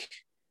think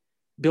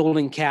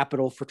building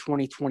capital for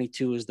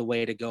 2022 is the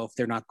way to go if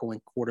they're not going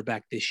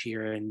quarterback this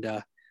year.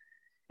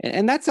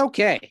 And that's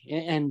okay.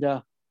 And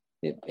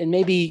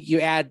maybe you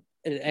add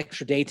an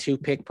extra day 2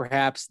 pick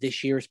perhaps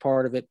this year as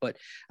part of it. But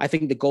I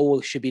think the goal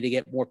should be to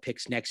get more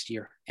picks next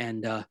year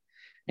and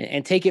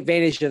take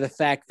advantage of the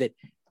fact that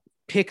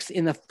picks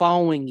in the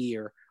following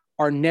year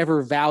are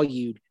never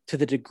valued to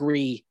the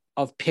degree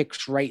of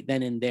picks right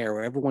then and there,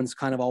 where everyone's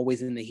kind of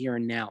always in the here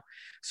and now.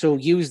 So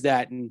use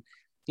that. And,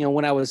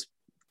 when I was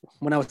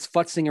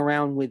futzing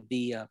around with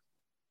the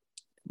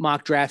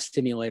mock draft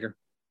simulator,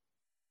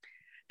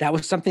 that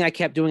was something I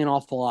kept doing an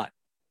awful lot.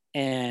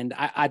 And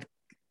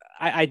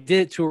I did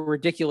it to a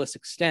ridiculous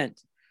extent,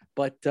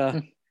 but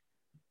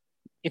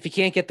if you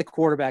can't get the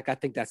quarterback, I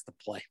think that's the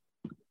play.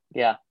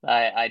 Yeah,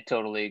 I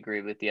totally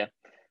agree with you.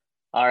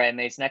 All right,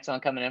 Mace, next one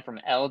coming in from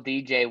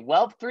LDJ.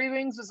 Well, 3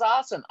 rings was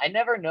awesome. I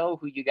never know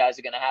who you guys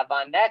are going to have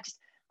on next.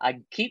 I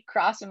keep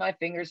crossing my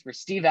fingers for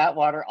Steve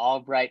Atwater,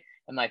 Albright,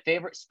 and my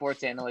favorite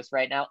sports analyst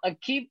right now,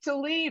 Aqib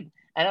Talib.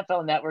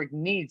 NFL Network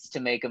needs to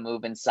make a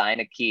move and sign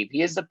Aqib.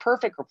 He is the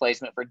perfect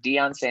replacement for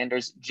Deion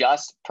Sanders,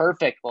 just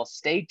perfect. Well,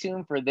 stay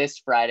tuned for this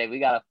Friday. We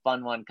got a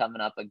fun one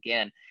coming up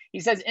again. He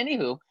says,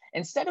 anywho,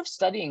 instead of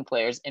studying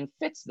players and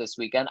fits this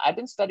weekend, I've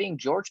been studying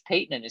George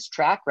Paton and his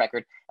track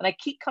record, and I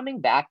keep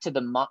coming back to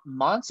the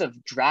months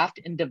of draft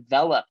and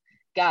develop.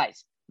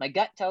 Guys, my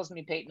gut tells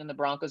me Paton and the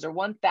Broncos are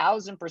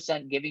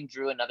 1,000% giving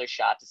Drew another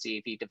shot to see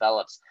if he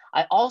develops.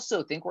 I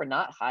also think we're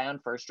not high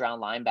on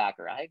first-round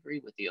linebacker. I agree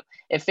with you.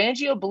 If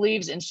Fangio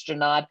believes in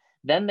Stranad,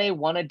 then they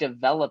want to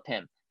develop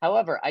him.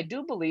 However, I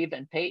do believe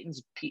in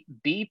Peyton's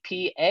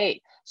BPA.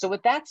 So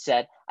with that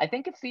said, I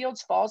think if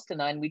Fields falls to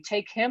 9, we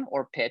take him,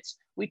 or Pitts,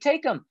 we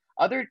take him.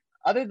 Other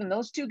than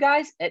those 2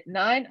 guys at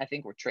 9, I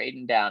think we're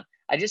trading down.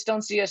 I just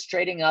don't see us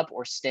trading up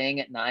or staying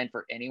at 9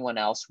 for anyone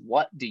else.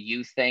 What do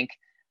you think?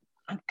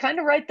 I'm kind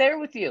of right there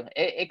with you,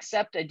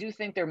 except I do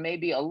think there may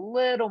be a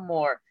little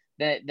more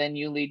than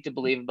you lead to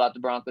believe about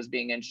the Broncos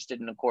being interested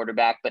in a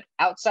quarterback. But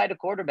outside a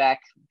quarterback,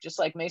 just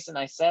like Mason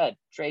and I said,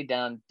 trade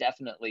down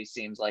definitely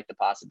seems like the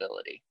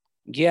possibility.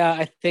 Yeah,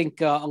 I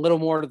think a little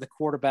more to the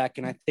quarterback,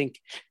 and I think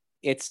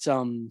it's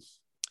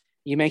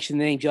you mentioned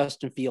the name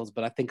Justin Fields,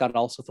 but I think I'd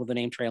also throw the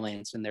name Trey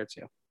Lance in there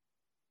too.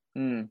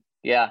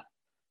 Yeah,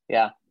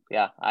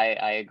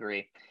 I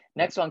agree.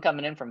 Next one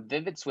coming in from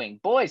Vivid Swing.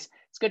 Boys,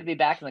 it's good to be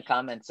back in the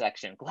comment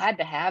section. Glad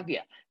to have you.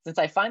 Since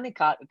I finally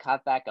caught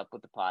back up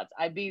with the pods,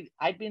 I'd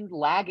been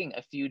lagging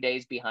a few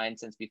days behind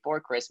since before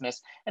Christmas.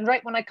 And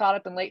right when I caught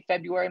up in late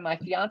February, my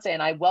fiance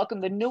and I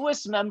welcomed the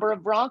newest member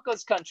of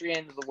Broncos country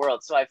into the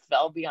world. So I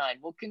fell behind.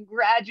 Well,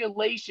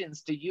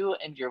 congratulations to you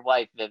and your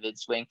wife, Vivid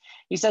Swing.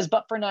 He says,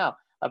 but for now,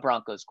 a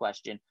Broncos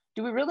question.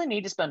 Do we really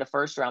need to spend a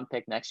first-round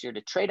pick next year to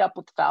trade up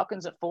with the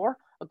Falcons at 4?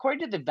 According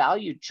to the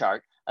value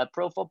chart of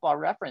Pro Football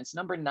Reference,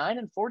 number 9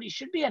 and 40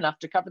 should be enough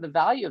to cover the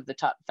value of the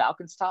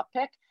Falcons' top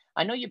pick.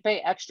 I know you pay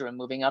extra in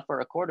moving up for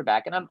a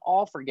quarterback, and I'm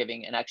all for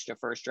giving an extra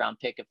first-round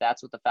pick if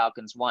that's what the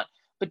Falcons want.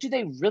 But do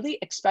they really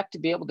expect to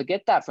be able to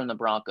get that from the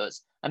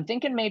Broncos? I'm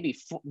thinking maybe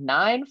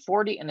 9,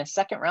 40, and a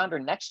second-rounder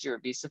next year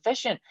would be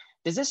sufficient.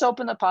 Does this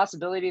open the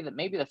possibility that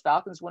maybe the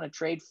Falcons want to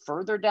trade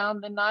further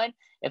down than 9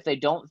 if they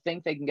don't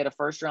think they can get a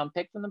first-round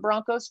pick from the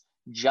Broncos?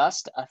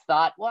 Just a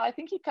thought. Well, I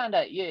think you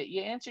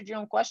answered your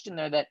own question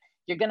there, that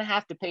you're going to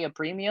have to pay a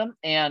premium.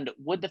 And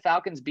would the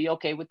Falcons be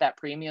okay with that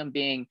premium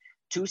being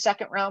 2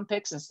 second-round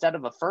picks instead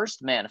of a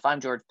first? Man, if I'm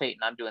George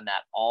Paton, I'm doing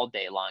that all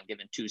day long,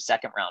 giving 2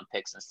 second-round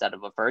picks instead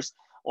of a first.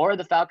 Or are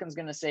the Falcons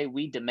going to say,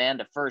 we demand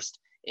a first?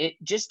 It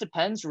just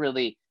depends,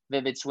 really,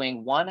 Vivid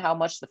Swing. 1, how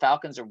much the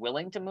Falcons are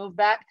willing to move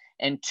back.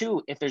 And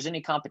 2, if there's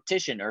any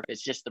competition or if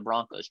it's just the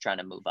Broncos trying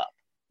to move up.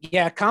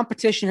 Yeah,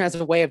 competition has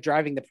a way of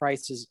driving the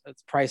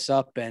price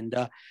up. And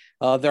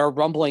there are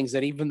rumblings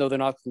that even though they're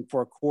not looking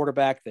for a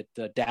quarterback,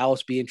 that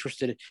Dallas be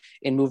interested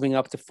in moving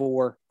up to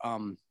 4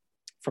 from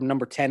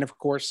number 10, of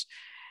course.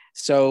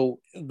 So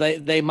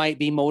they might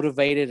be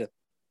motivated.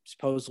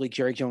 Supposedly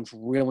Jerry Jones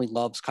really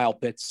loves Kyle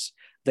Pitts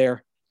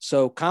there.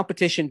 So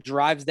competition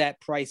drives that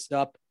price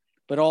up.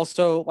 But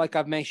also, like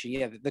I've mentioned,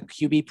 yeah, the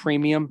QB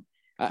premium,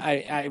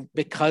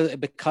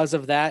 because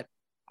of that,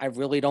 I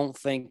really don't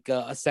think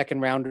a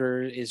second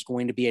rounder is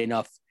going to be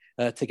enough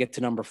to get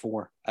to number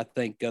 4. I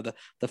think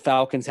the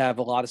Falcons have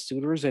a lot of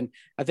suitors, and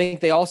I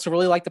think they also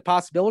really like the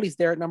possibilities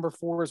there at number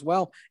 4 as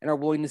well, and are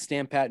willing to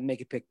stand pat and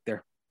make a pick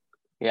there.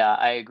 Yeah,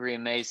 I agree,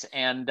 Mace.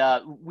 And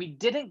we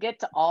didn't get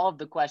to all of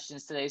the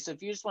questions today. So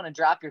if you just want to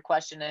drop your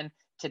question in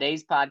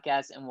today's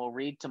podcast and we'll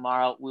read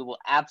tomorrow, we will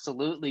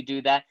absolutely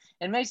do that.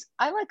 And Mace,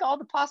 I like all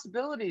the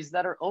possibilities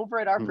that are over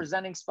at our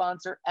presenting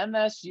sponsor,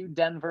 MSU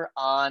Denver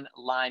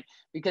Online,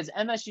 because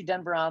MSU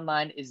Denver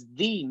Online is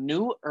the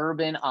new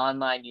urban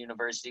online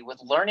university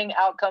with learning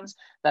outcomes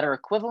that are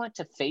equivalent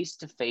to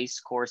face-to-face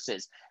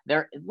courses,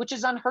 which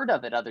is unheard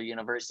of at other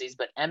universities,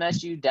 but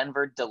MSU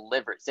Denver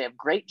delivers. They have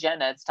great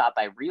gen eds taught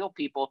by real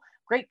people,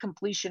 great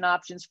completion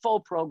options, full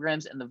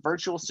programs, and the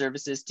virtual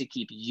services to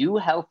keep you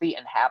healthy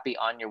and happy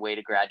on your way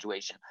to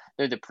graduation.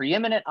 They're the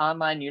preeminent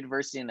online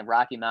university in the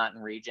Rocky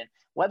Mountain region.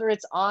 Whether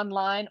it's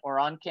online or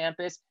on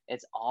campus,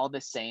 it's all the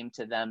same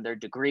to them. Their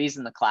degrees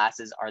and the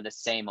classes are the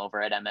same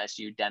over at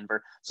MSU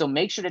Denver. So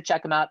make sure to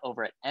check them out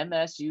over at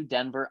MSU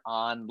Denver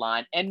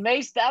Online. And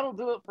Mace, that'll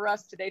do it for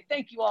us today.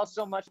 Thank you all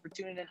so much for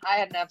tuning in. I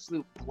had an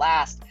absolute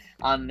blast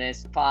on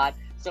this pod.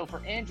 So for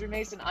Andrew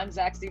Mason, I'm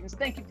Zach Stevens.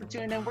 Thank you for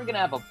tuning in. We're going to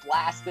have a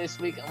blast this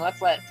week, and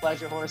let's let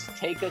Pleasure Horse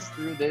take us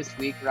through this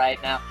week right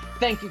now.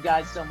 Thank you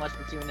guys so much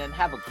for tuning in.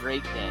 Have a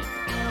great day.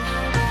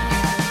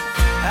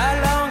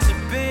 How long's it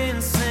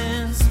been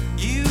since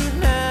you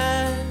and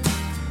I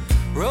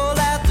rolled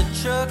out the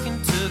truck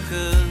and took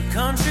a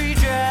country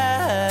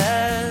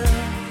drive?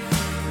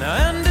 Now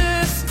I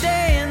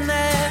understand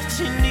that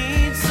you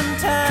need some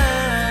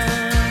time.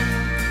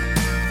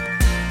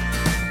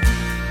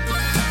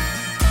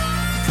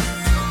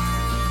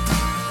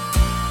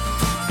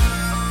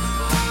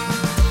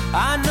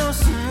 I know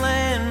some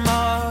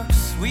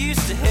landmarks we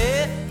used to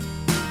hit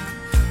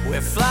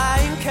where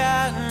flying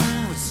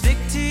cotton would stick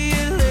to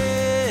your lips.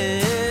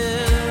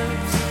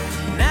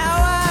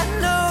 Now I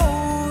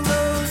know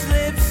those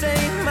lips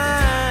ain't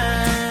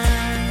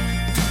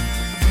mine.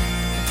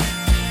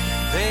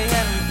 They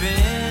haven't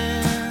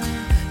been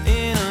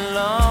in a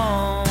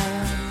long,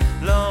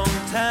 long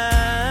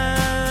time.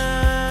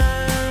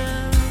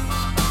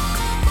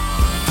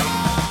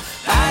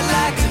 I'd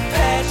like to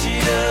patch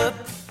it up.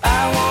 I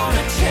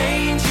wanna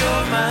change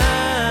your mind.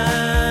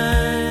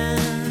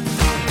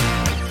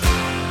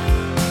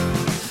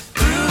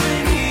 Through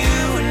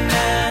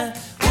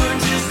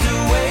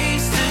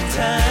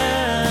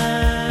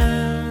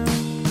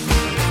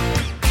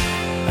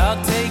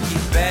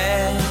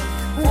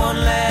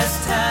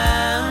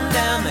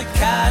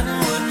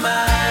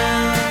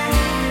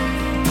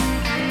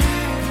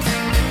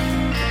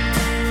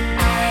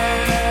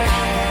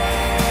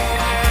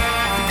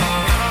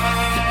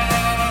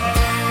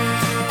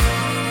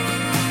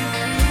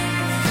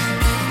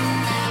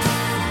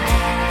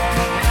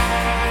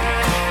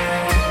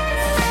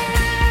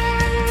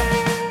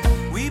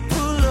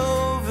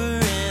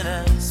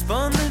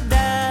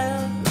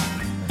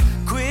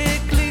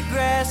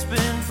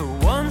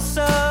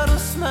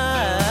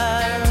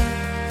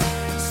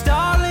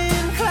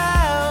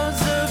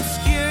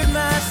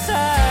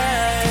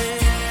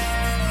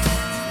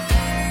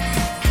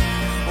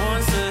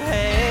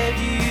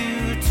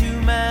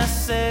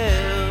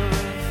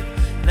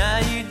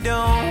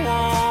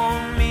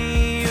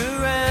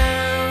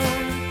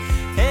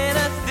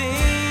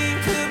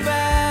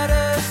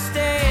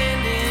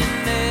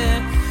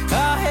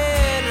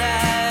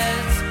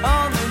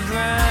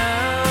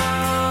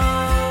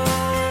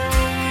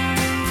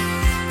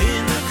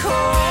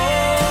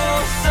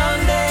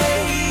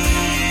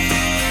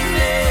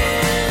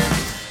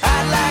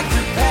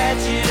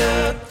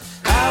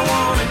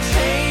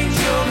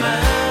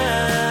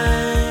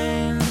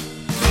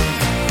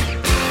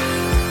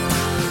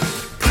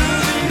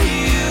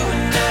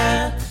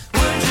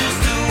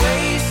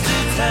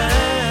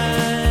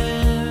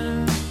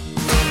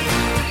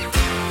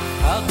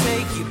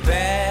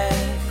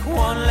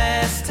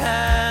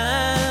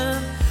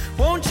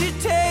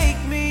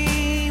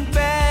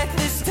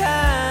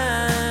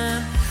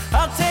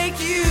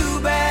you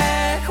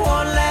back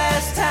one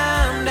last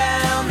time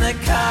down the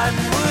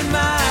Cottonwood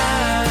Mile.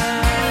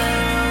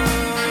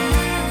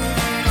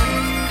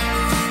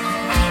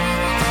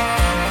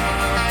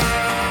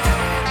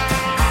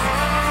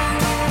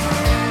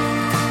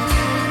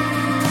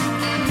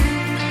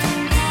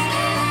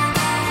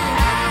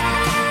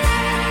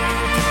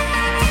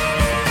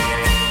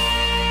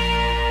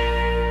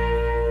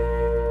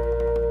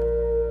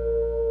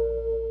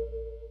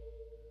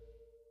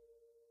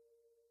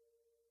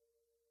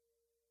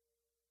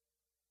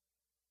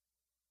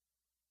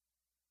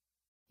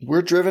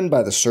 We're driven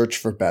by the search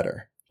for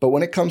better. But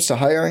when it comes to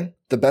hiring,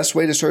 the best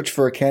way to search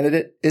for a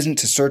candidate isn't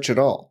to search at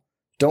all.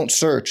 Don't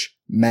search,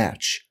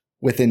 match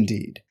with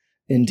Indeed.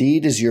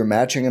 Indeed is your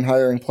matching and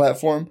hiring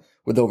platform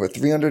with over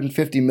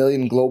 350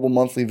 million global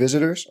monthly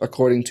visitors,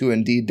 according to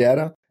Indeed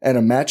data, and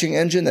a matching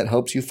engine that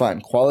helps you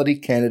find quality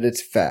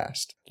candidates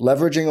fast.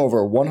 Leveraging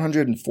over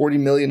 140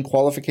 million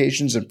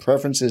qualifications and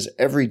preferences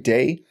every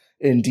day,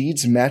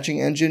 Indeed's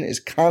matching engine is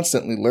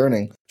constantly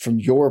learning from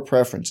your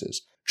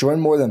preferences.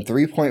 Join more than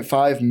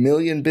 3.5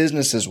 million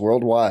businesses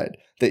worldwide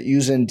that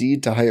use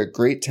Indeed to hire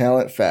great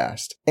talent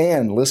fast.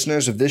 And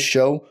listeners of this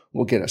show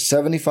will get a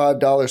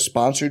 $75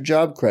 sponsored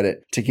job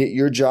credit to get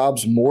your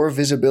jobs more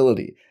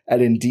visibility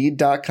at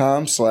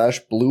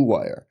Indeed.com/Blue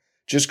Wire.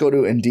 Just go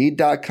to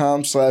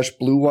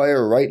Indeed.com/Blue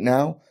Wire right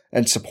now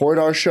and support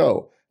our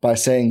show by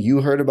saying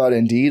you heard about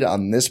Indeed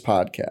on this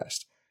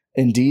podcast.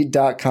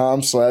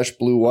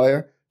 Indeed.com/Blue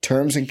Wire.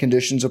 Terms and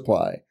conditions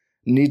apply.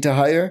 Need to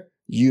hire?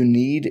 You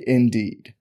need Indeed.